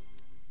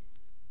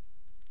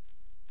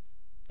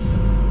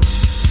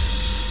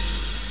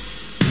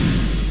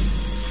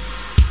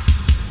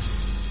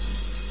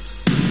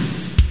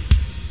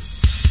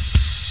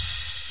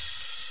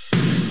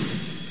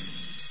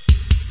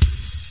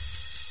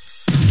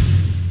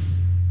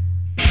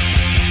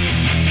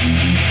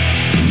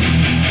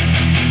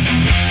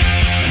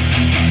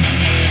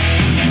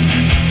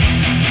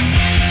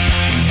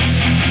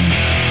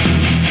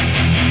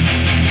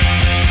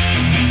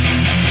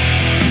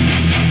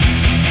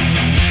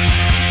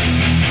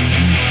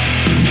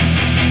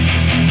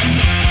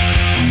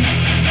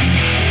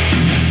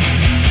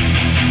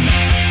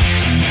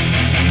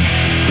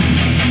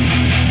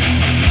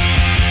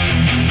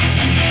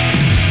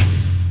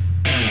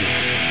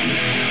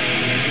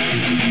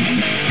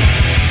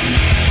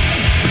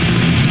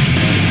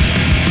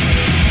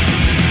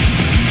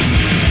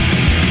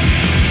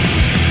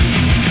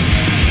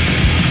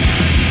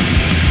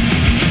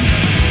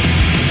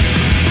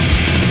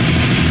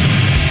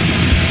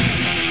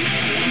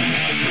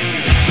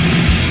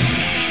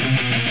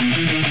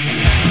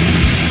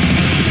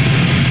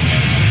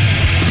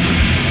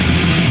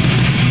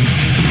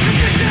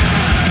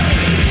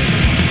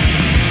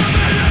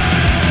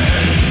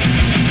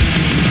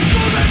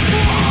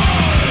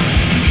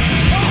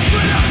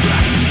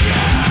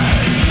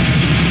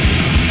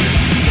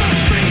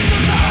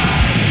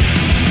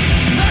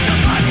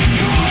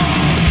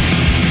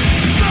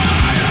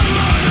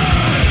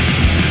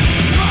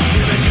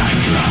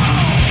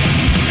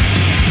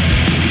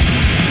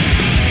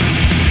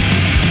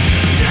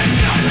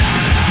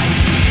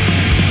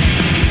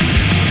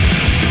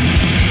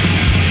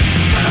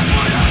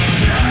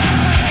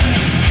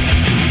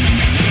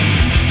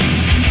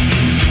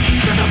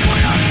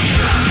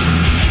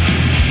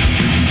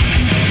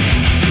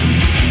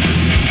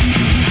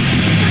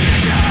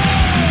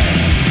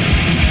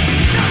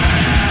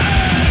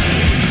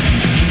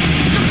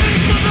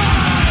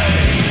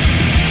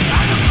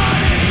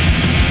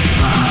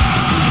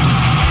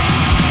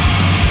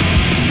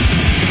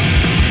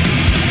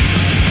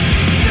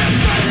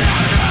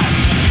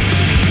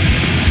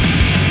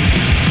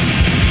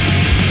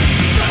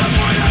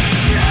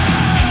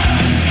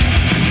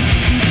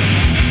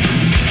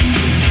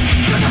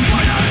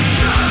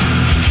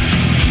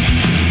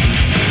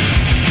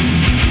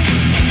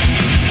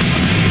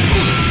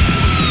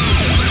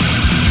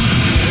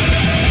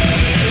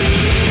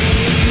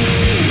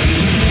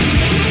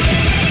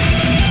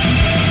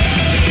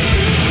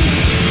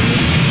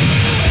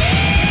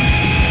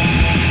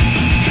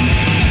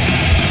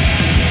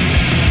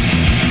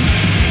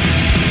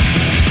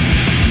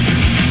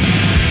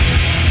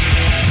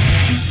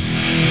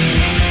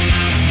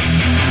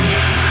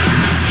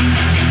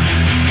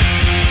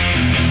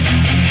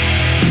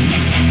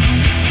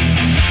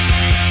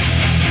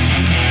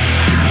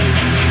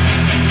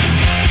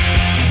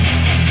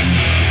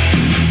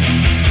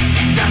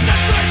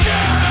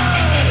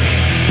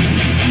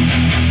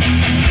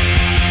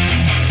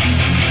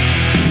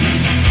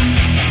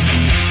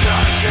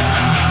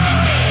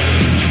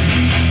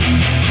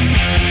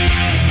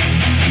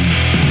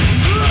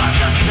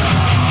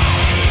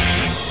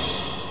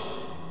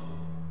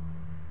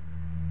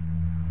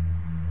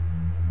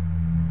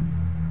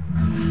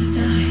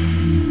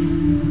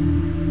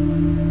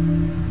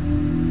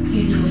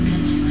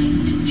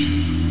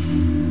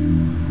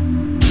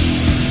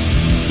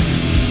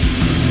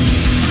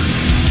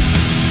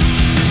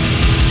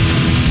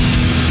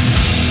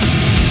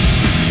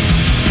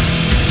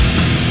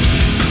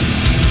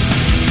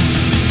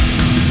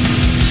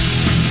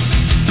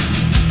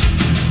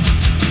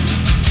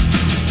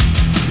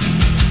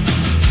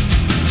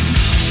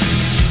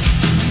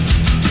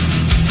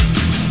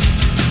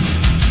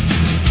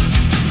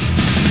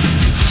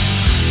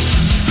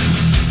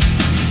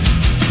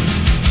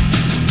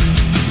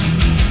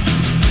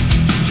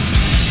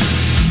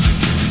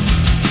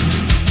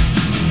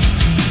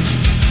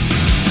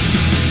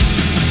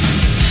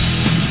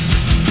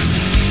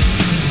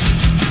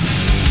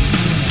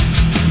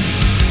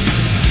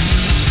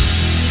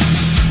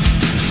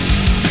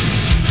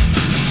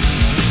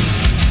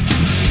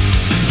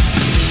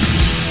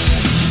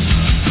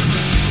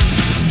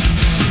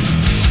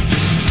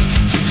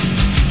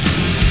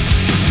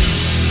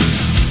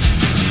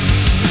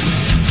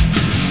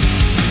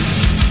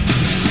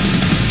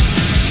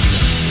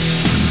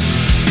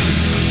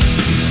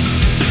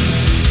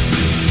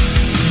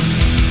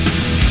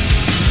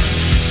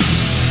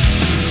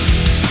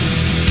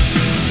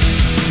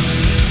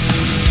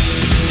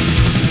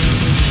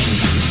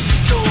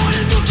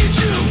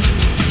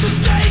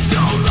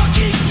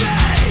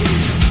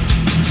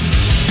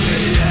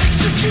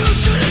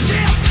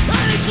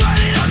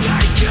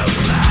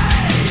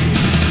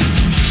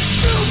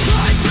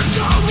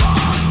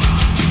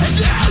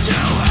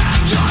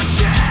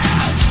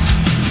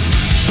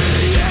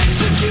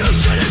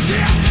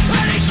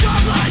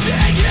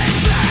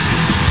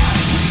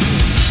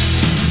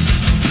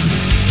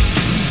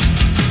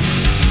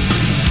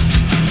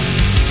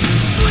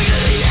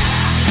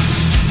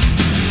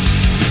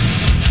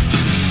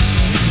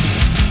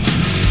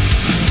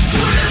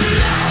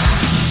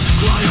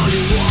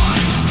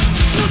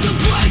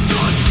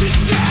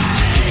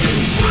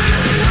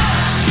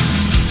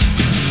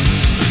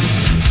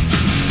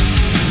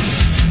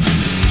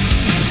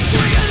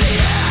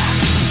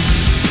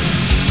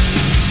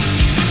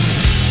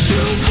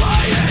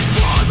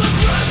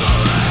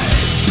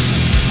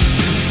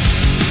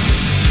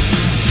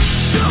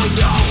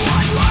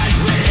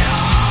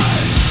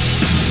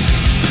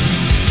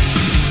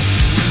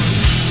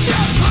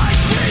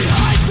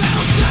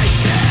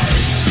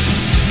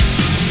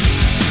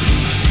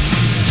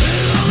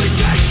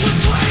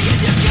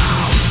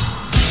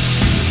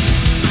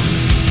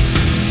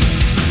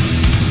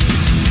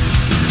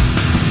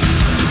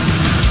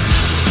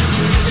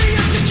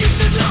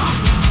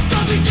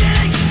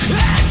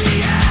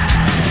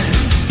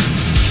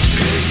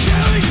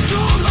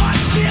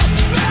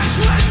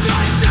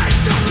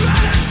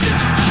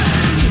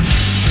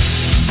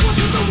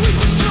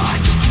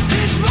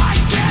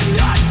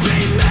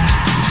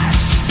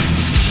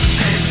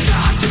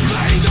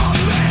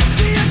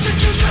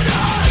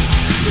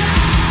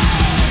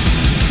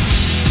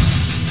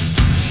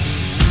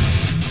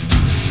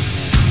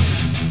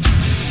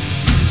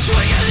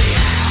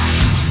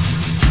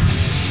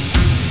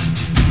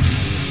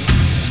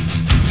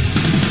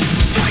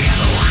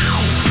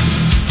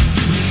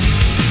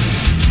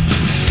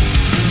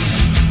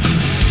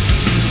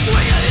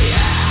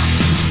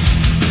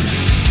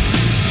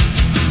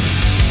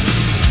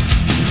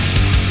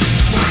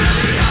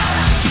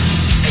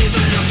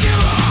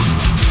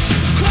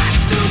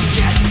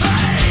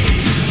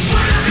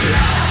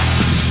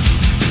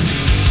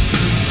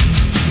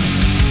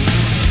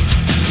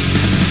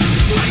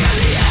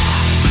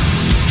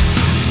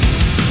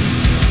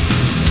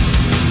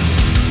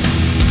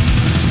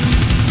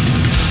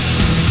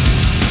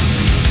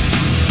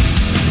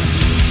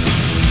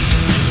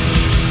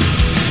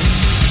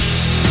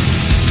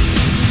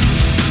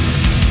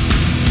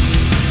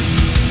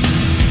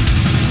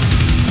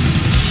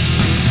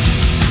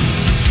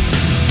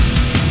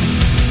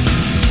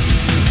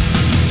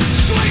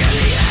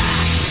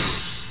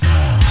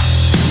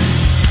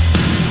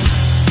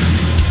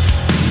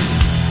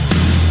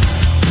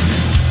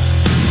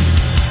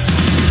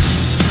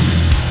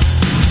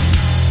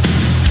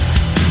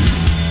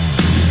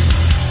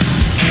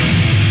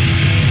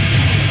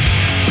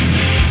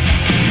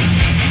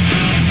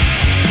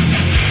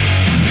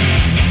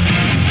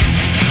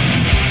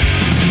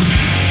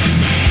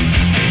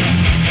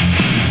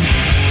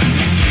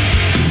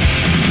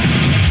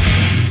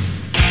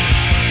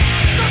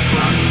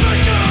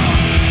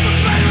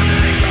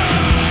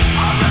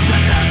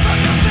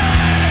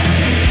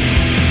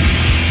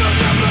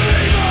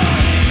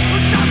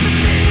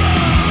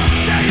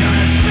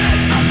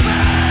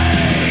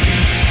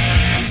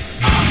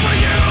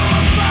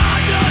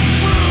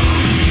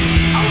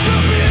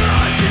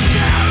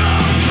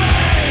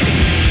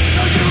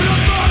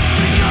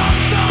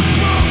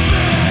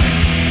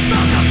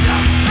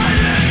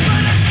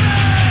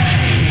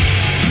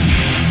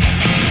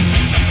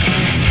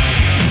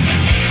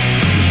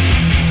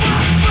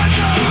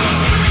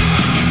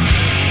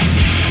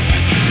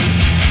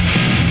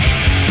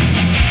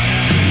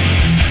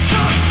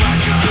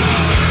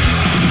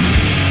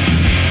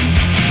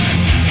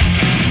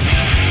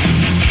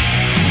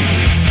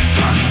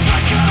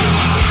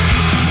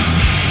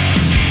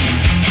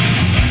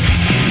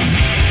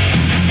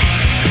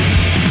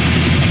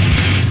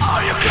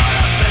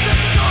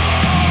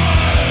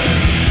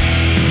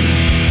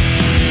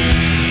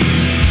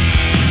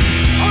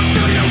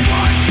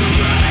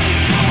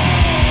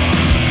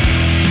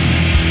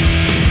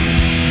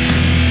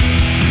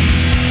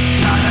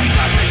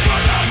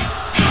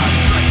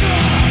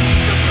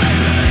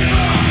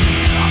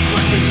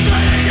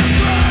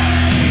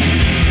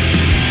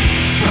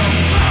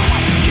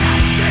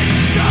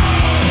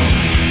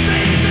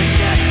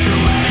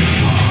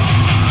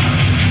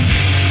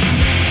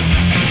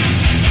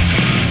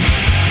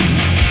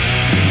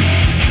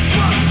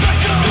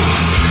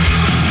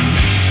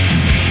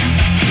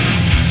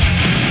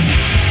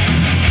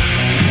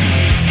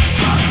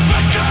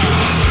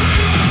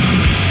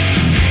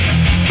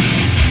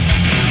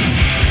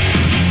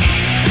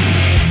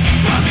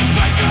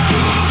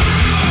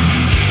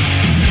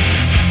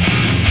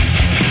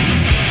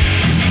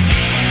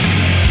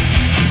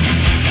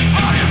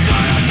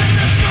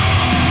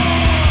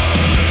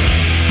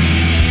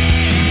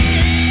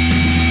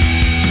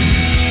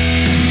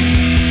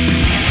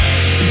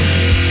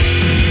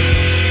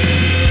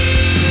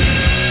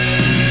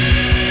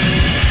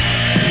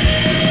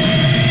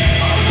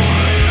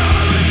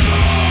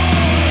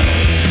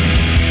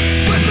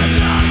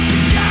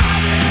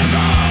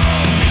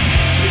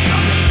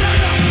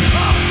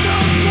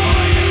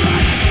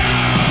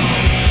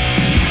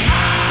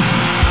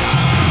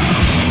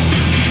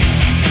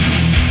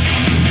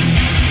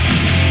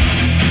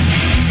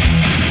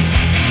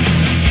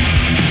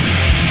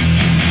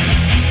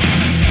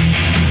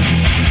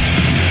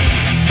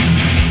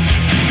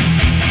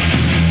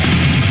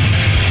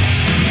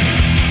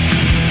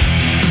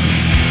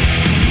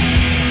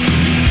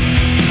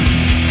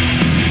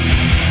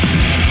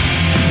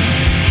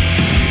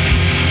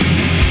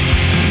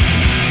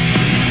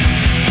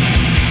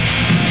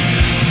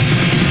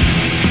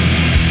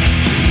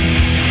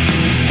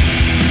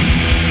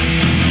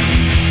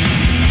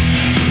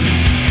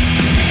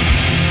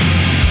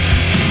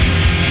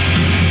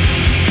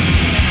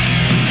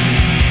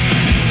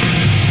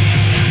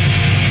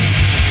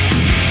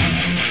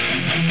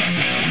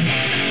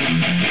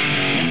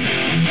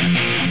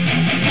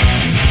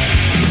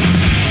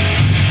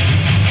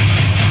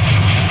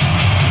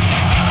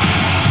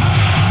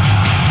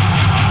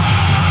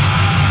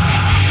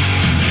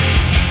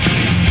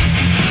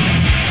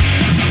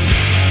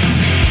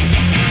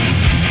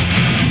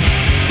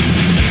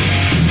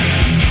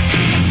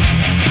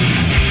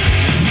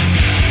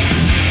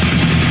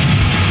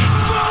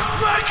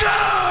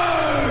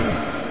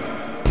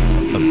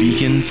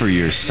 for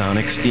your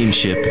sonic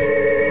steamship,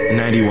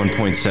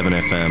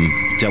 91.7 FM,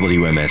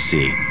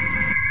 WMSE.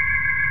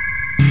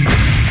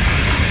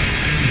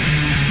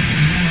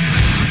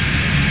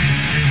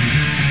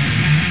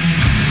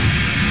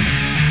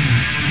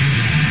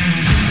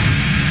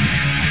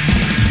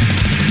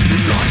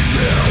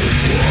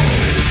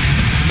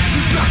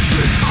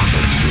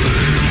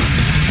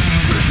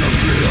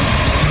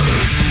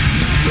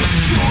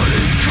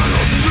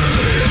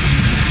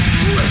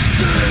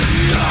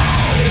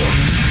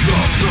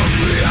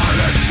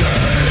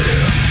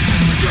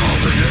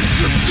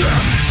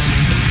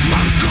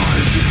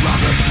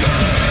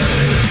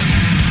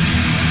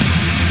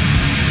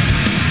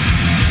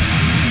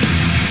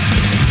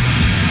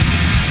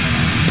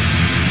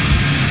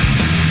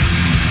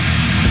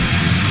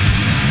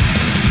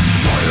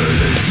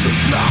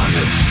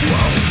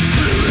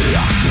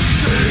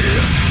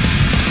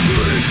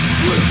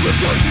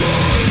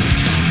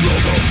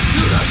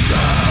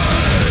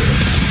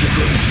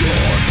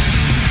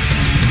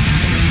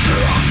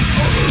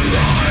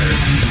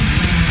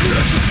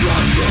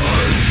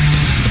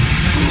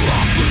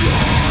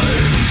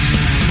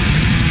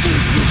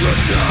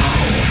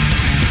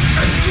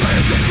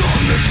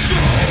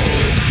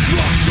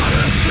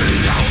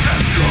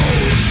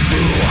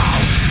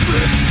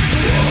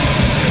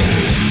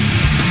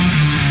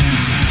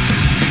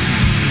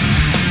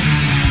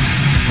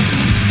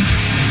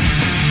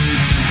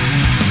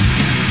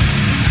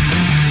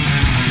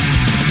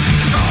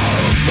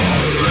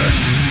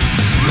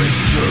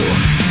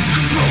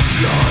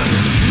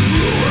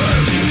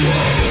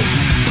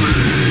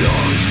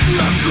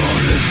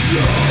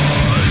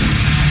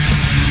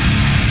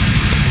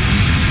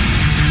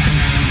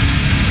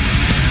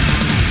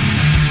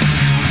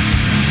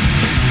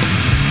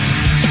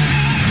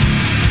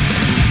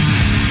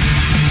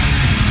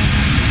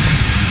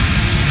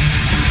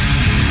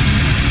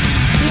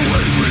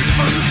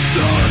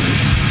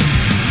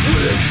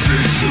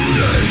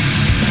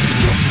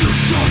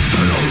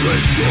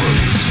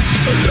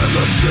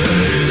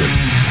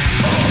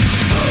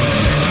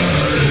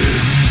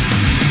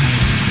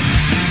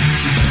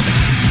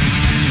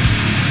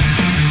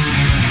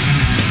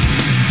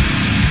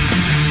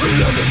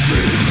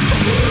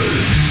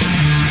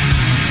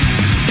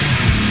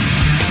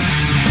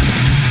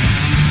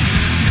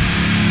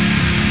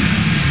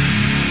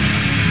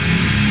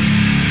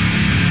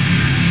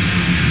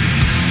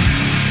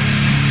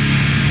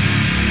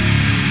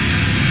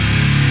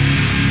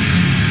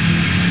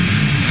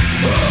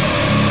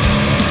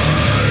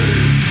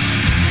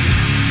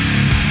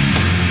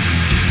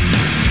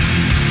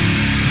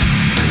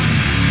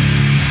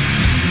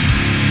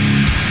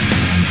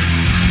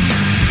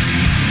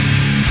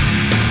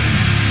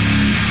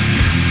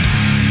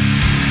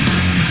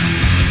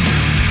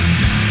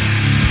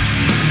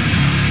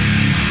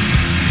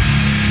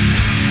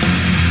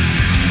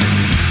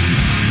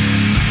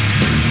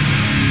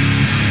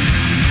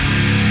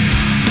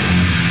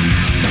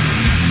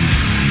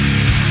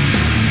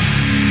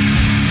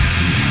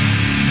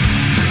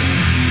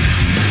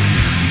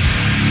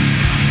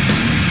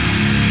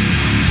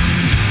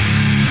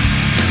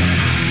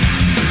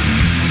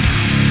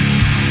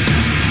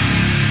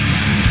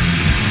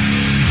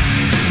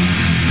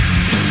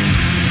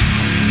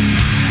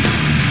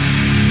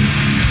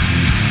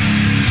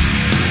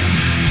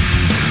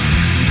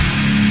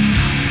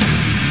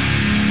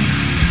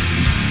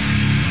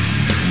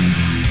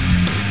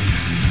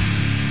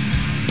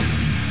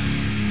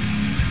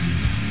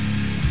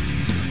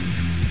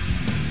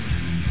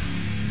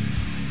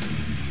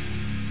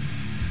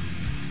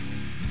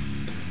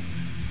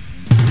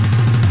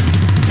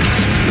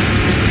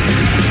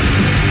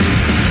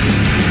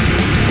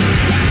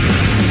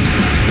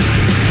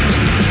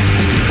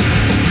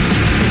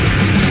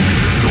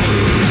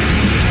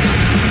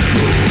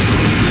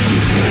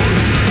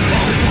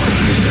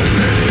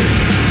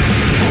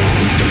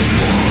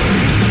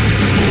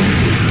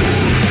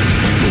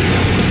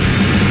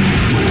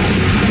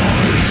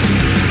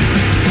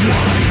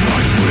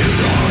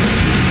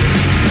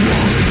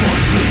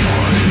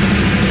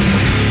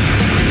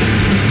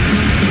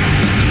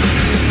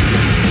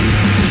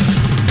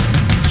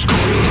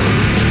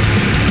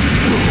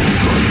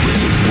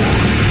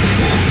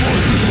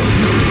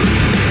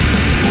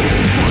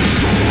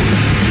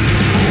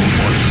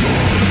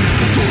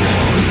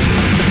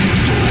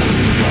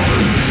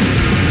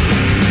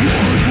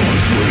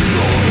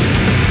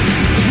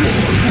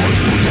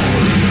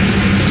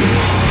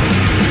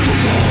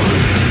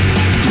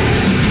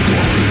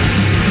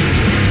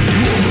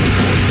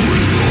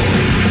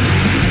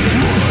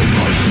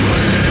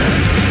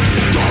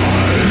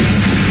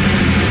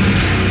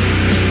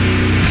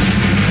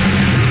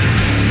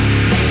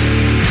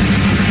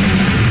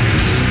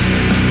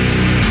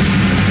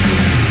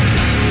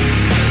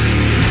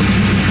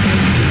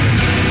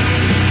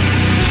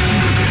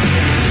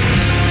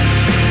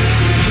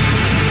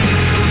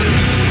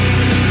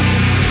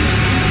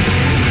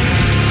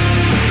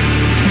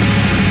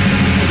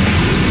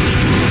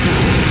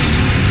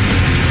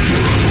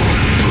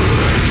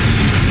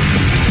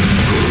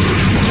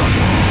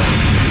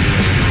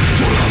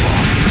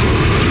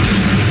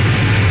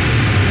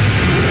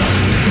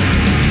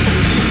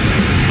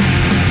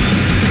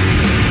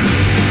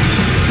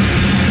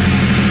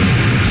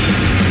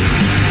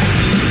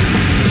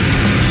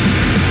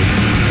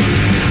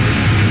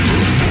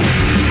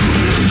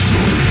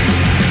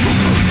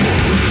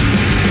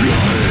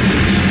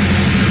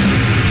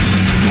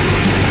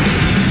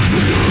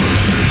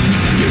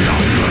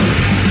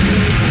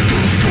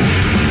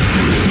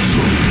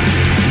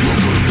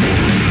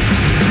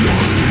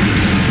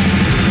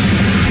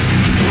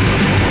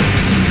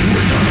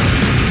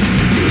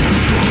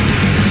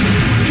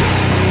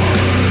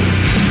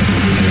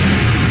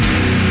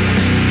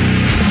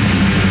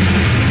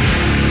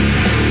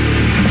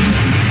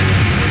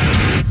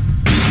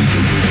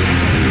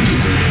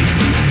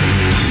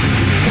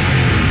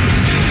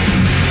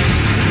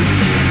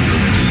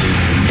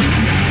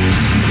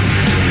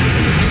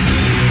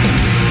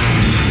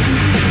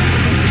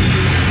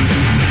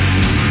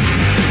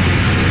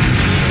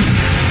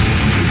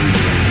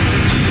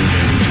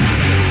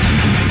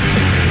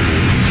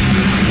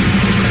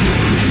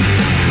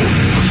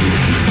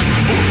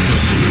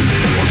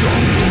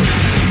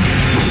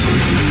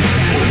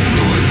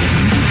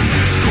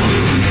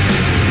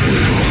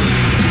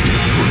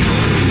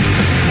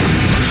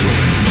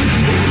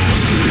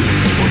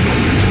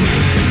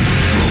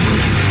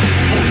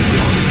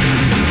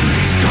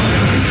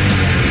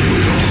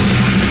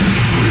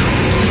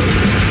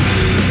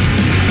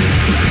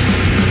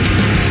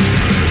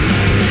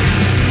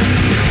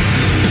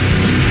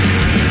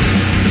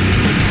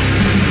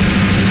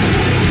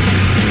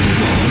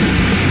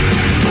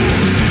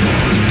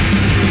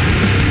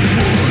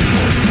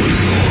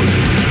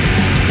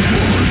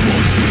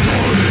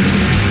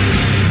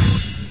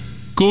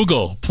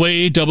 Google,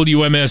 play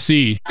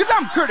WMSE. Cause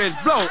I'm Curtis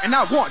Blow, and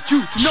I want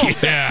you to know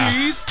that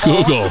he's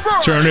Google,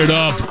 turn it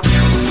up.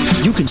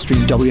 You can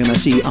stream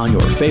WMSE on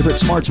your favorite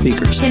smart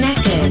speakers.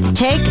 Connected.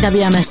 Take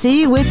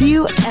WMSE with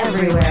you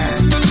everywhere.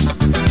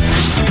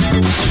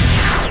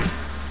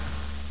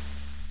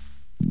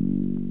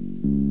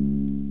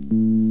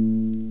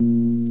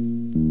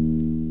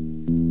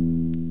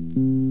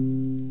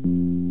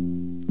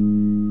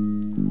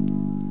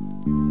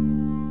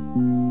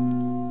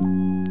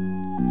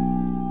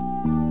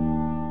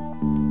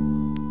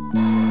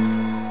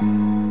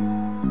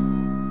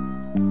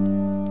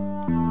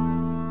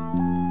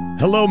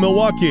 Hello,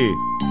 Milwaukee.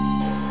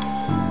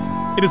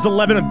 It is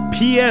 11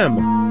 p.m.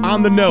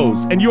 on the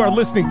nose, and you are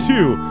listening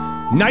to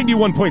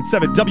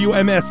 91.7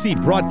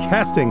 WMSE,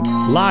 broadcasting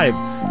live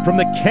from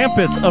the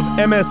campus of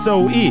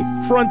MSOE,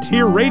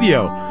 Frontier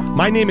Radio.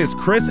 My name is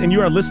Chris, and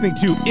you are listening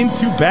to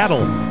Into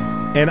Battle,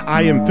 and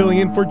I am filling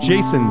in for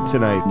Jason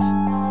tonight.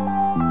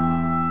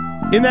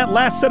 In that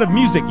last set of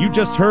music, you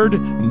just heard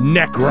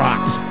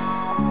Necrot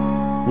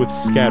with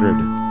Scattered.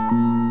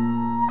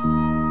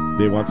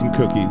 They want some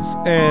cookies.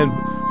 And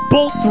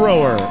Bolt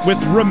Thrower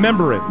with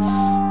Remembrance.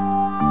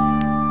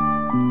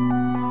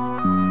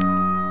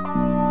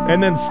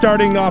 And then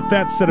starting off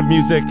that set of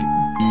music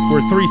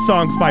were 3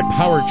 songs by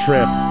Power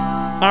Trip.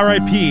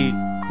 R.I.P.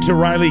 to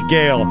Riley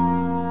Gale.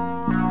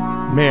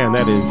 Man,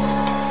 that is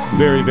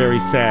very, very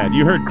sad.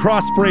 You heard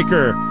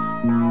Crossbreaker,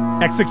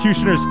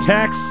 Executioner's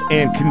Tax,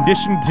 and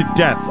Conditioned to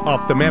Death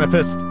off the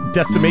Manifest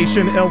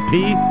Decimation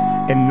LP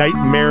and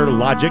Nightmare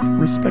Logic,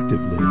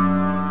 respectively.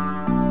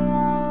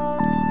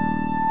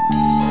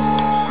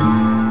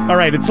 All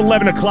right, it's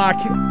 11 o'clock,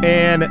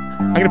 and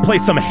I'm going to play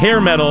some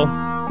hair metal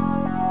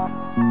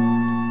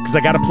because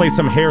I got to play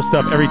some hair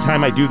stuff every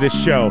time I do this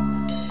show.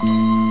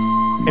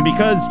 And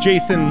because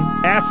Jason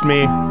asked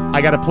me,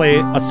 I got to play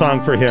a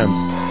song for him.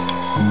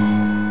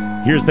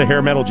 Here's the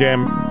hair metal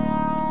jam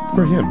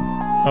for him.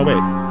 Oh,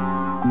 wait.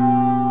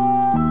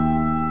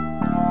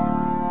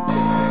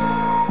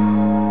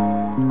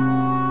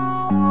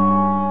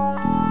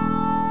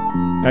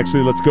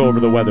 Actually, let's go over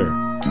the weather.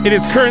 It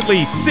is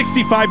currently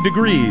 65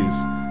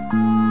 degrees.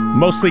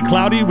 Mostly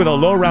cloudy with a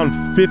low around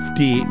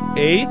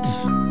 58.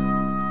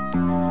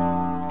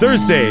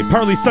 Thursday,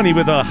 partly sunny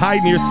with a high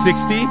near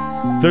 60.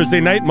 Thursday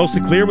night,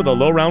 mostly clear with a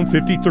low around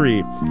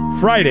 53.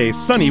 Friday,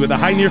 sunny with a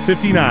high near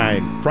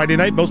 59. Friday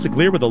night, mostly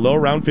clear with a low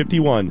around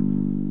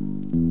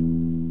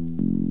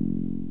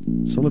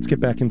 51. So let's get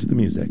back into the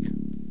music.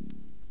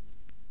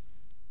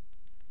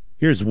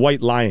 Here's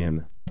White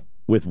Lion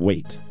with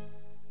Wait.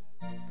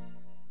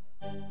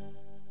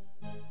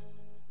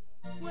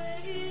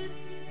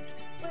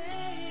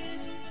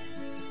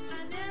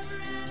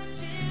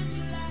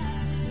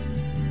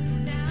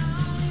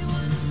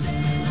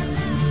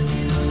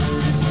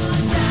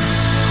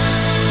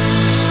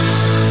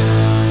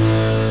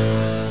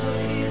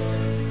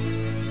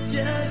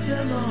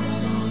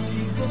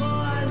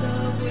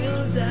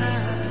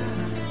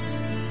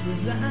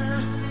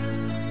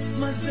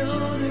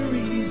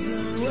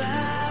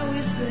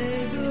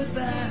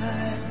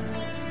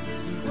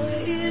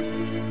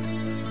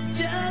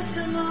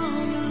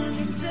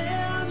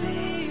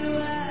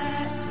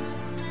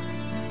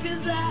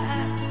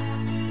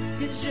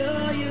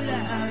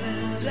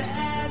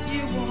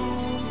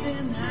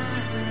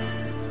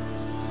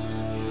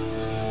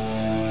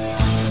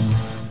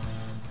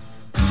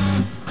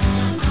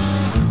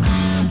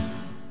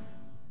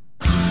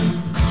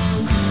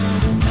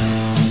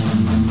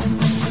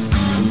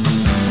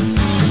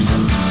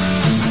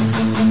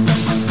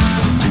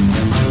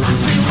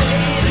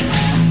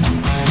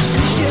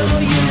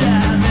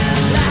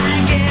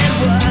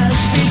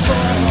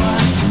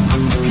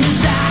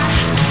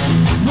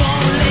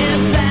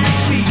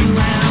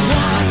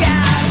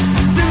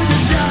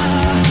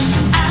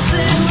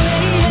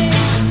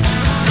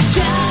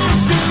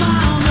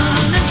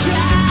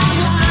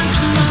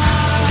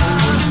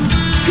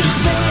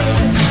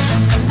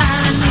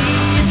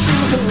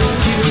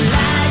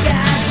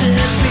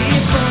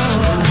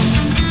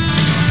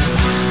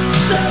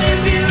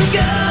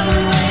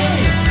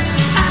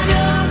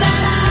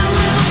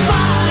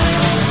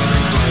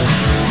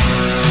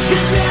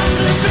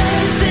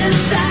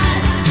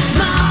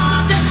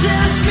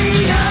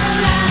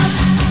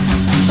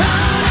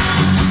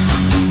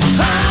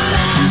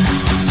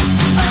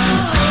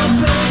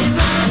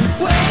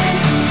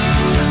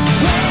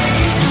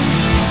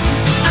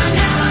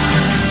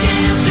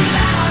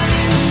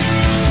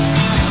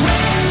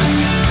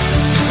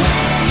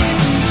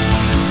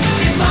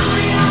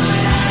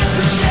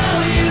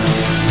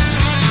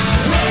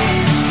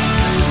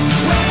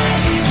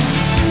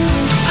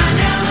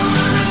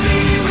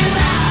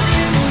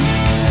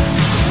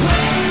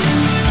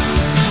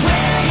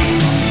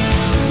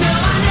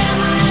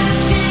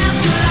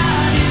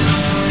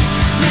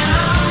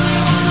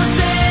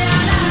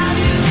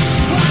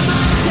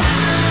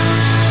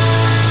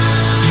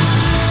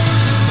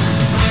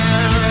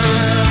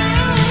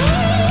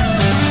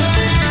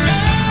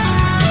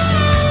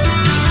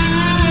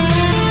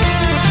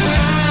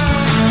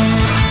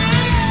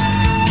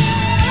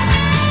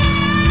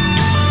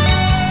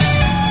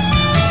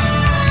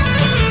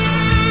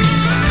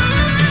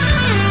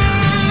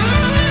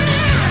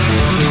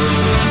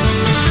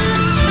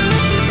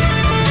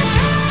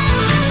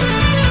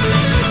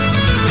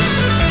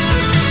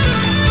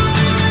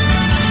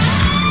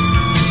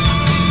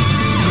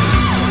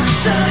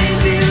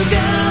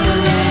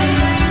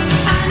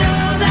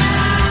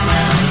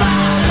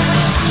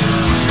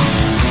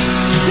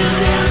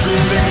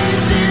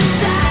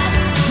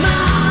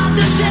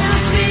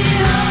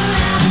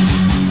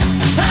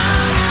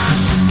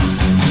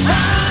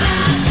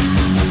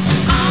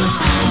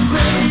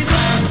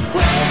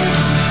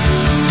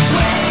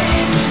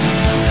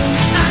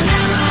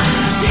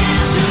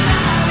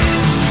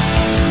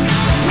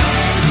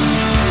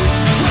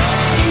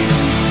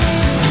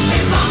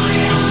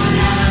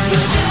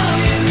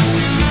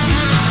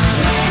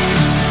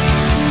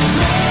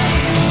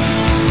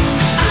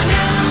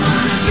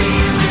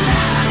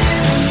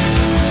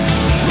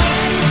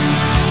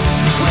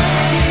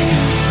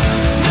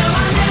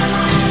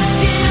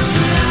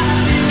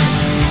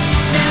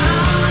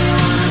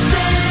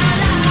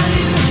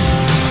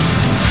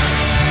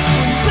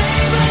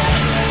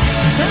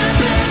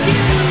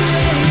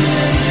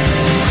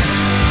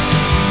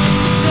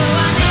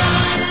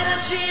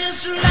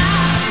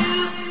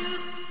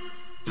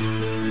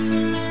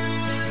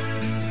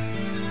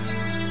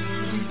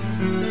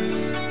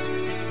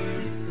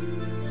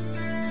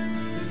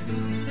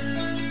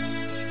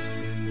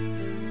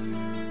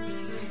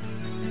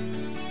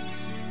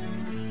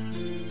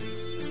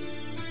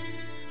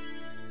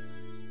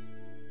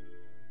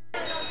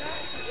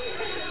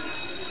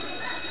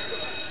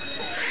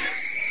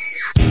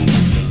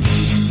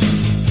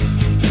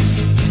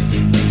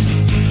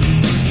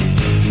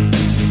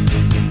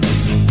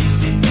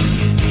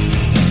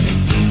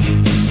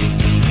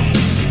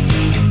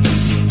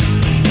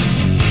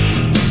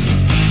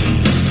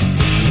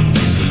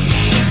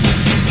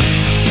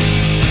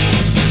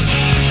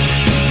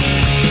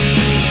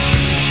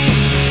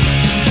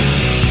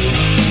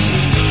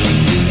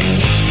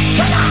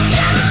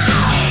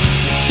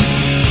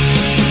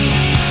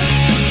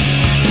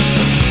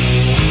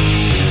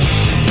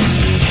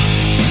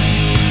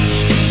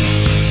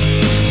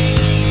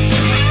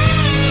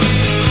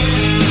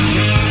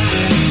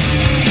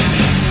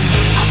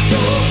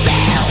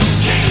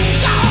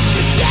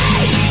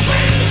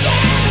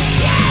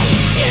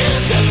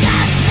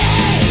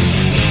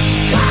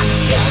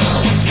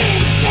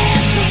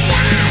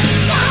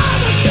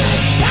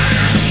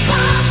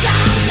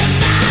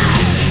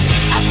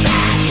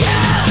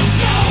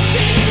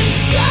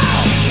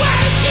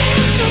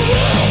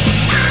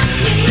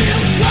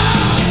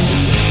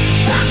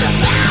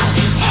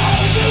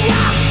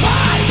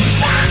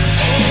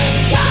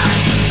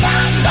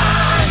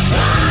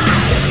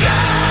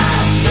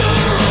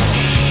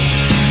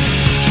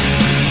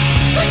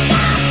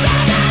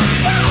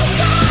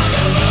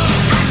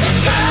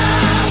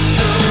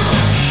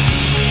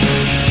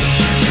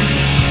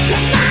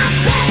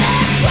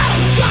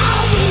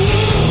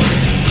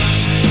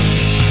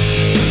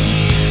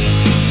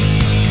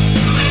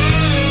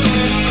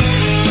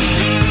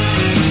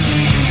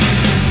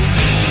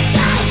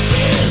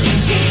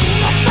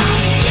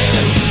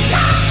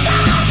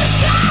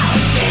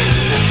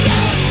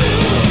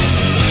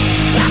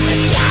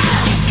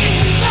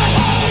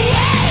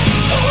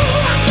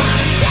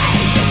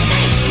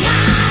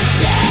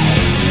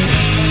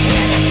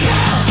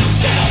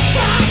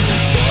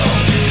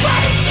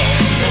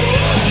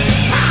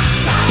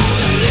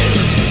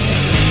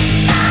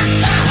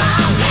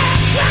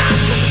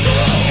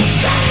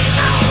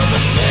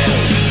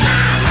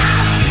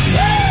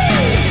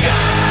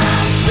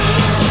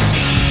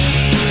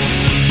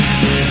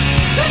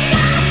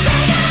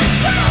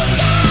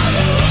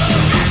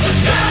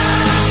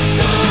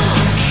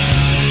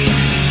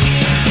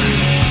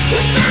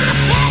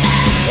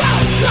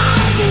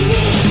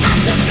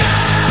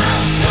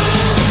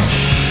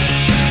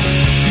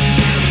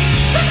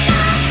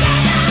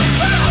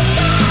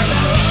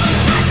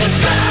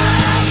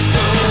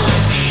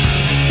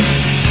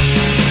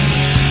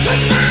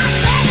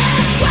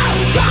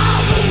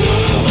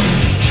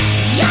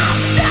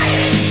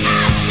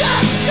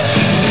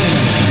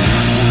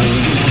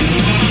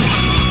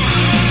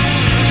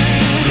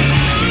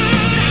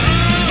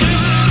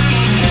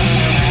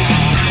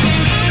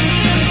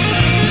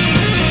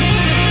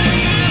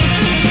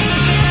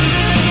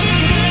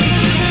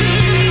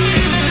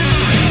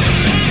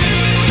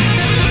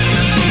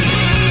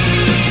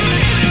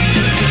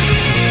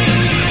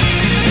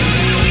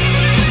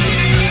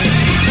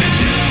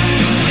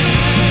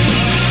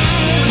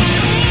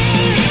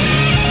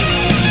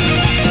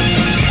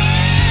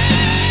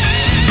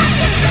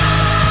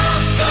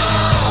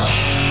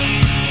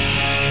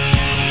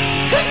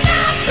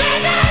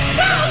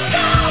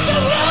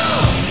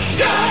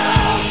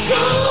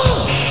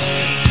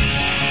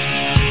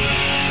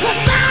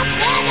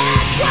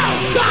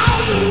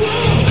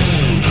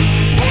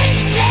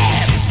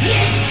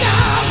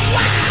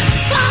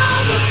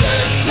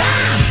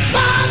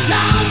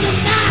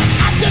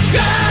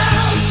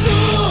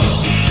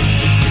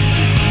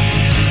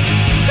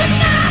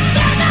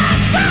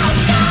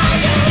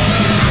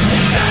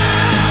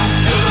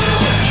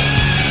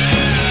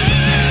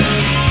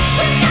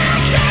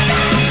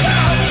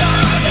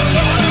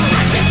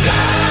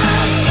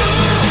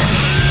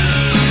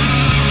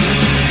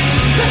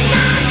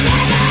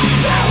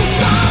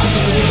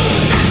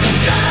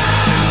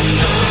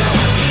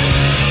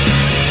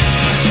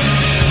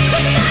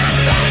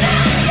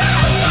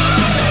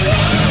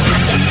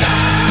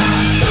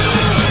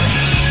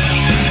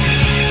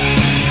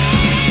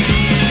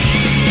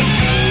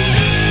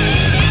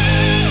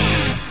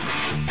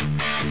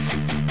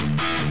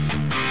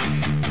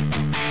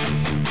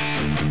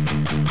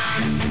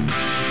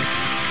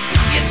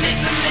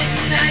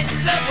 midnight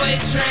subway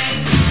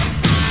train.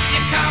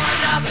 You call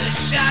another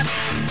shots.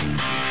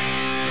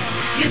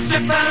 You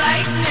strip for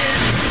lightning.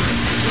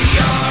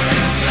 You're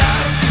in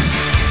love.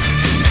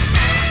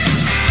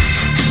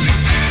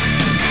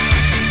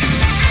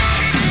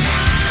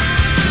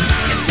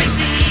 You take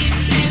the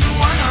evening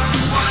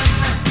one-on-one.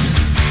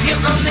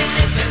 You're only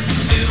living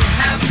to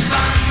have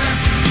fun.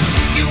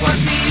 You want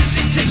to use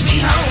me, take me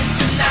home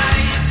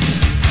tonight.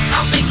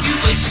 I'll make you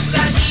wish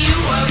that you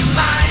were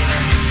mine.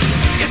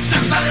 You're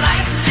struck by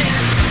lightning.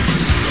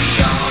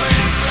 You're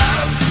in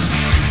love.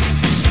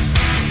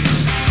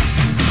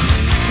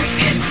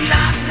 It's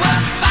not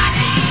worth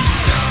fighting.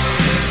 You're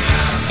in love.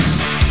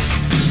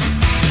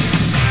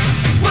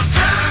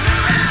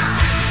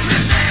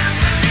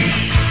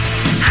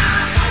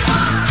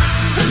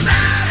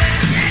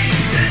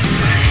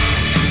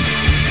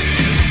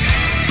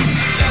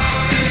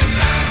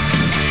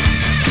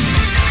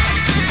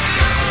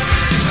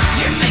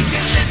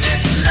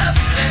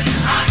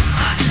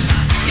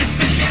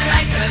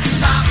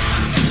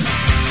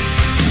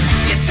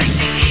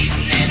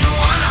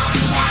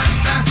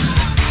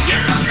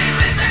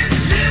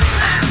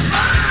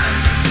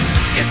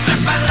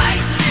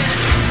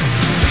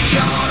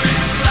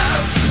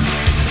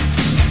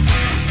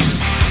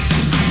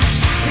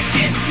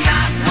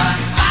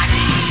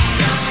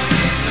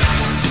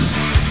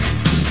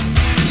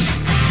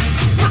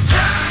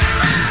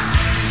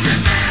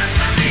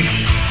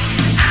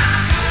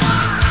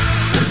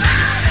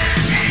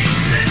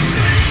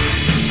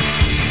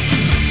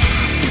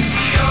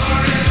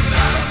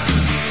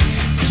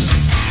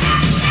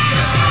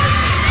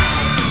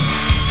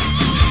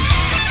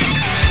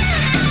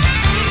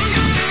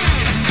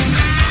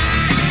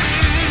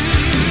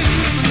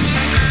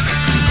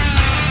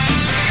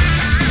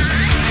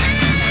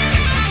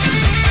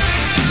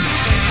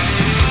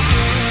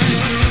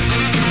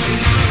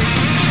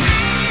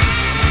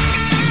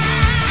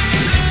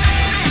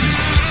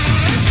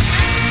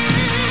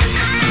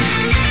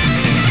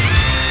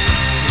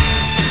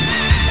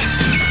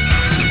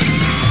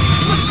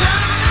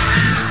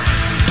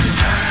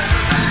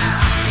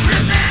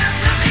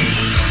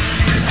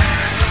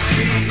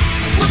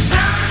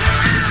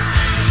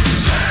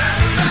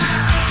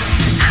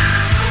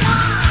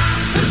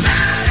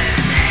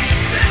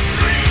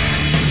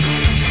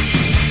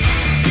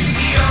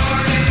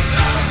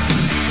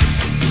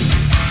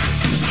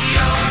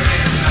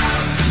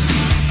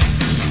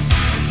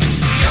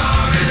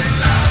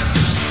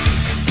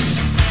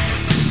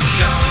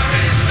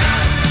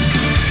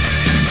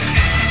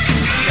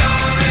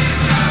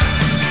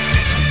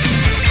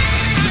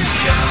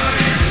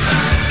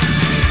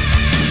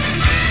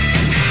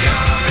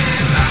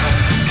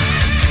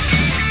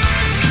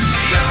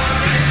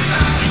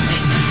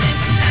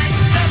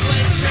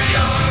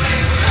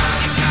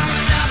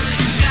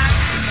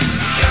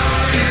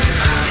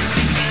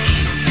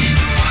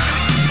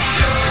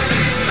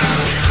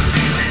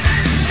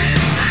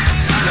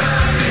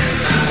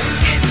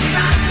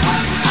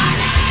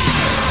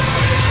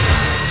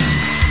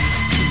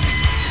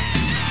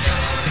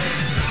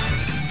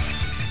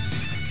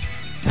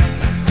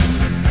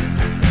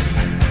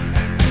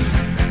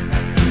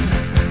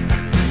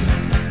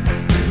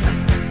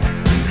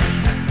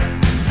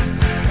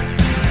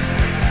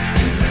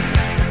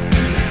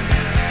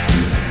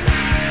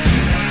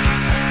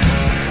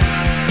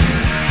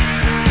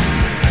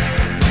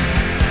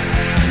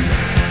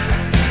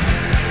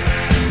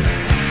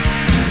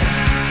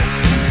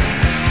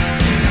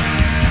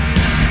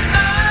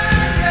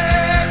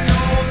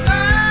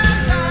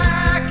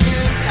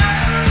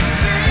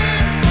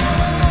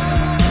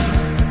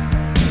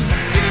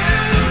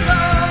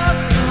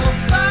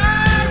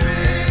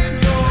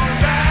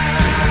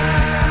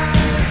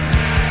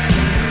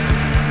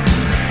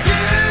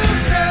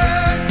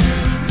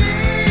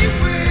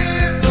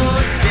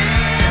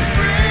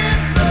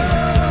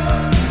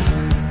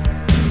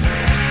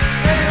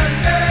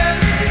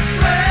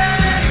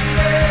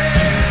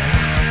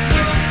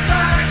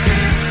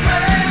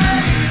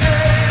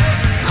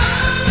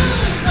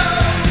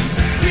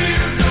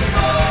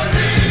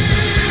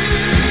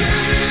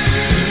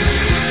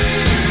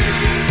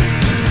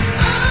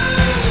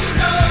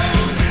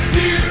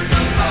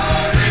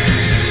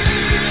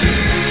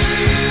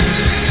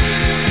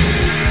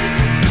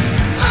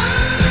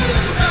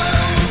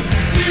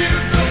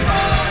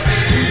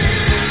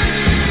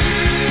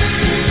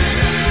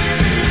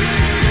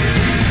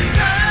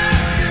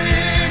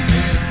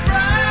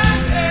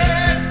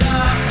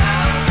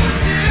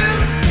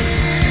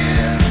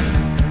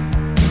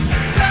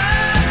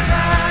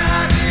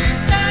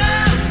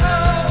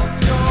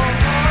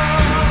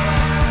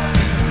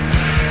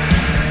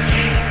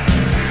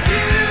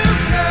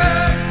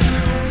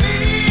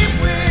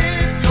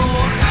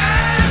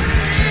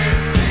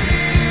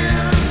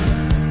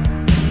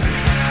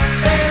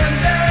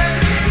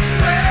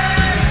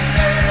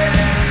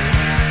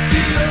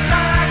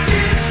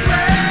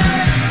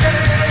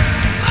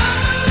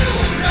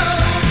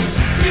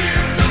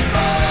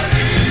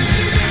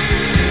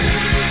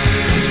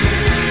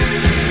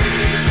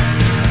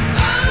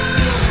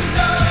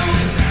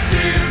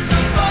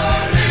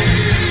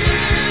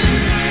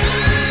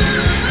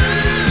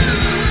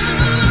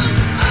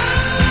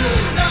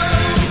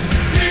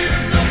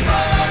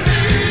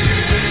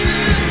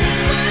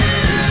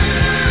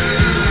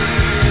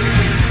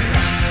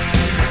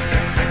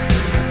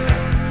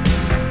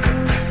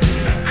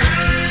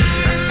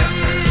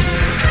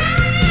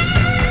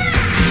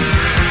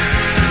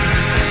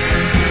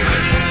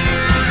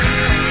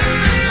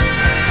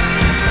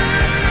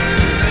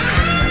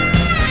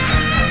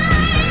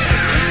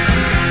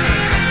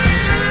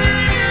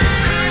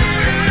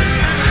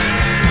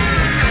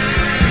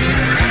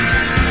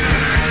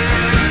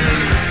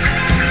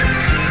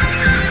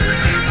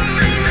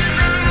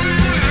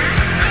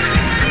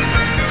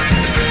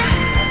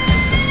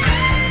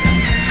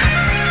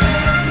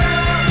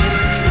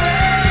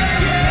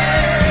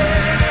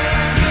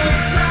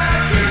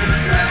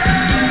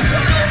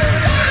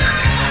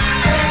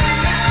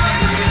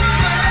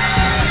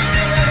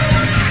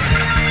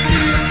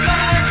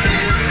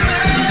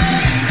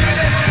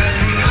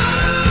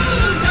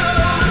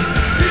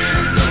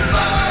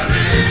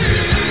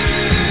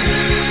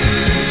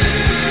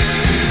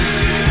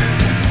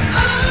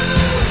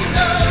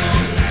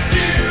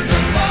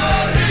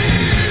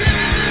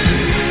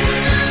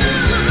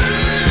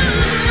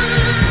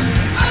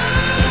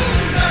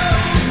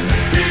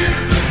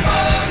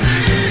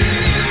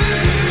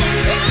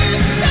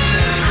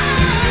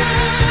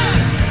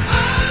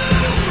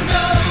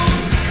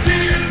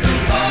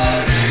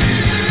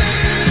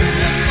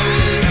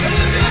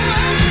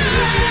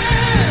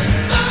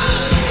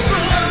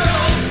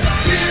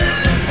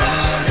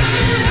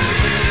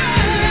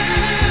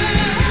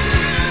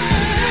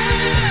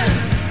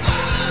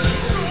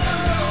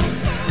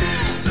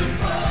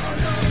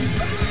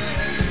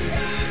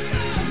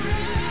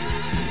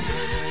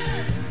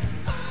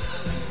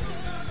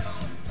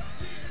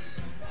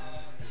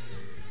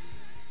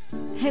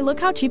 Hey, look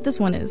how cheap this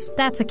one is.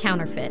 That's a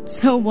counterfeit.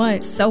 So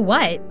what? So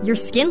what? Your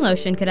skin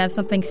lotion could have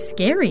something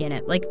scary in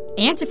it, like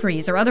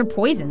antifreeze or other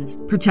poisons.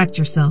 Protect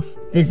yourself.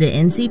 Visit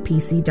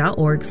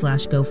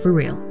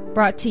ncpc.org/go4real.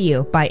 Brought to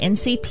you by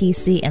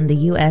NCPC and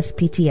the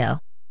USPTO.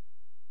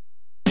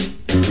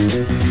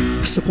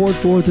 Support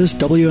for this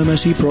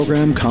WMSE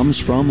program comes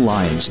from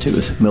Lion's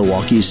Tooth,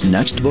 Milwaukee's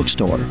next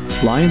bookstore.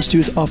 Lion's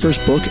Tooth offers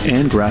book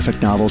and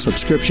graphic novel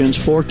subscriptions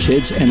for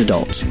kids and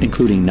adults,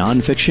 including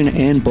nonfiction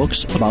and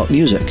books about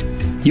music.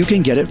 You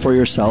can get it for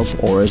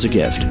yourself or as a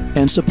gift,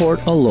 and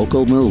support a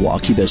local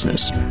Milwaukee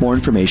business. More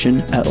information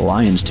at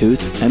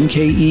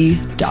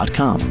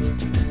lionstoothmke.com.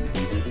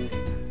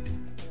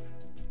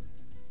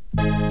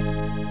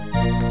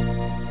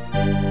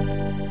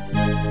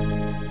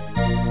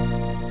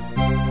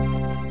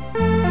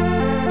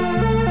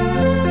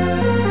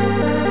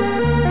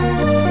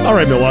 All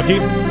right, Milwaukee.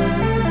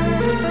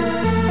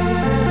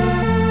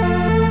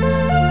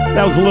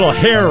 That was a little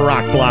hair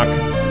rock block.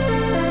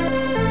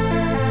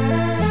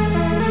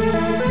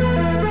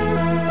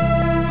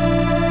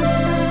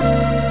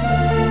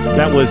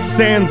 That was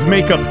Sans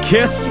Makeup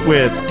Kiss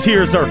with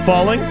Tears Are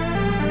Falling.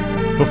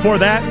 Before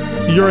that,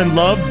 You're in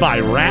Love by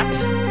Ratt.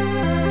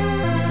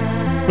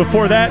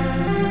 Before that,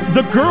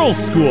 The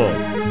Girlschool,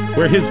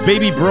 where his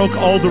baby broke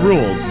all the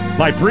rules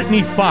by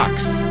Britny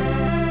Fox.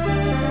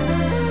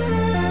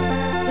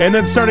 And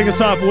then starting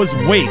us off was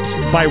Wait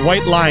by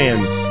White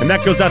Lion. And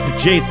that goes out to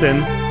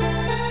Jason,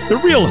 the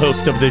real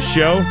host of this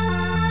show.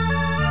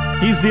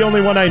 He's the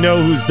only one I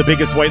know who's the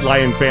biggest White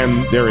Lion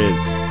fan there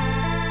is.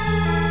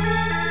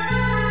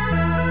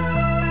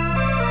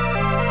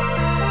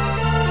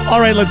 All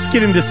right, let's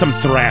get into some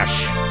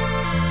thrash.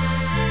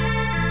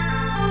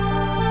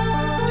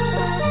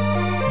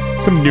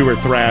 Some newer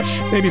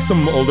thrash, maybe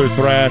some older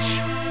thrash.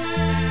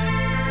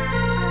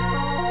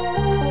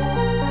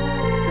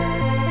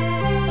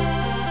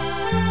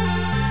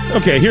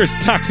 Okay, here's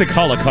Toxic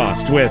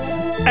Holocaust with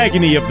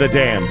Agony of the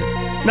Damned.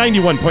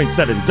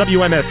 91.7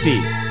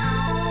 WMSE.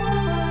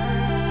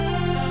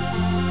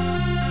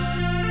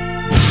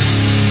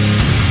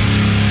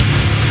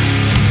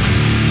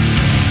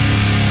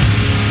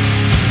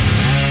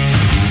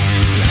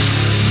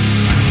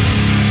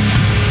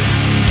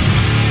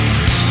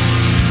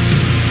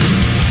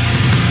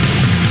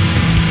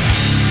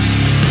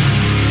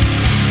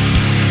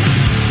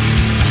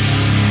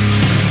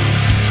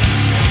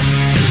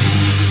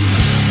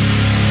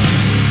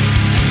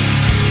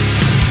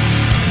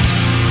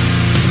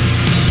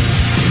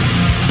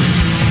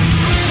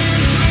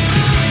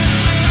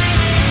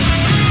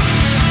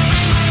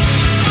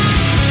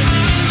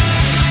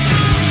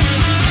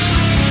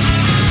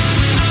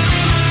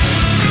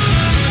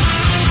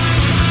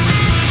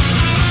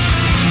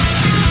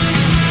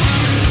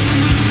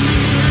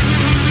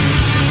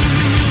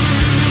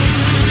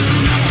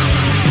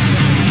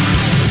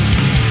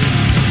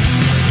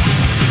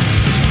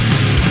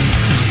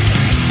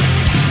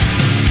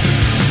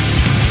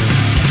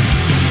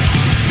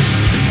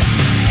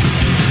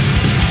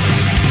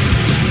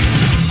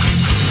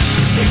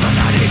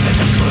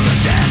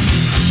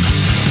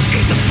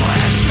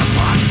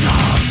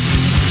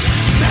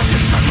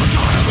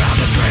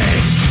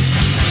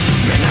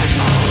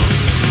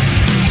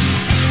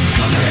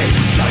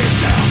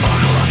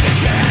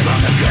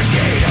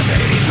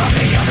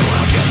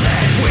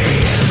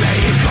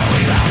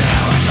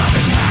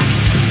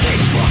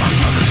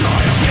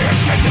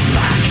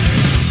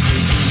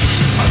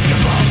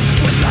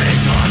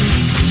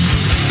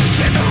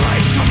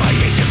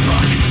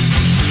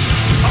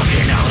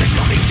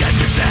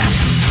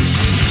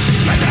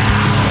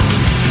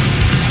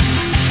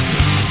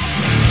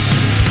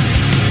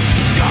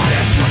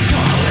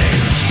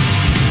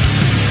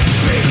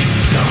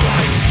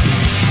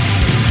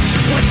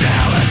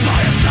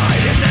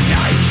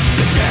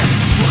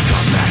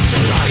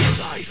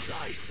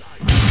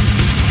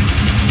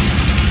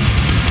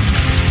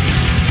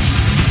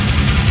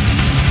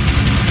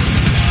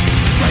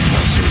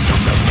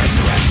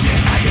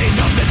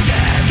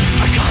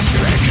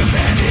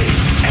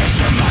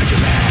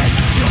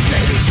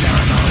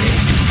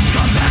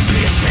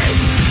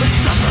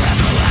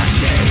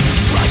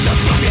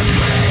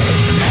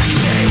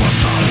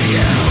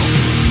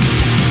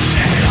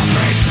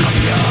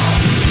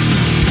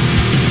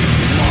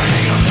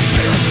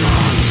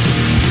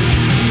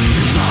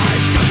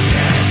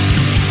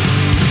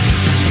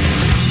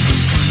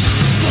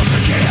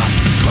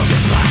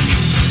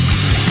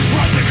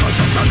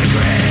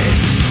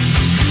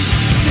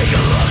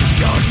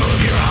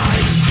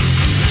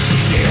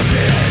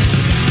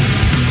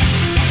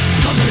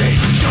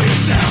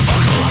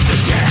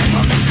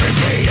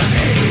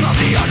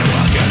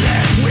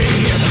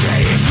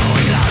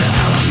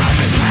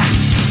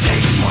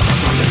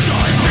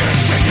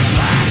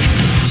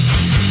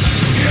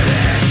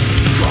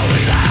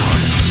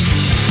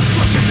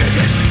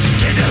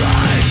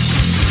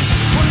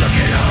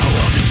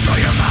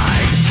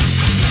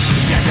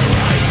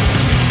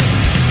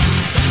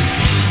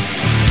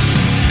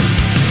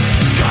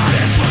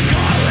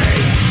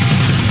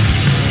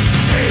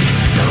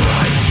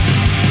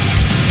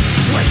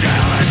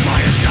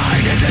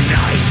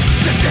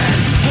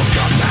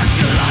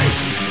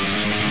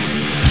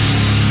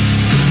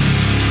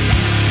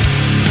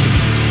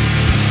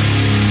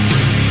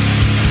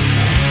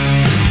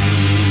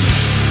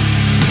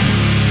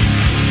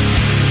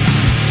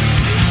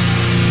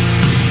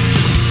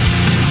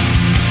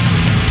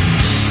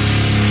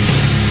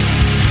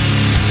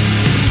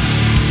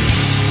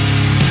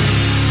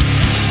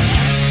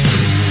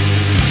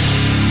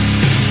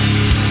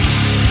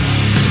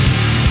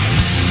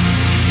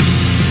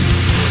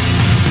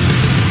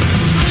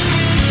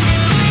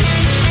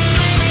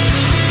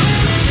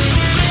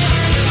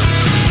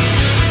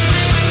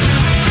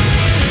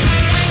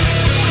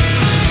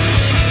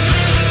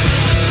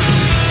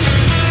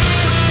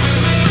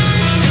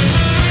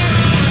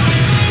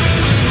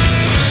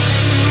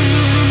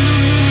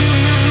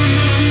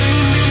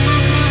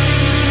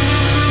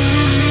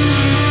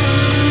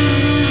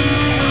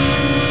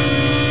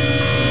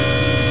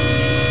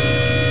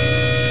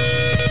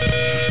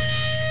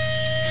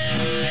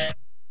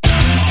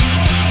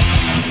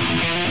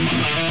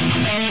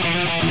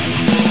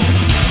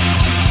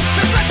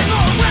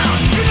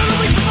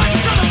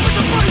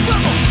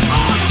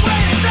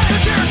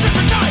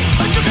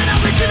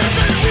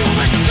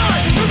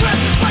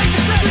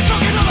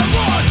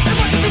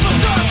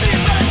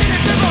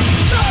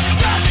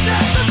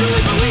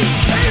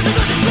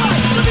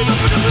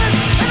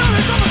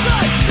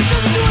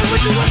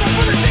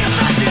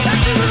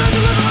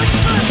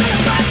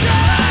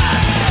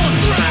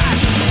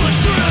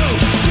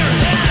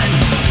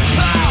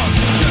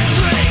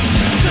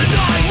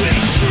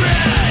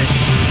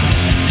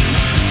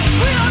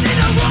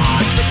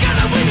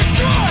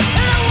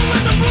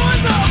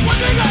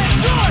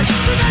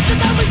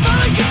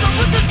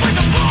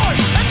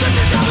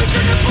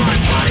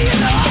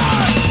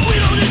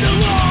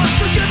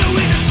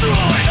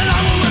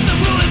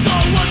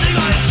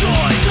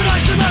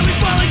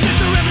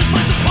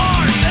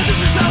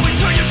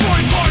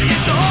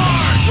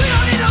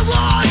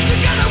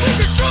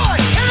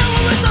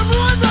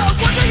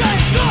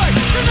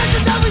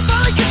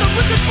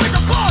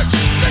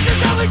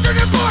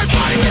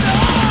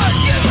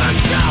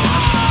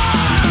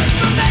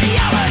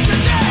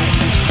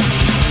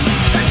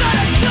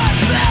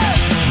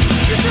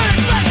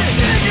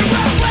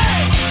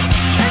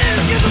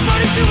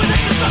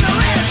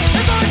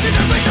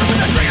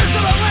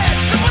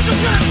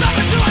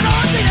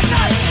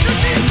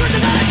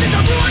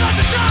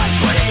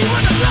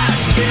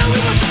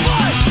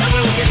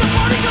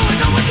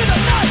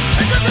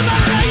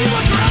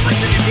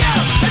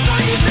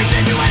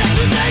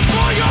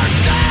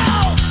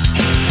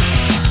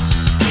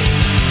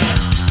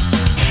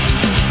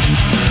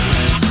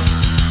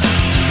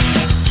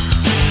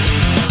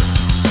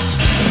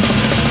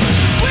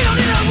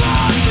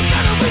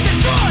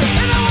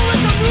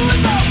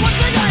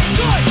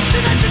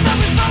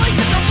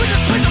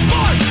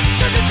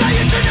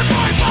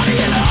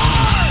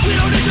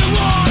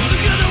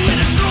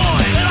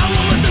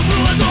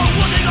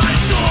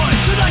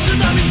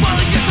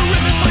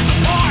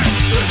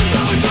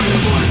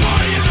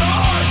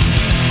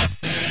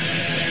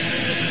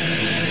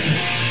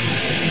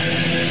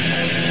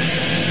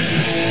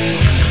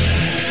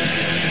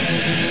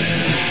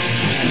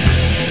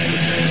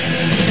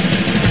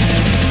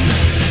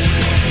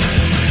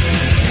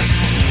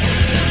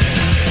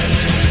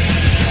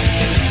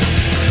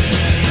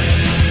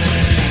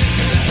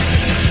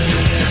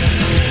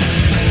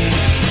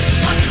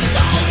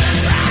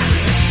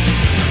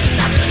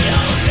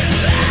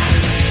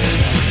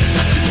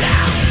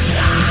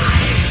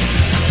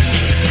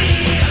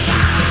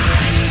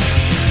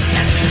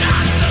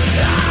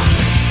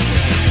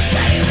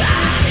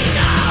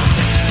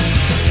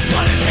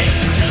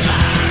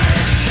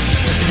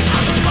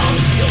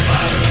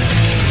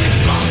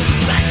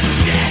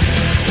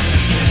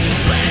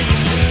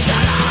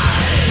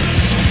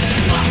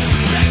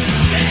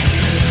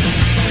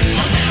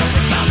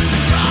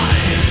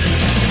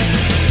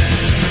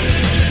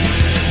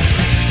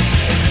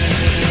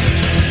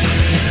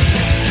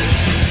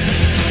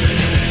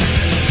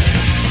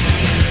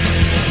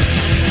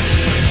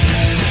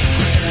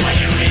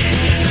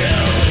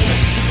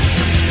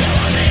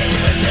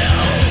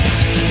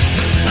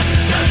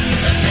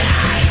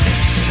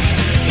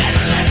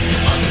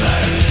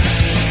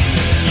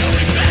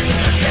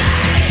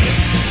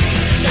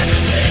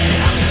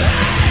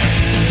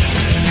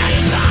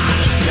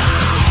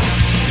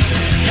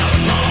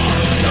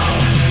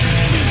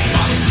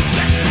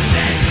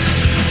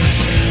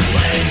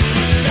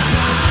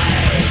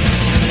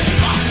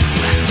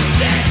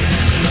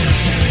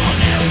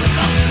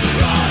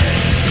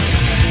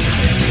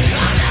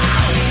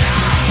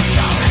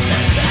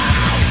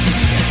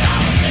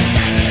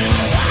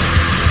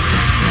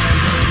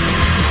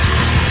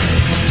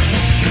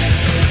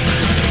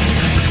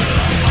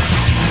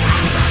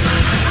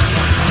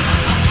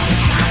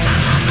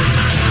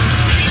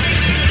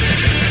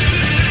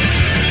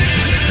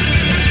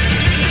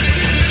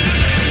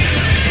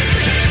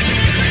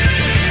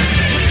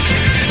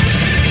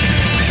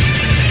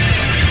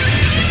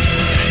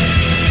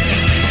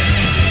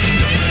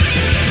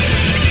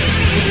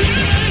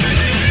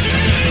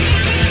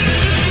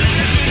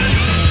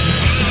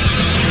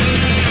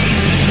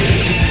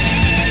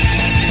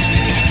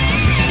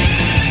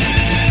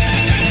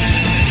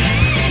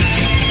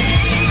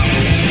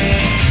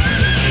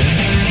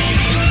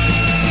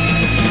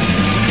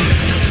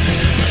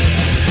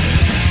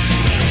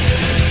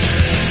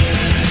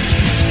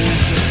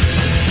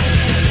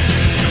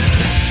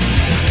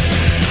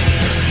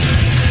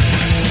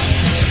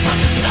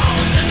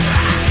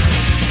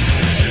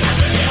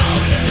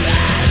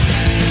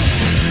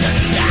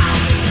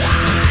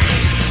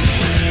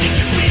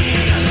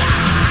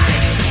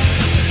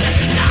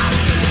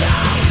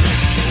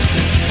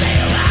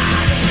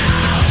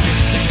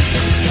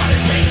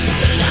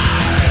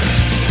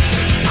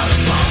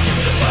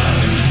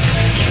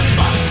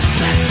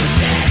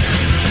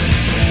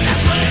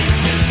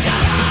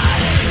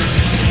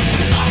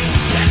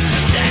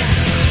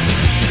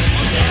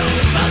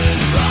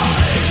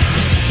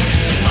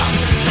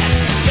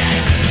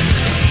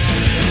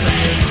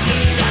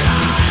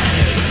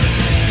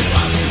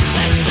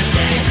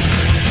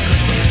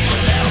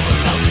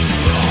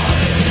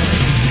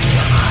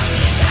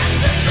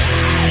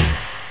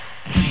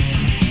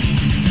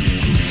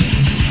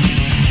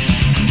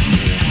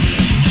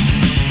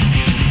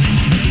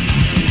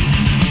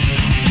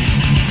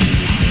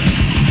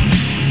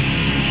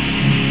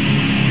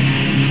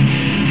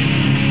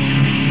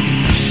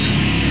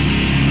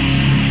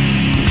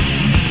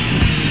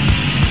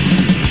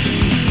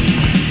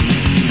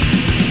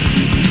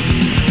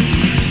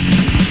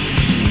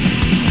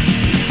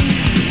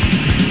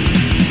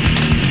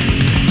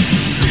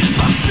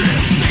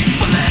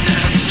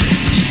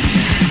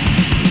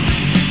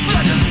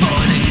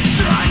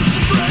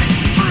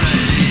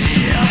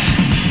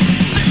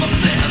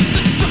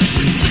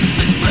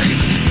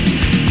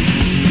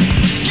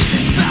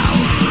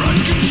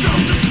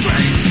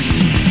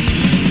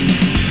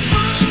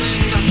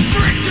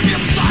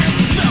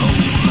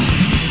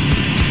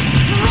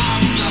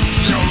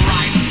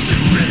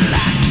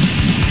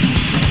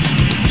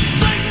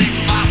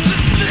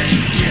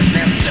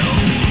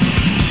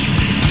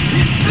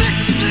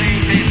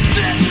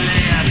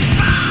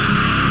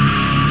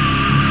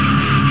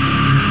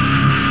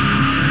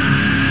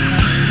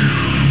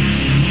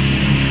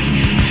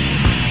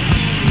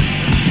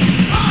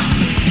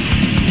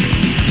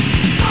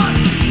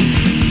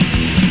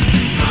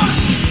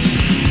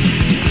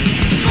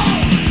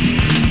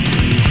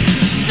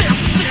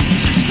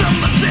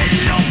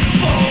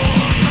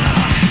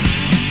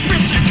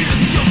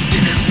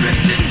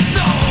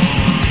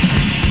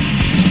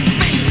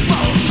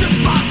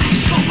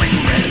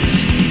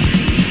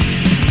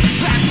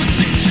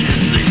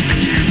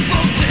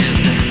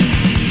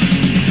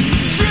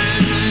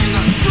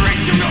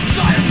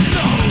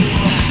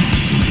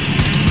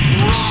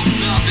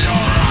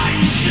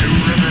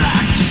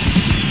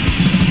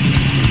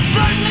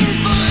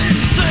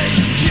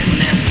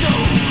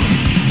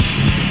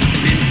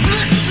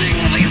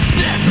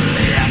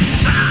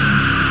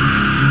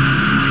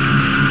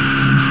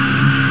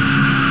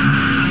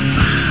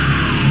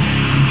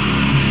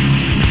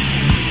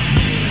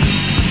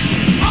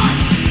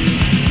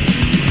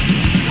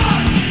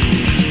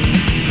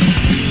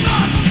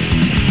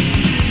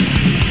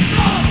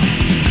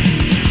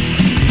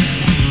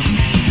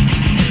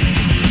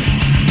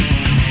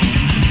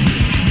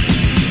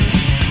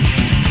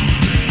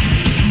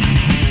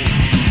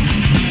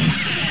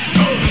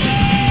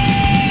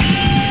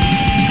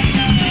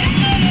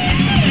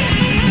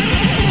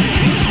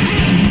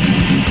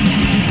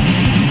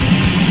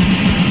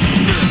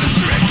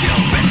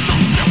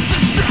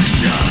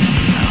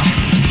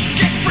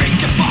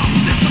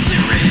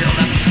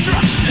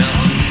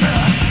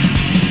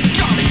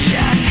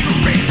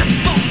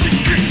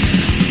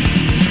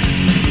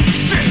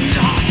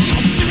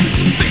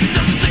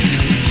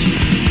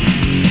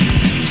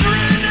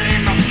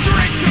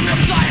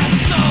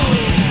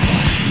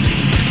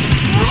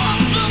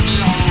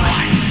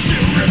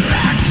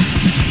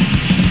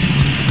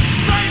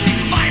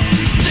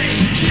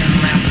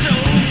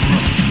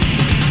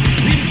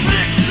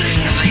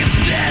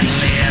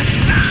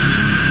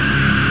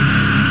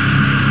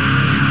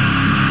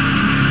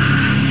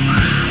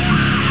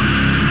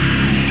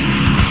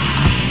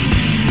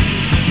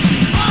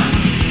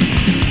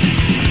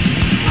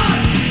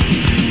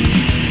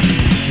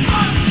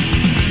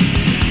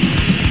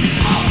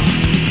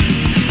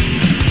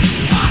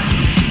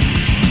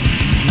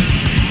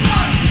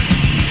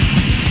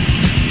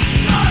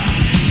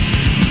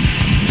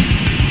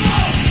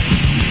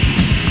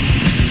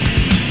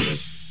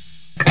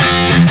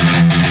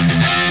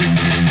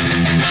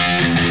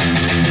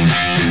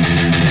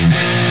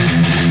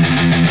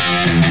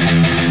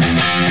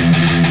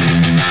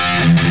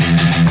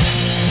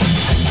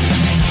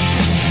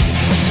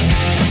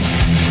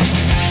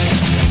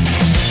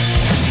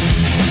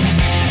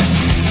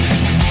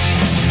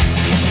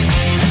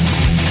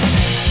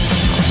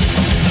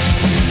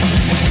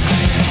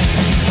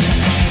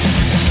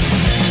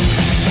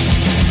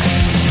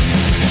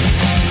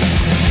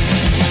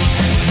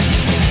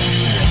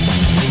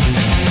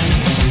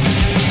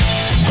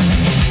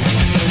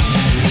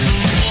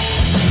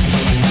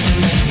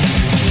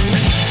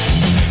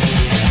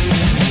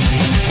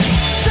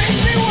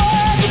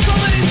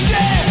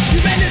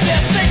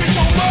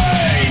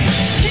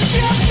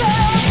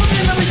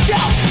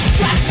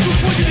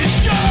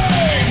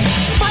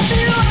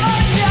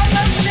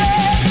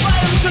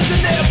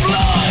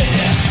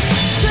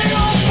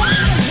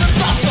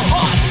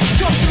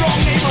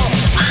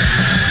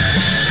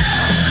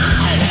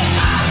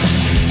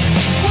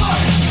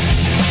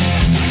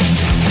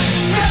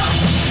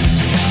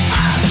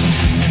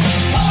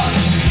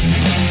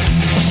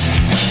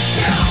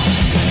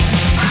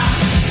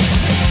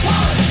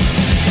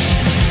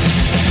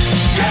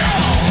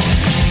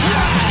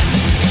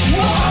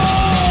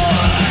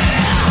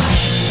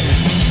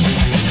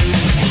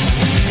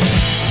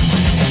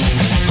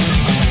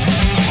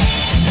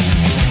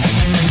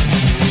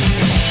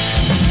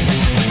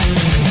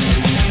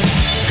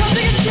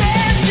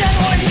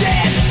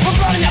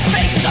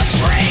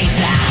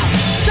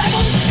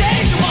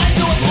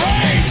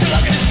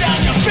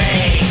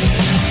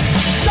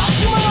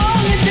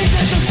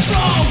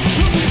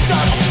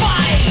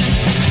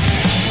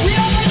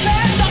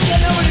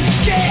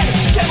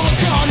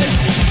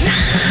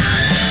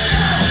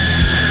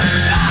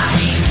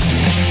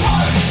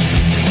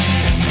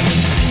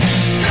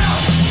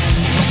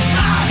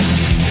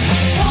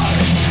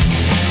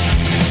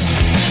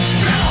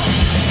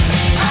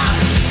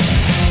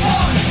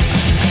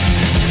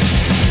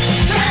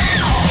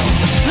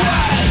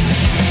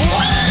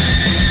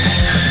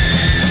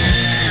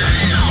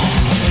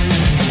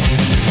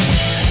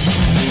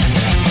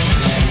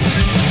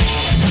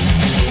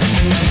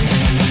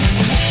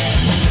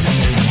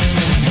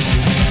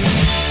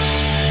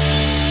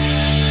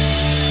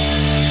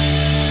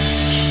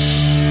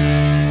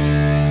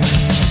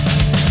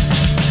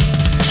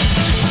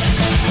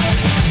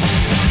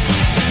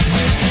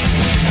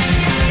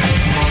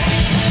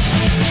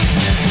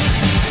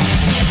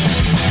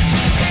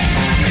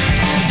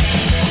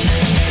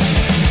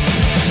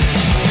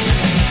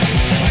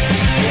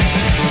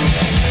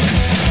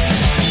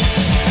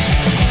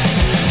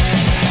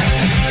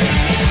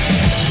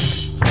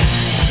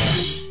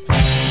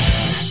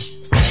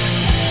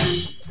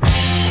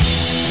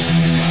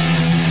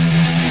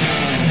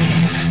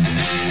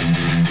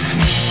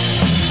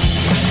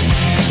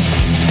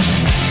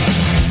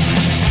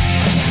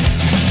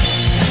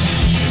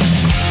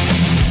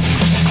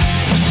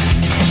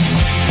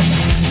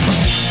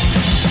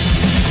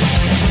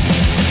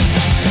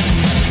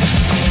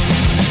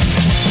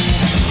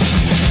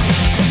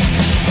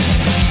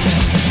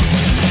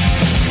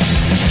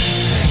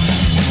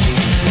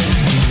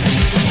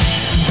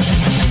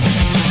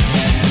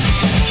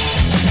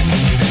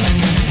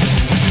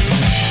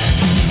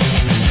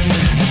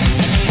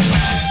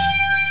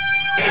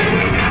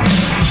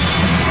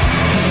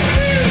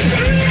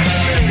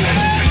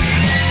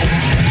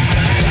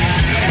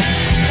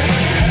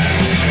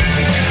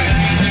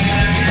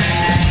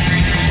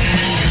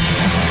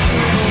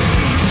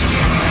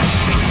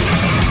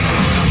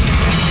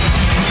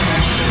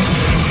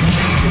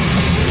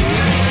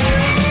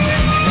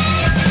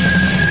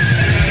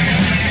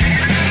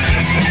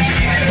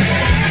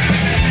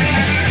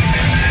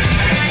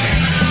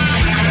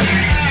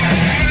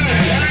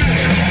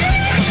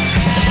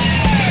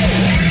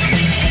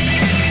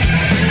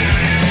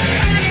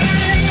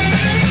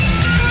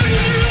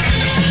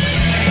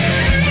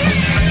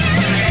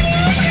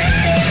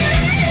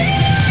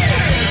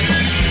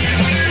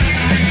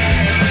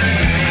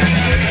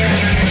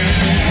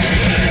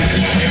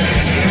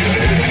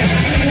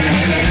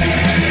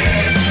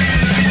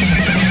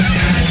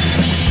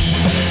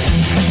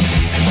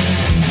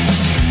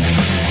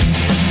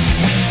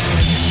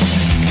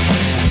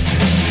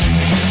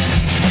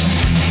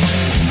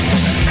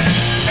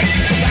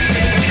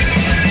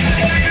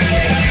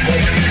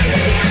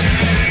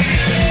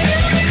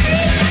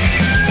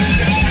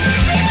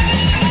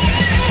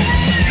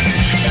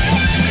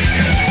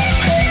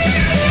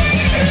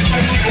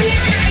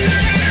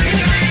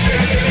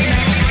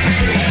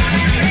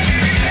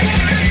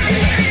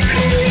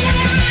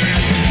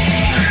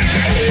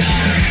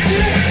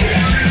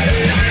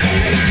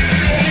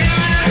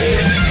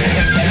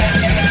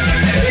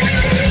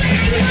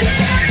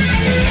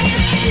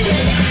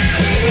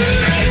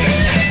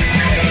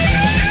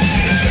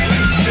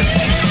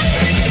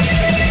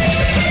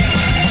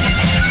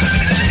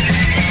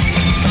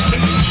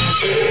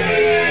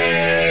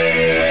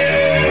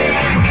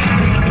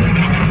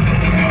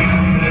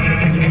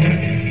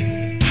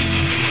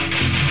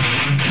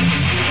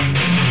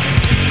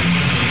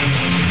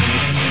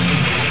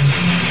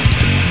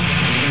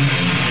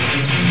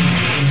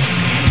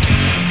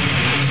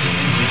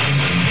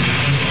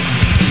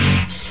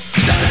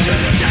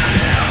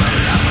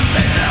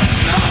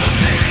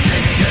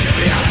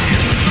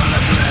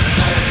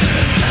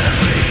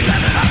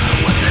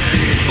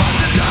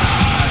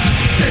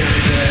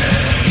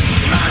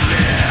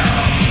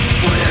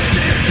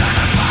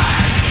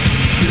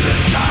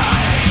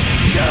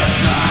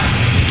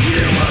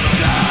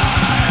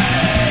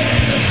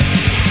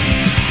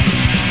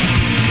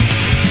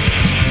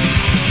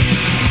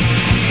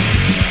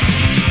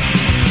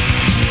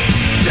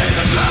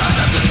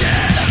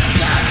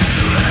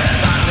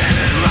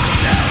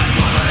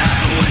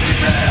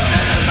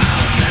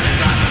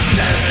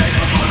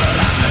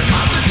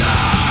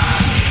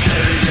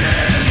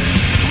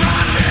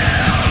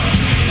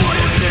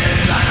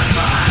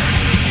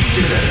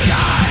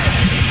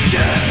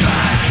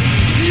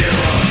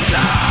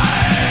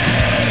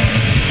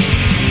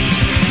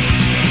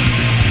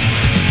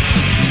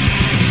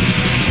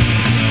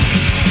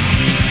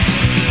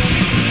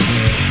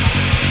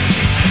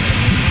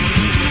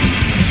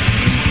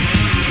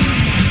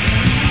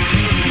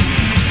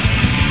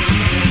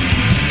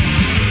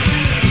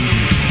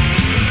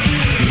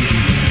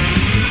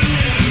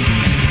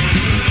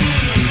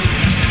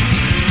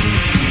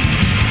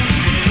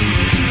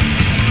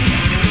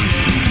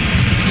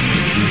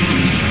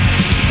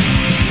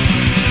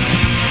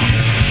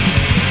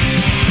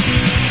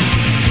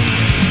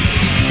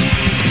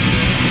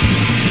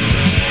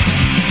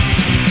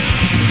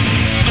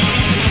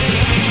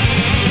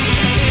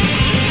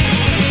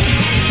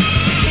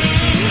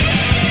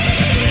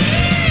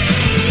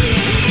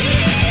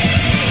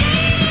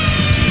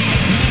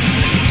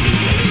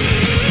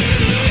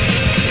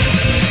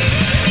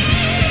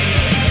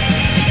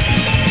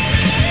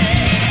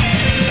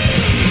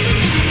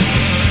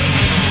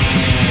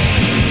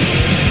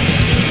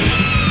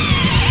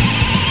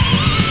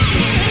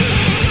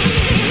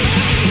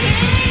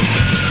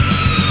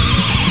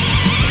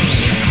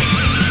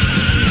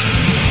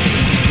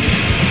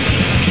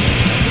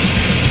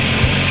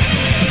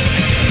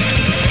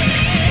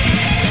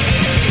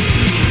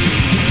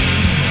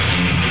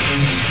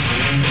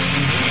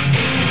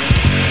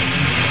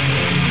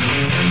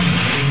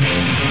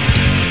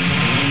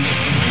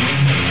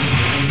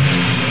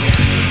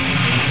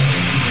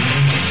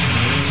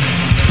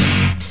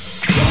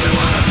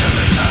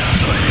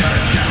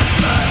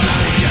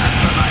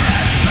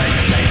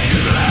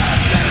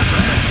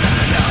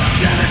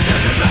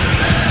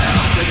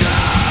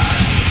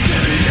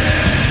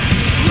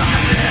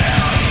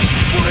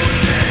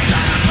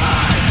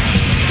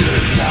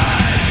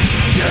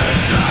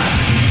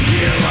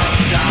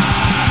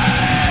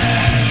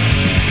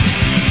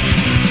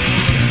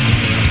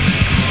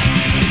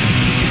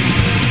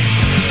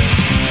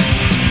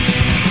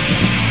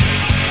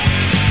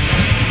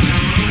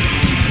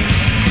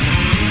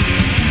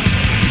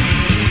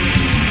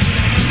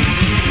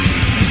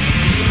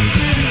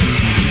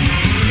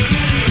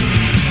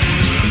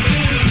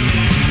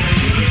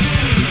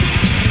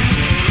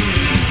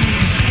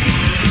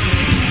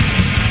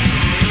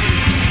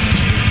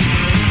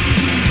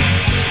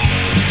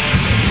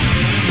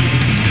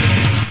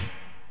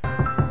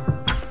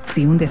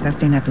 Si un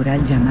desastre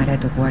natural llamara a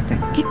tu puerta,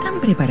 ¿qué tan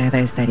preparada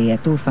estaría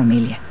tu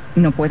familia?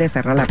 No puedes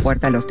cerrar la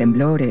puerta a los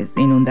temblores,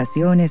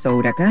 inundaciones o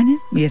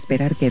huracanes y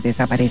esperar que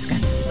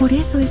desaparezcan. Por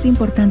eso es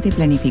importante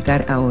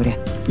planificar ahora.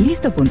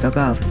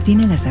 Listo.gov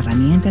tiene las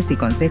herramientas y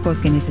consejos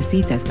que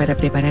necesitas para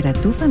preparar a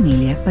tu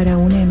familia para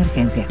una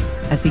emergencia.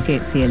 Así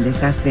que si el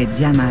desastre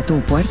llama a tu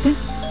puerta,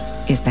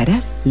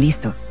 estarás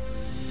listo.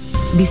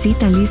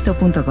 Visita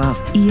listo.gov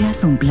y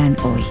haz un plan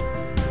hoy.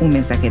 Un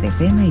mensaje de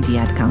FEMA y The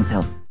Ad Council.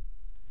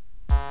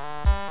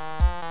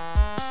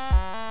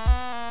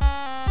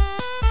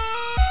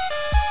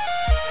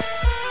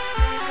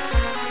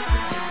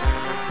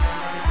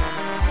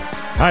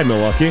 Hi,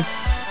 Milwaukee.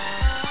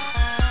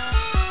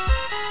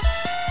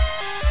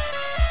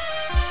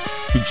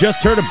 You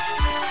just heard a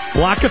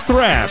block of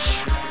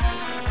thrash.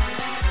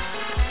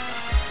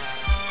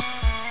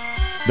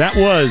 That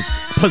was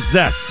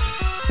Possessed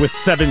with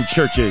 7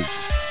 Churches.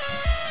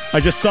 I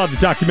just saw the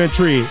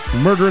documentary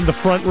Murder in the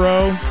Front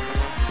Row,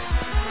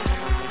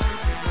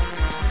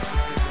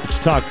 which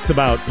talks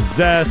about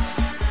Possessed,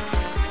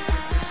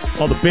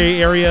 all the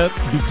Bay Area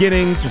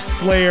beginnings with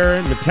Slayer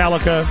and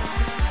Metallica.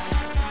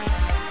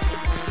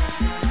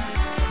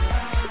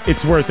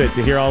 It's worth it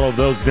to hear all of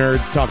those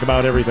nerds talk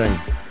about everything.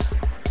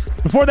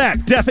 Before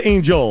that, Death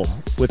Angel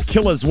with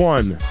Kill As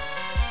One.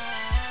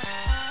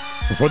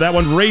 Before that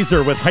one,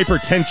 Razor with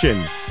Hypertension.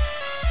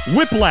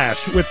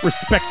 Whiplash with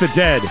Respect the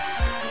Dead.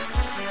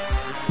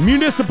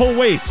 Municipal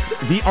Waste,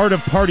 The Art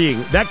of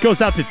Partying. That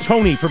goes out to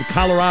Tony from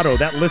Colorado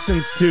that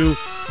listens to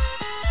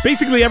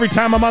basically every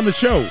time I'm on the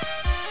show.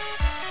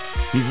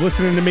 He's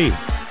listening to me.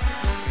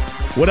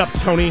 What up,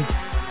 Tony?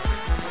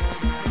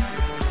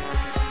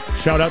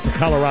 Shout out to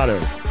Colorado.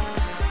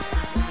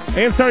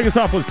 And starting us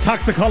off was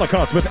Toxic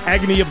Holocaust with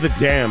Agony of the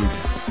Damned.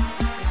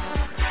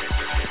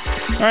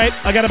 All right,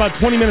 I got about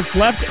 20 minutes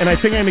left, and I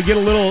think I'm going to get a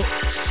little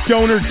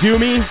stoner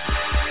doomy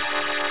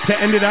to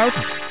end it out.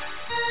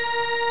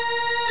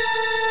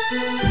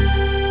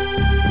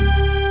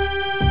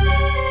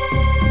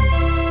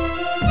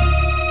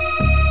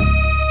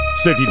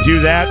 So if you do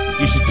that,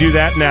 you should do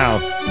that now.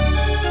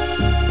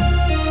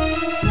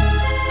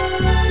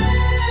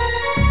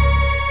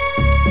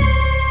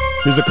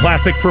 Here's a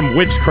classic from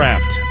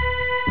Witchcraft.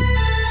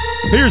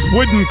 Here's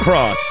Wooden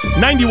Cross,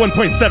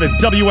 91.7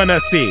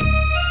 WMSE.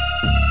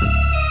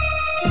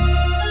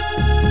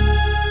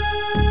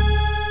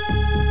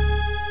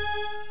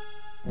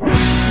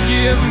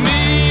 Give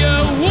me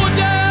a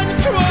wooden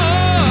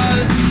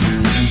cross.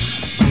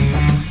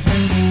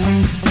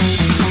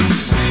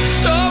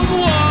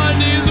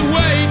 Someone is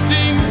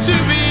waiting to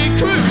be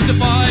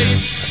crucified.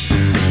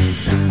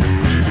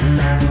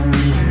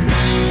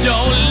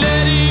 Don't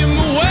let him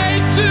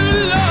wait too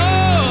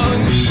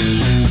long.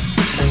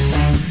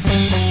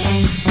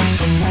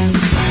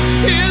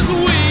 His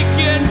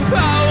weekend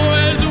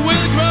powers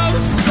will grow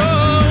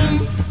strong.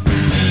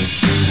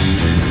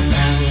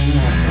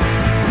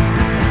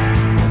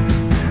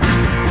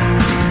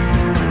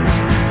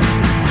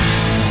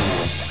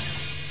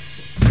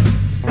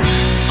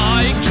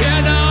 I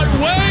cannot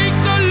wake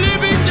the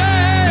living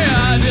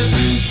dead,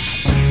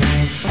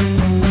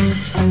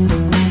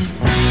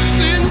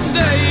 since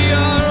they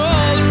are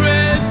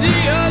already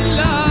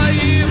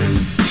alive.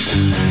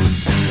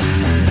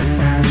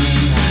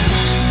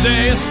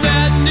 They are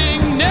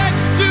standing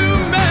next to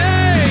me,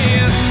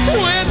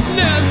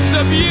 witness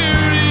the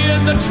beauty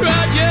and the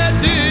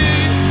tragedy.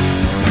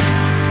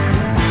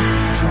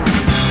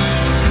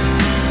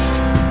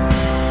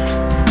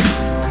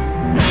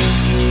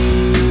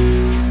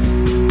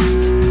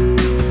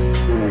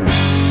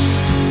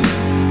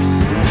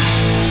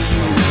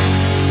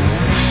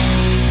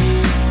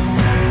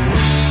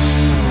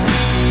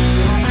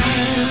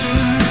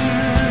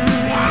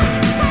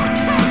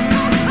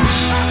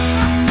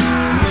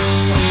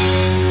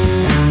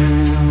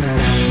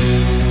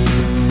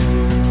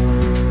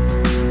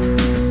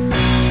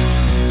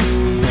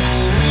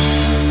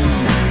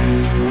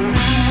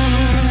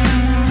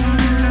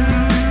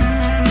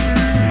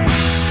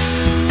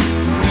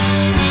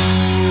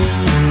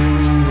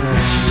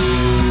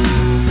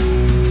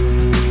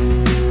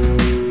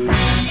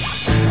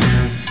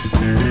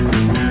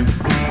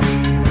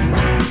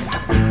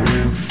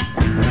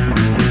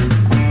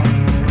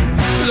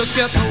 Look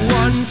at the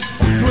ones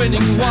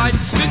grinning white,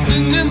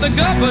 sitting in the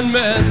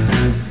government.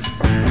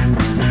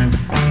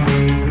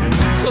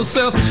 So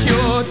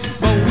self-assured,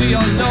 but we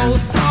all know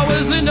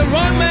power's in the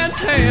wrong man's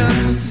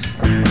hands.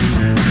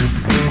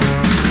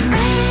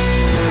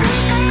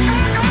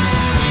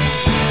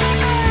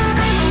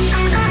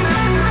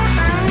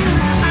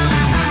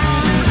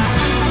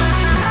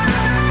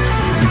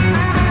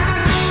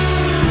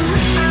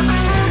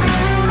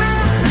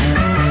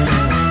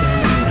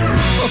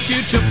 A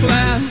future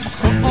plan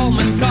for all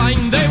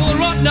mankind, they will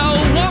rot now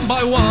one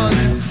by one.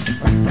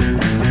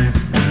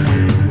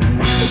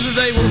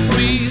 They will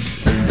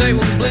freeze and they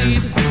will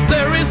bleed,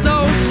 there is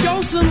no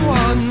chosen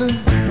one.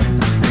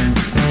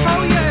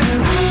 Oh yeah.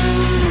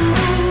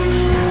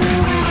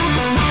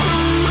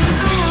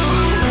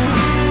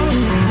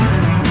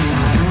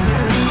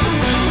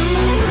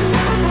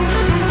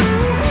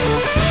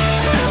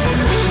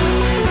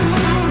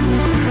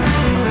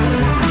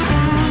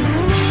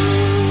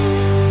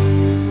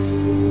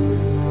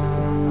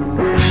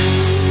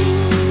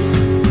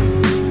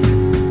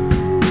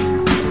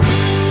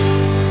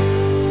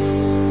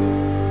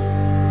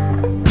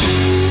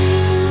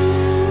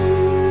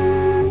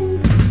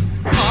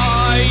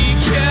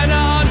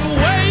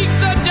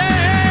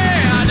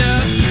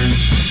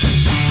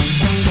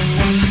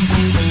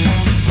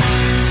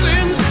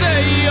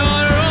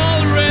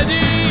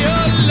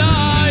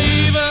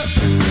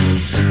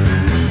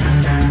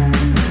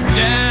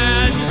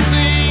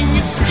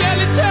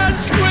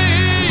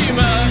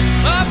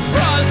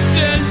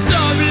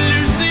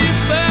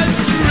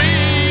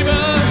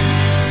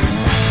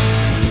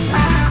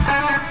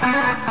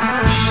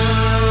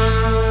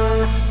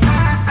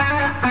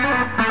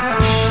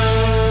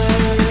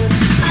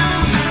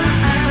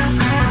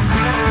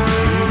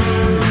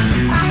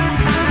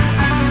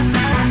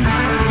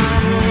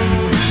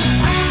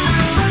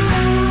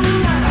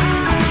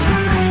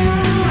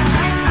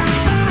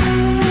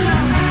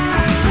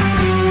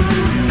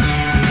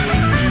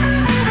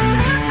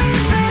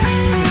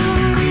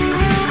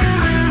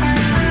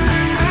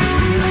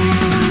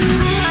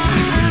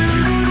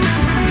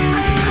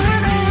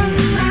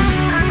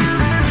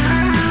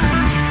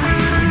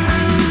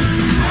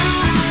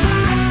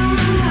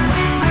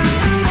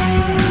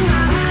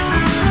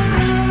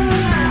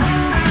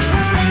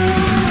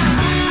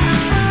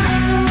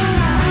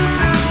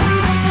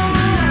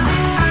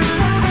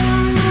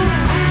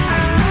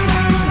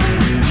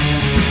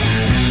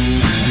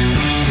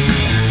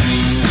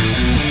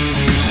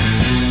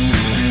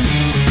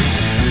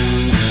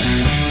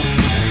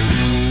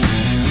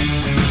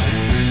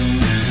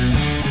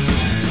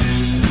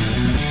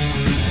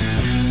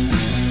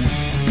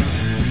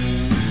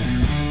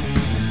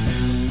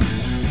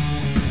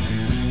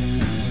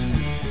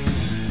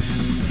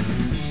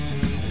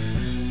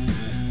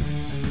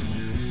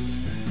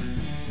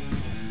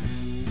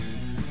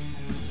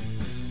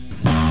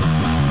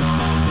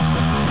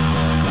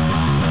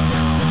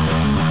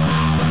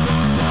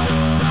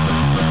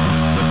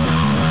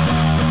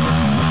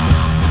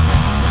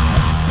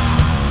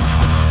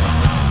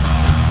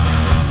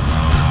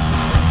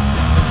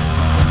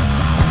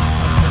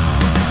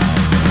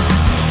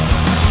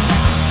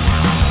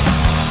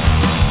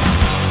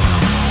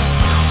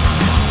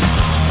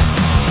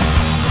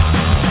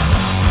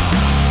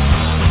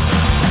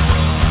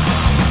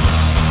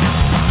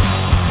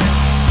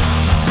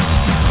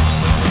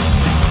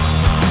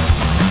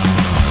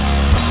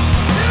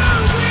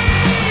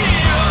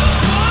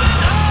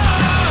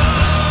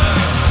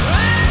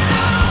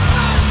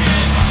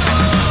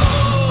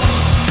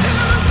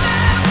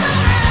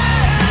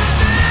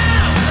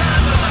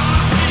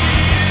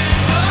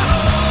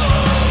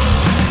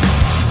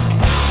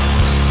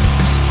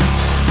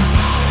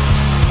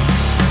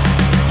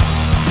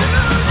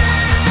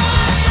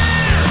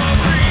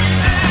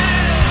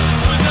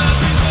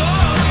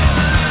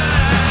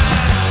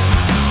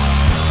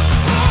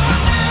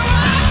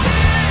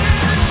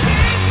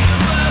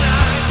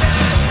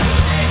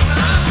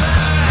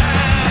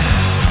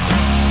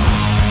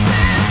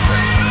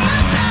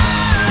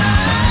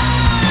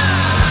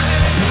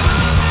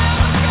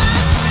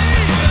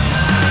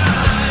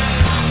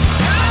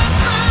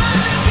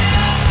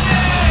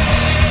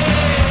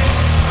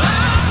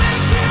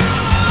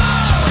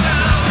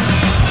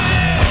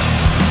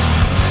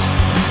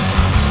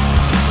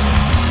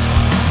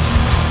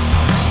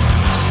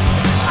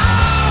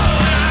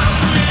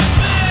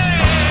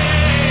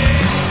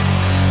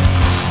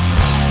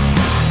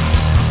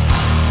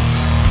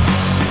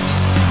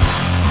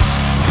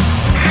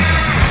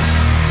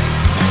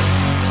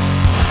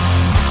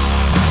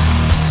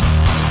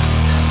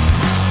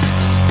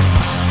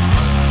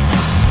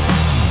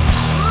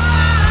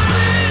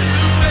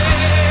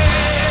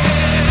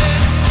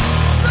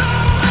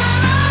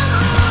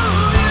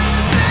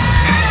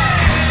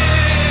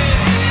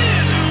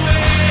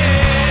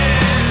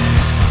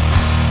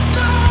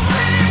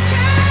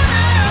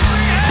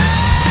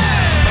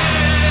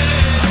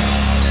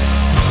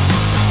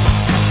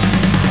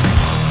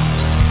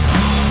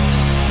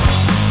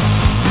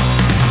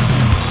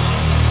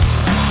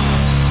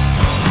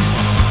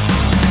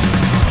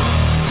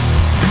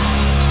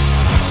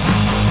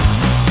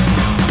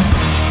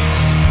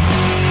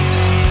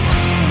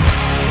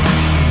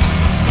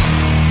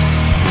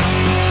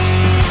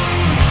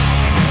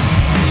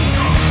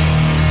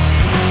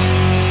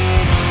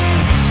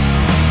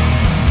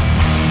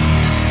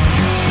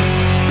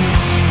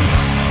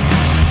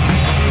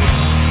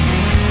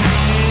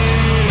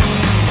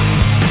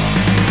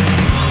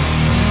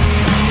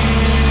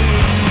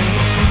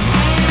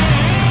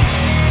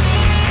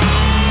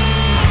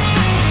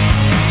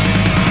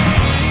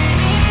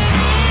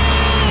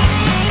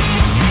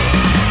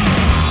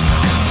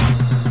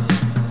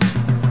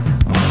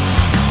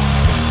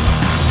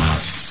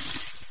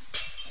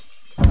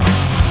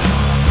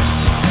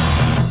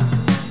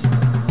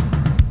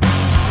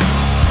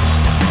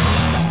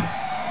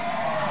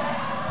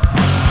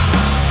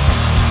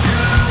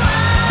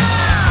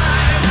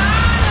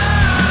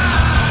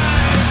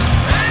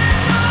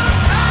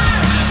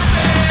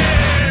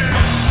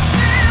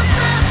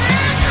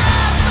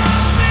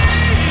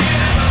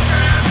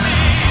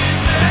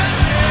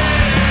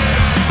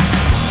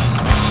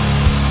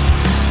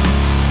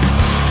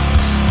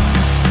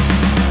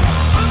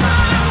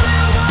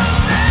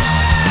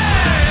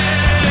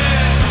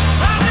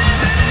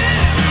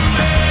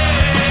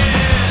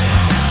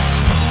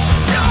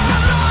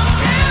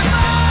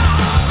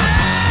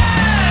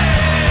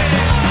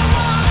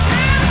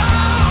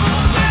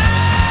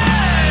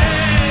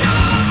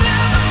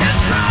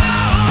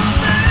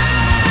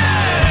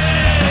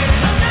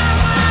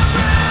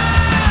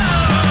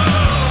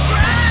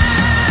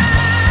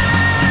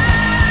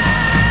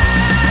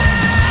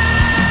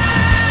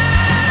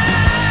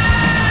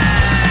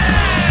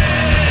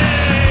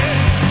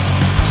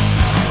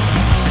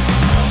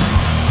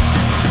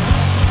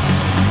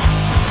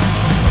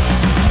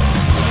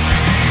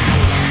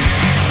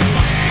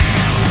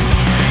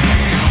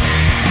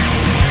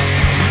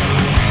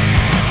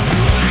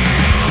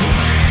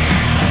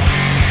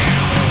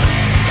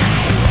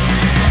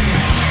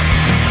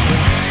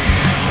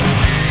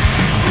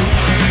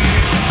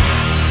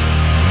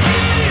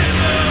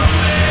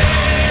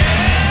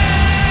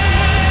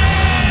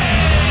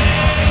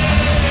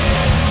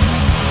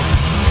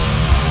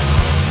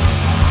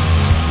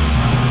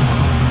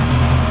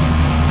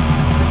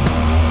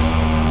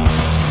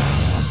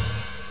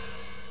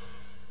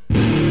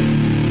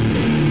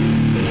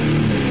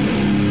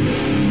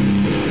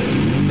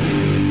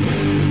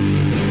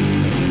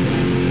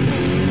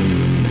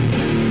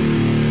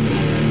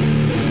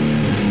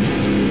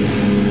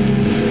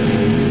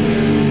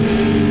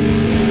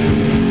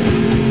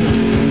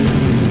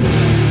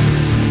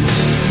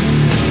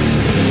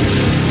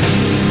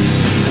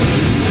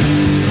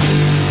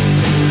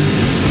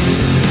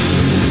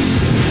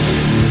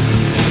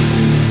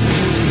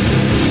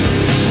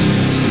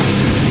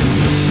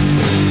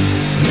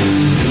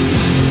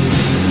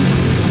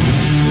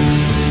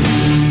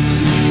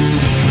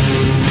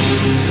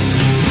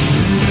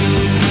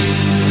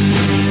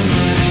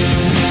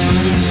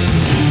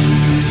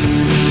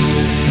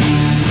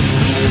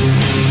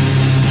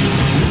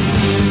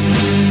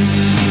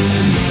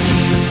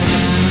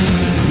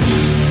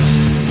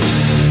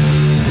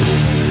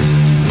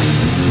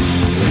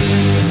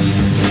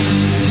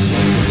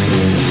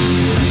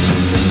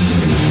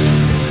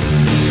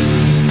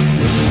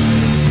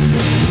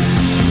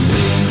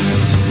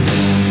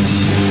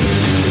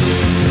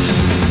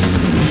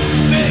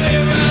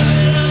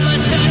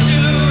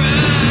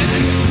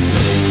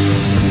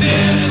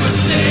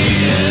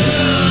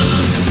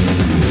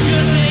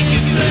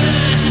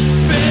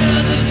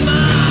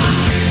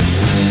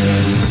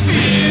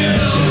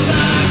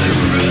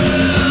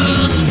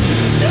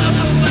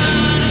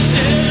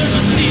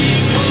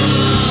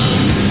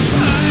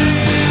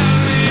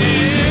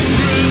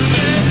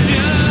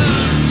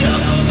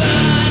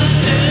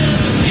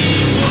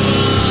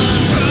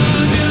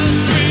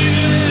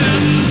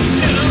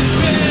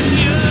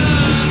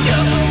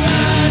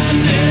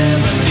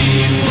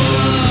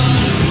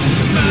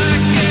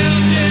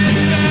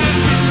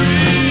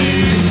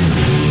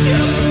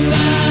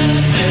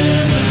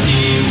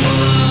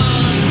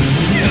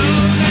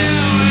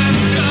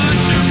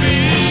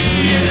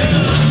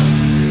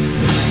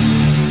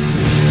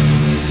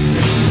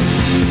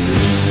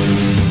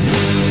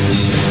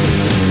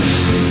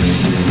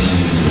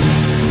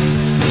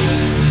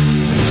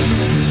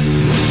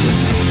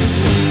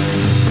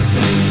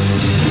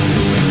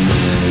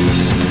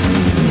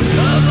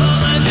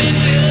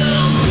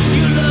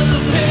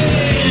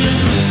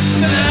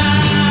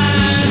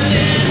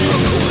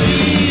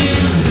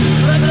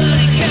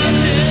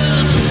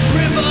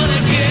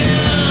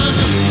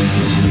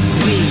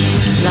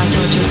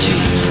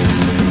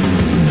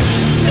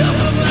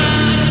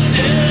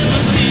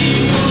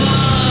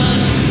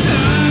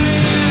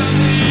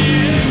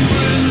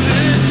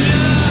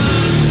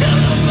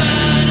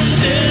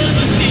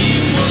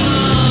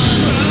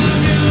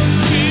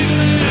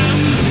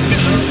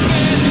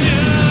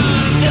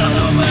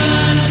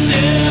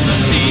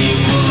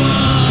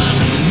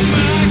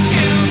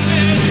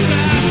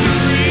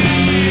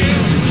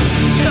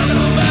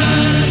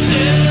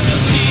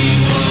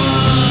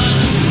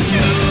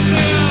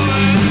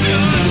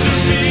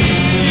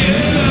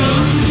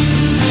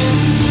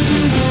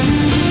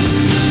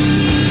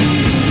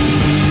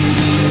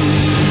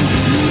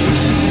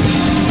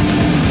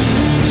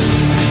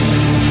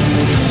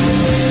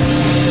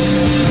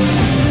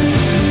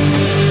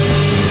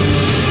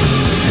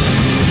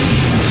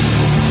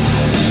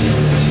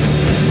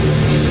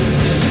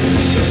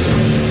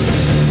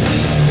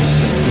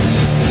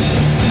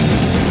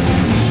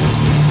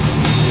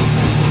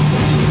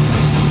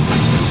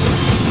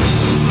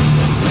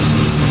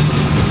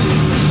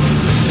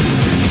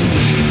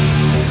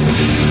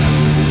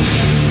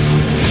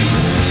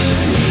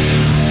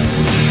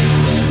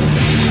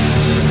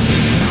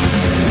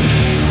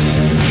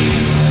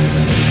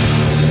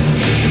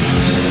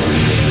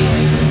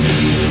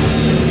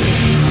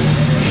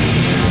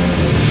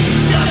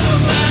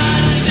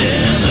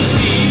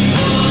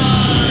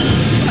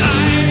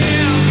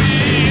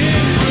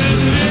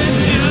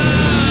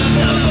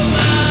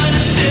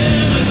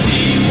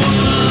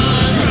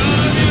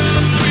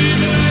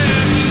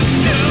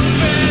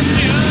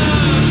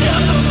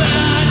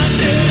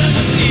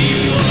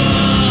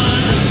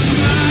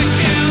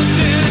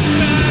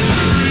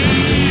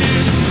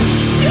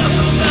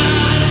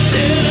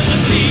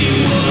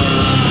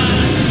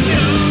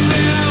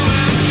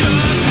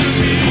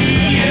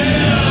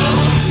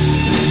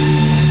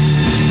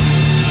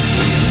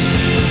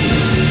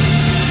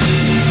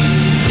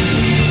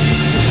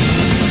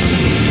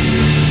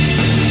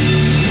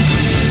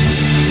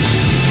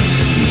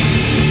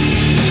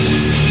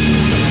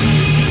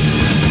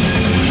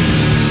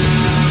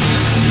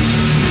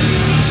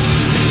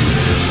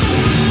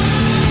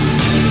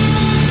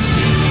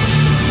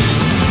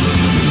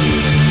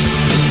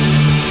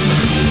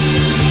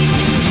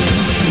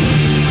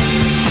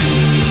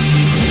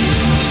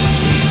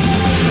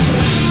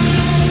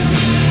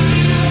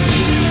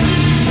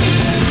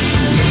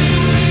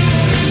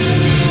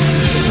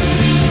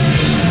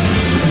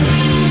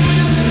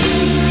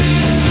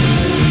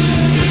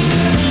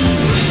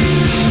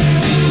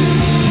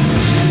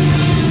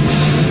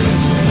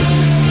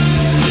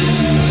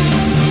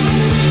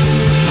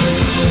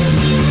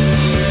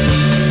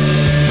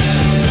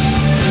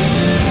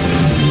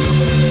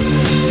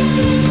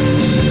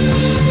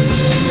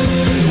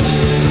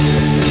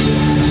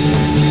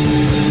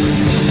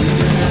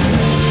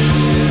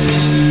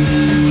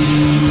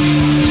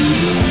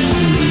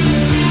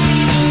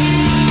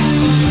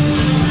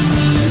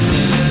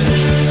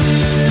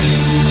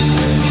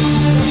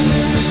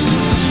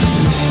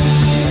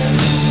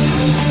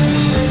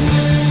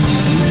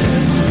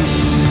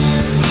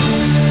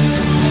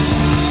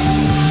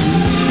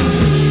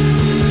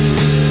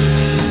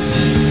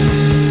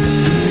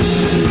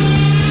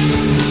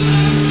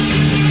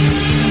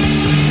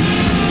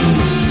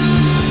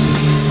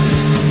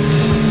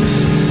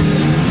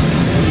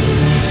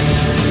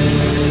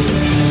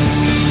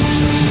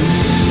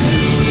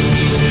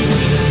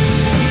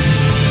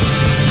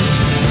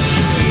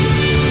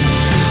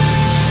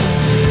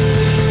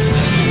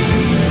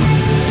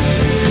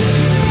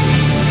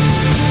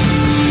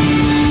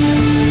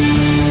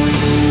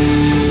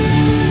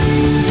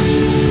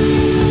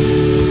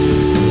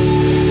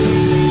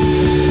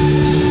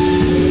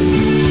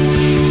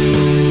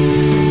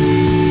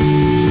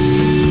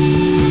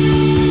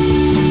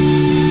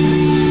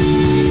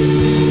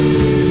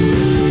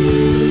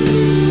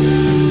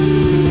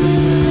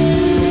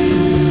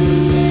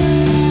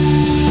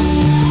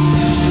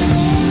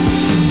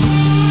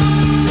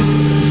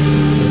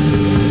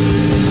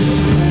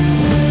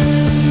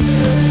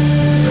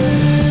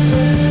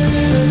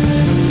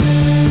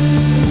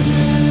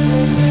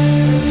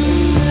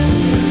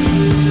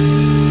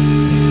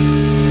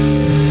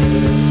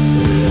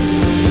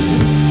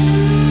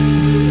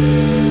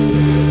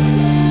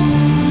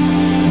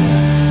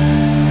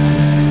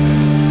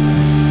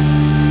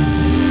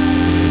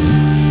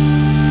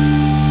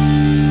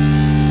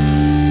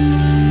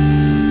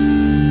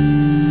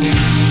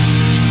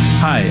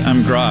 Hi,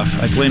 I'm Groff.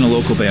 I play in a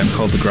local band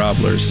called the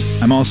Grovelers.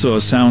 I'm also a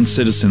Sound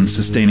Citizen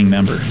sustaining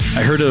member.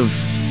 I heard of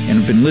and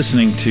have been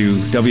listening to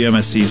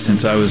WMSE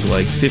since I was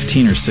like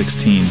 15 or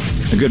 16.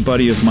 A good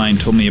buddy of mine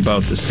told me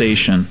about the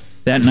station.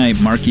 That night,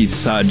 Marky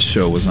Saad's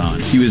show was on.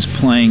 He was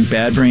playing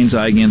Bad Brains'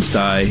 Eye Against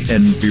Eye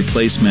and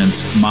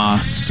Replacement's Ma,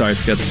 Sorry I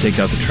Forgot to Take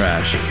Out the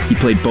Trash. He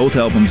played both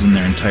albums in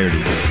their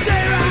entirety.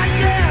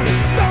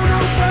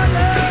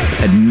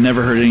 I'd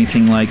never heard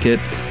anything like it.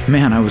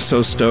 Man, I was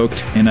so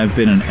stoked, and I've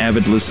been an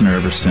avid listener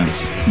ever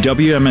since.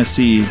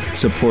 WMSE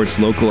supports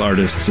local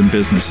artists and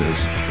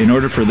businesses. In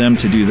order for them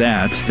to do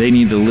that, they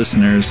need the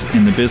listeners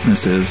and the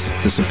businesses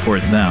to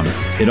support them.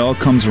 It all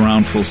comes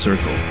around full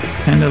circle.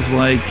 Kind of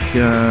like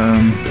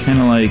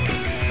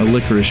a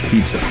licorice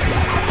pizza.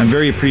 I'm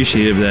very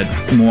appreciative that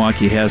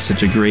Milwaukee has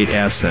such a great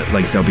asset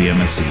like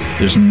WMSE.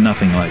 There's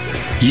nothing like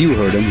it. You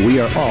heard him. We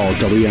are all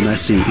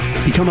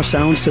WMSE. Become a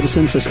Sound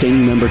Citizen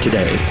sustaining member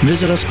today.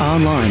 Visit us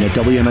online at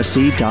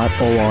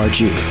WMSE.org.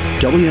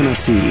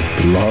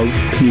 WMSE.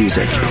 Love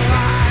music.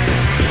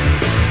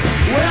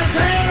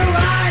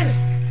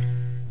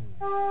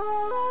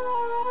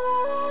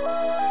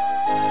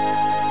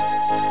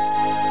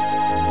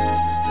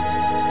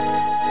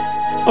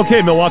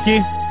 Okay,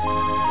 Milwaukee.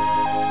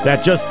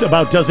 That just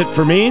about does it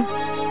for me.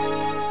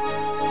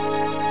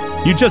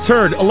 You just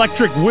heard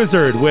Electric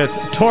Wizard with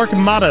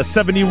Torquemada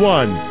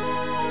 71,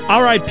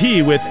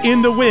 R.I.P. with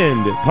In the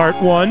Wind, Part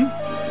 1,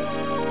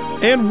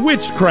 and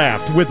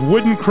Witchcraft with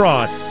Wooden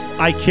Cross,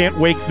 I Can't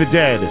Wake the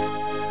Dead.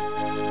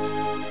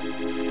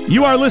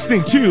 You are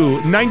listening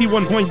to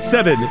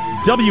 91.7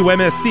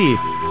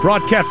 WMSE,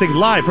 broadcasting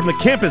live from the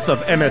campus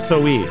of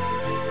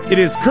MSOE. It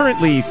is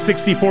currently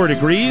 64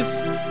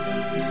 degrees.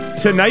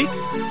 Tonight,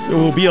 it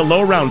will be a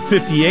low around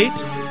 58.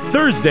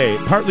 Thursday,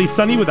 partly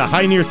sunny with a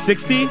high near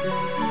 60.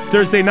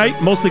 Thursday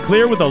night, mostly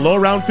clear with a low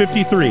around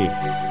 53.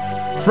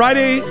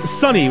 Friday,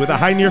 sunny with a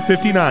high near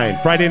 59.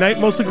 Friday night,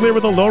 mostly clear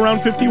with a low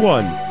around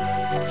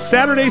 51.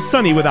 Saturday,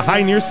 sunny with a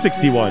high near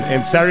 61.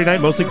 And Saturday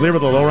night, mostly clear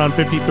with a low around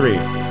 53.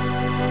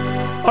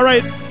 All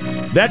right,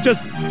 that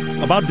just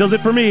about does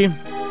it for me.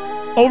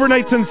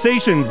 Overnight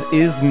Sensations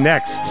is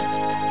next.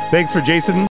 Thanks for Jason.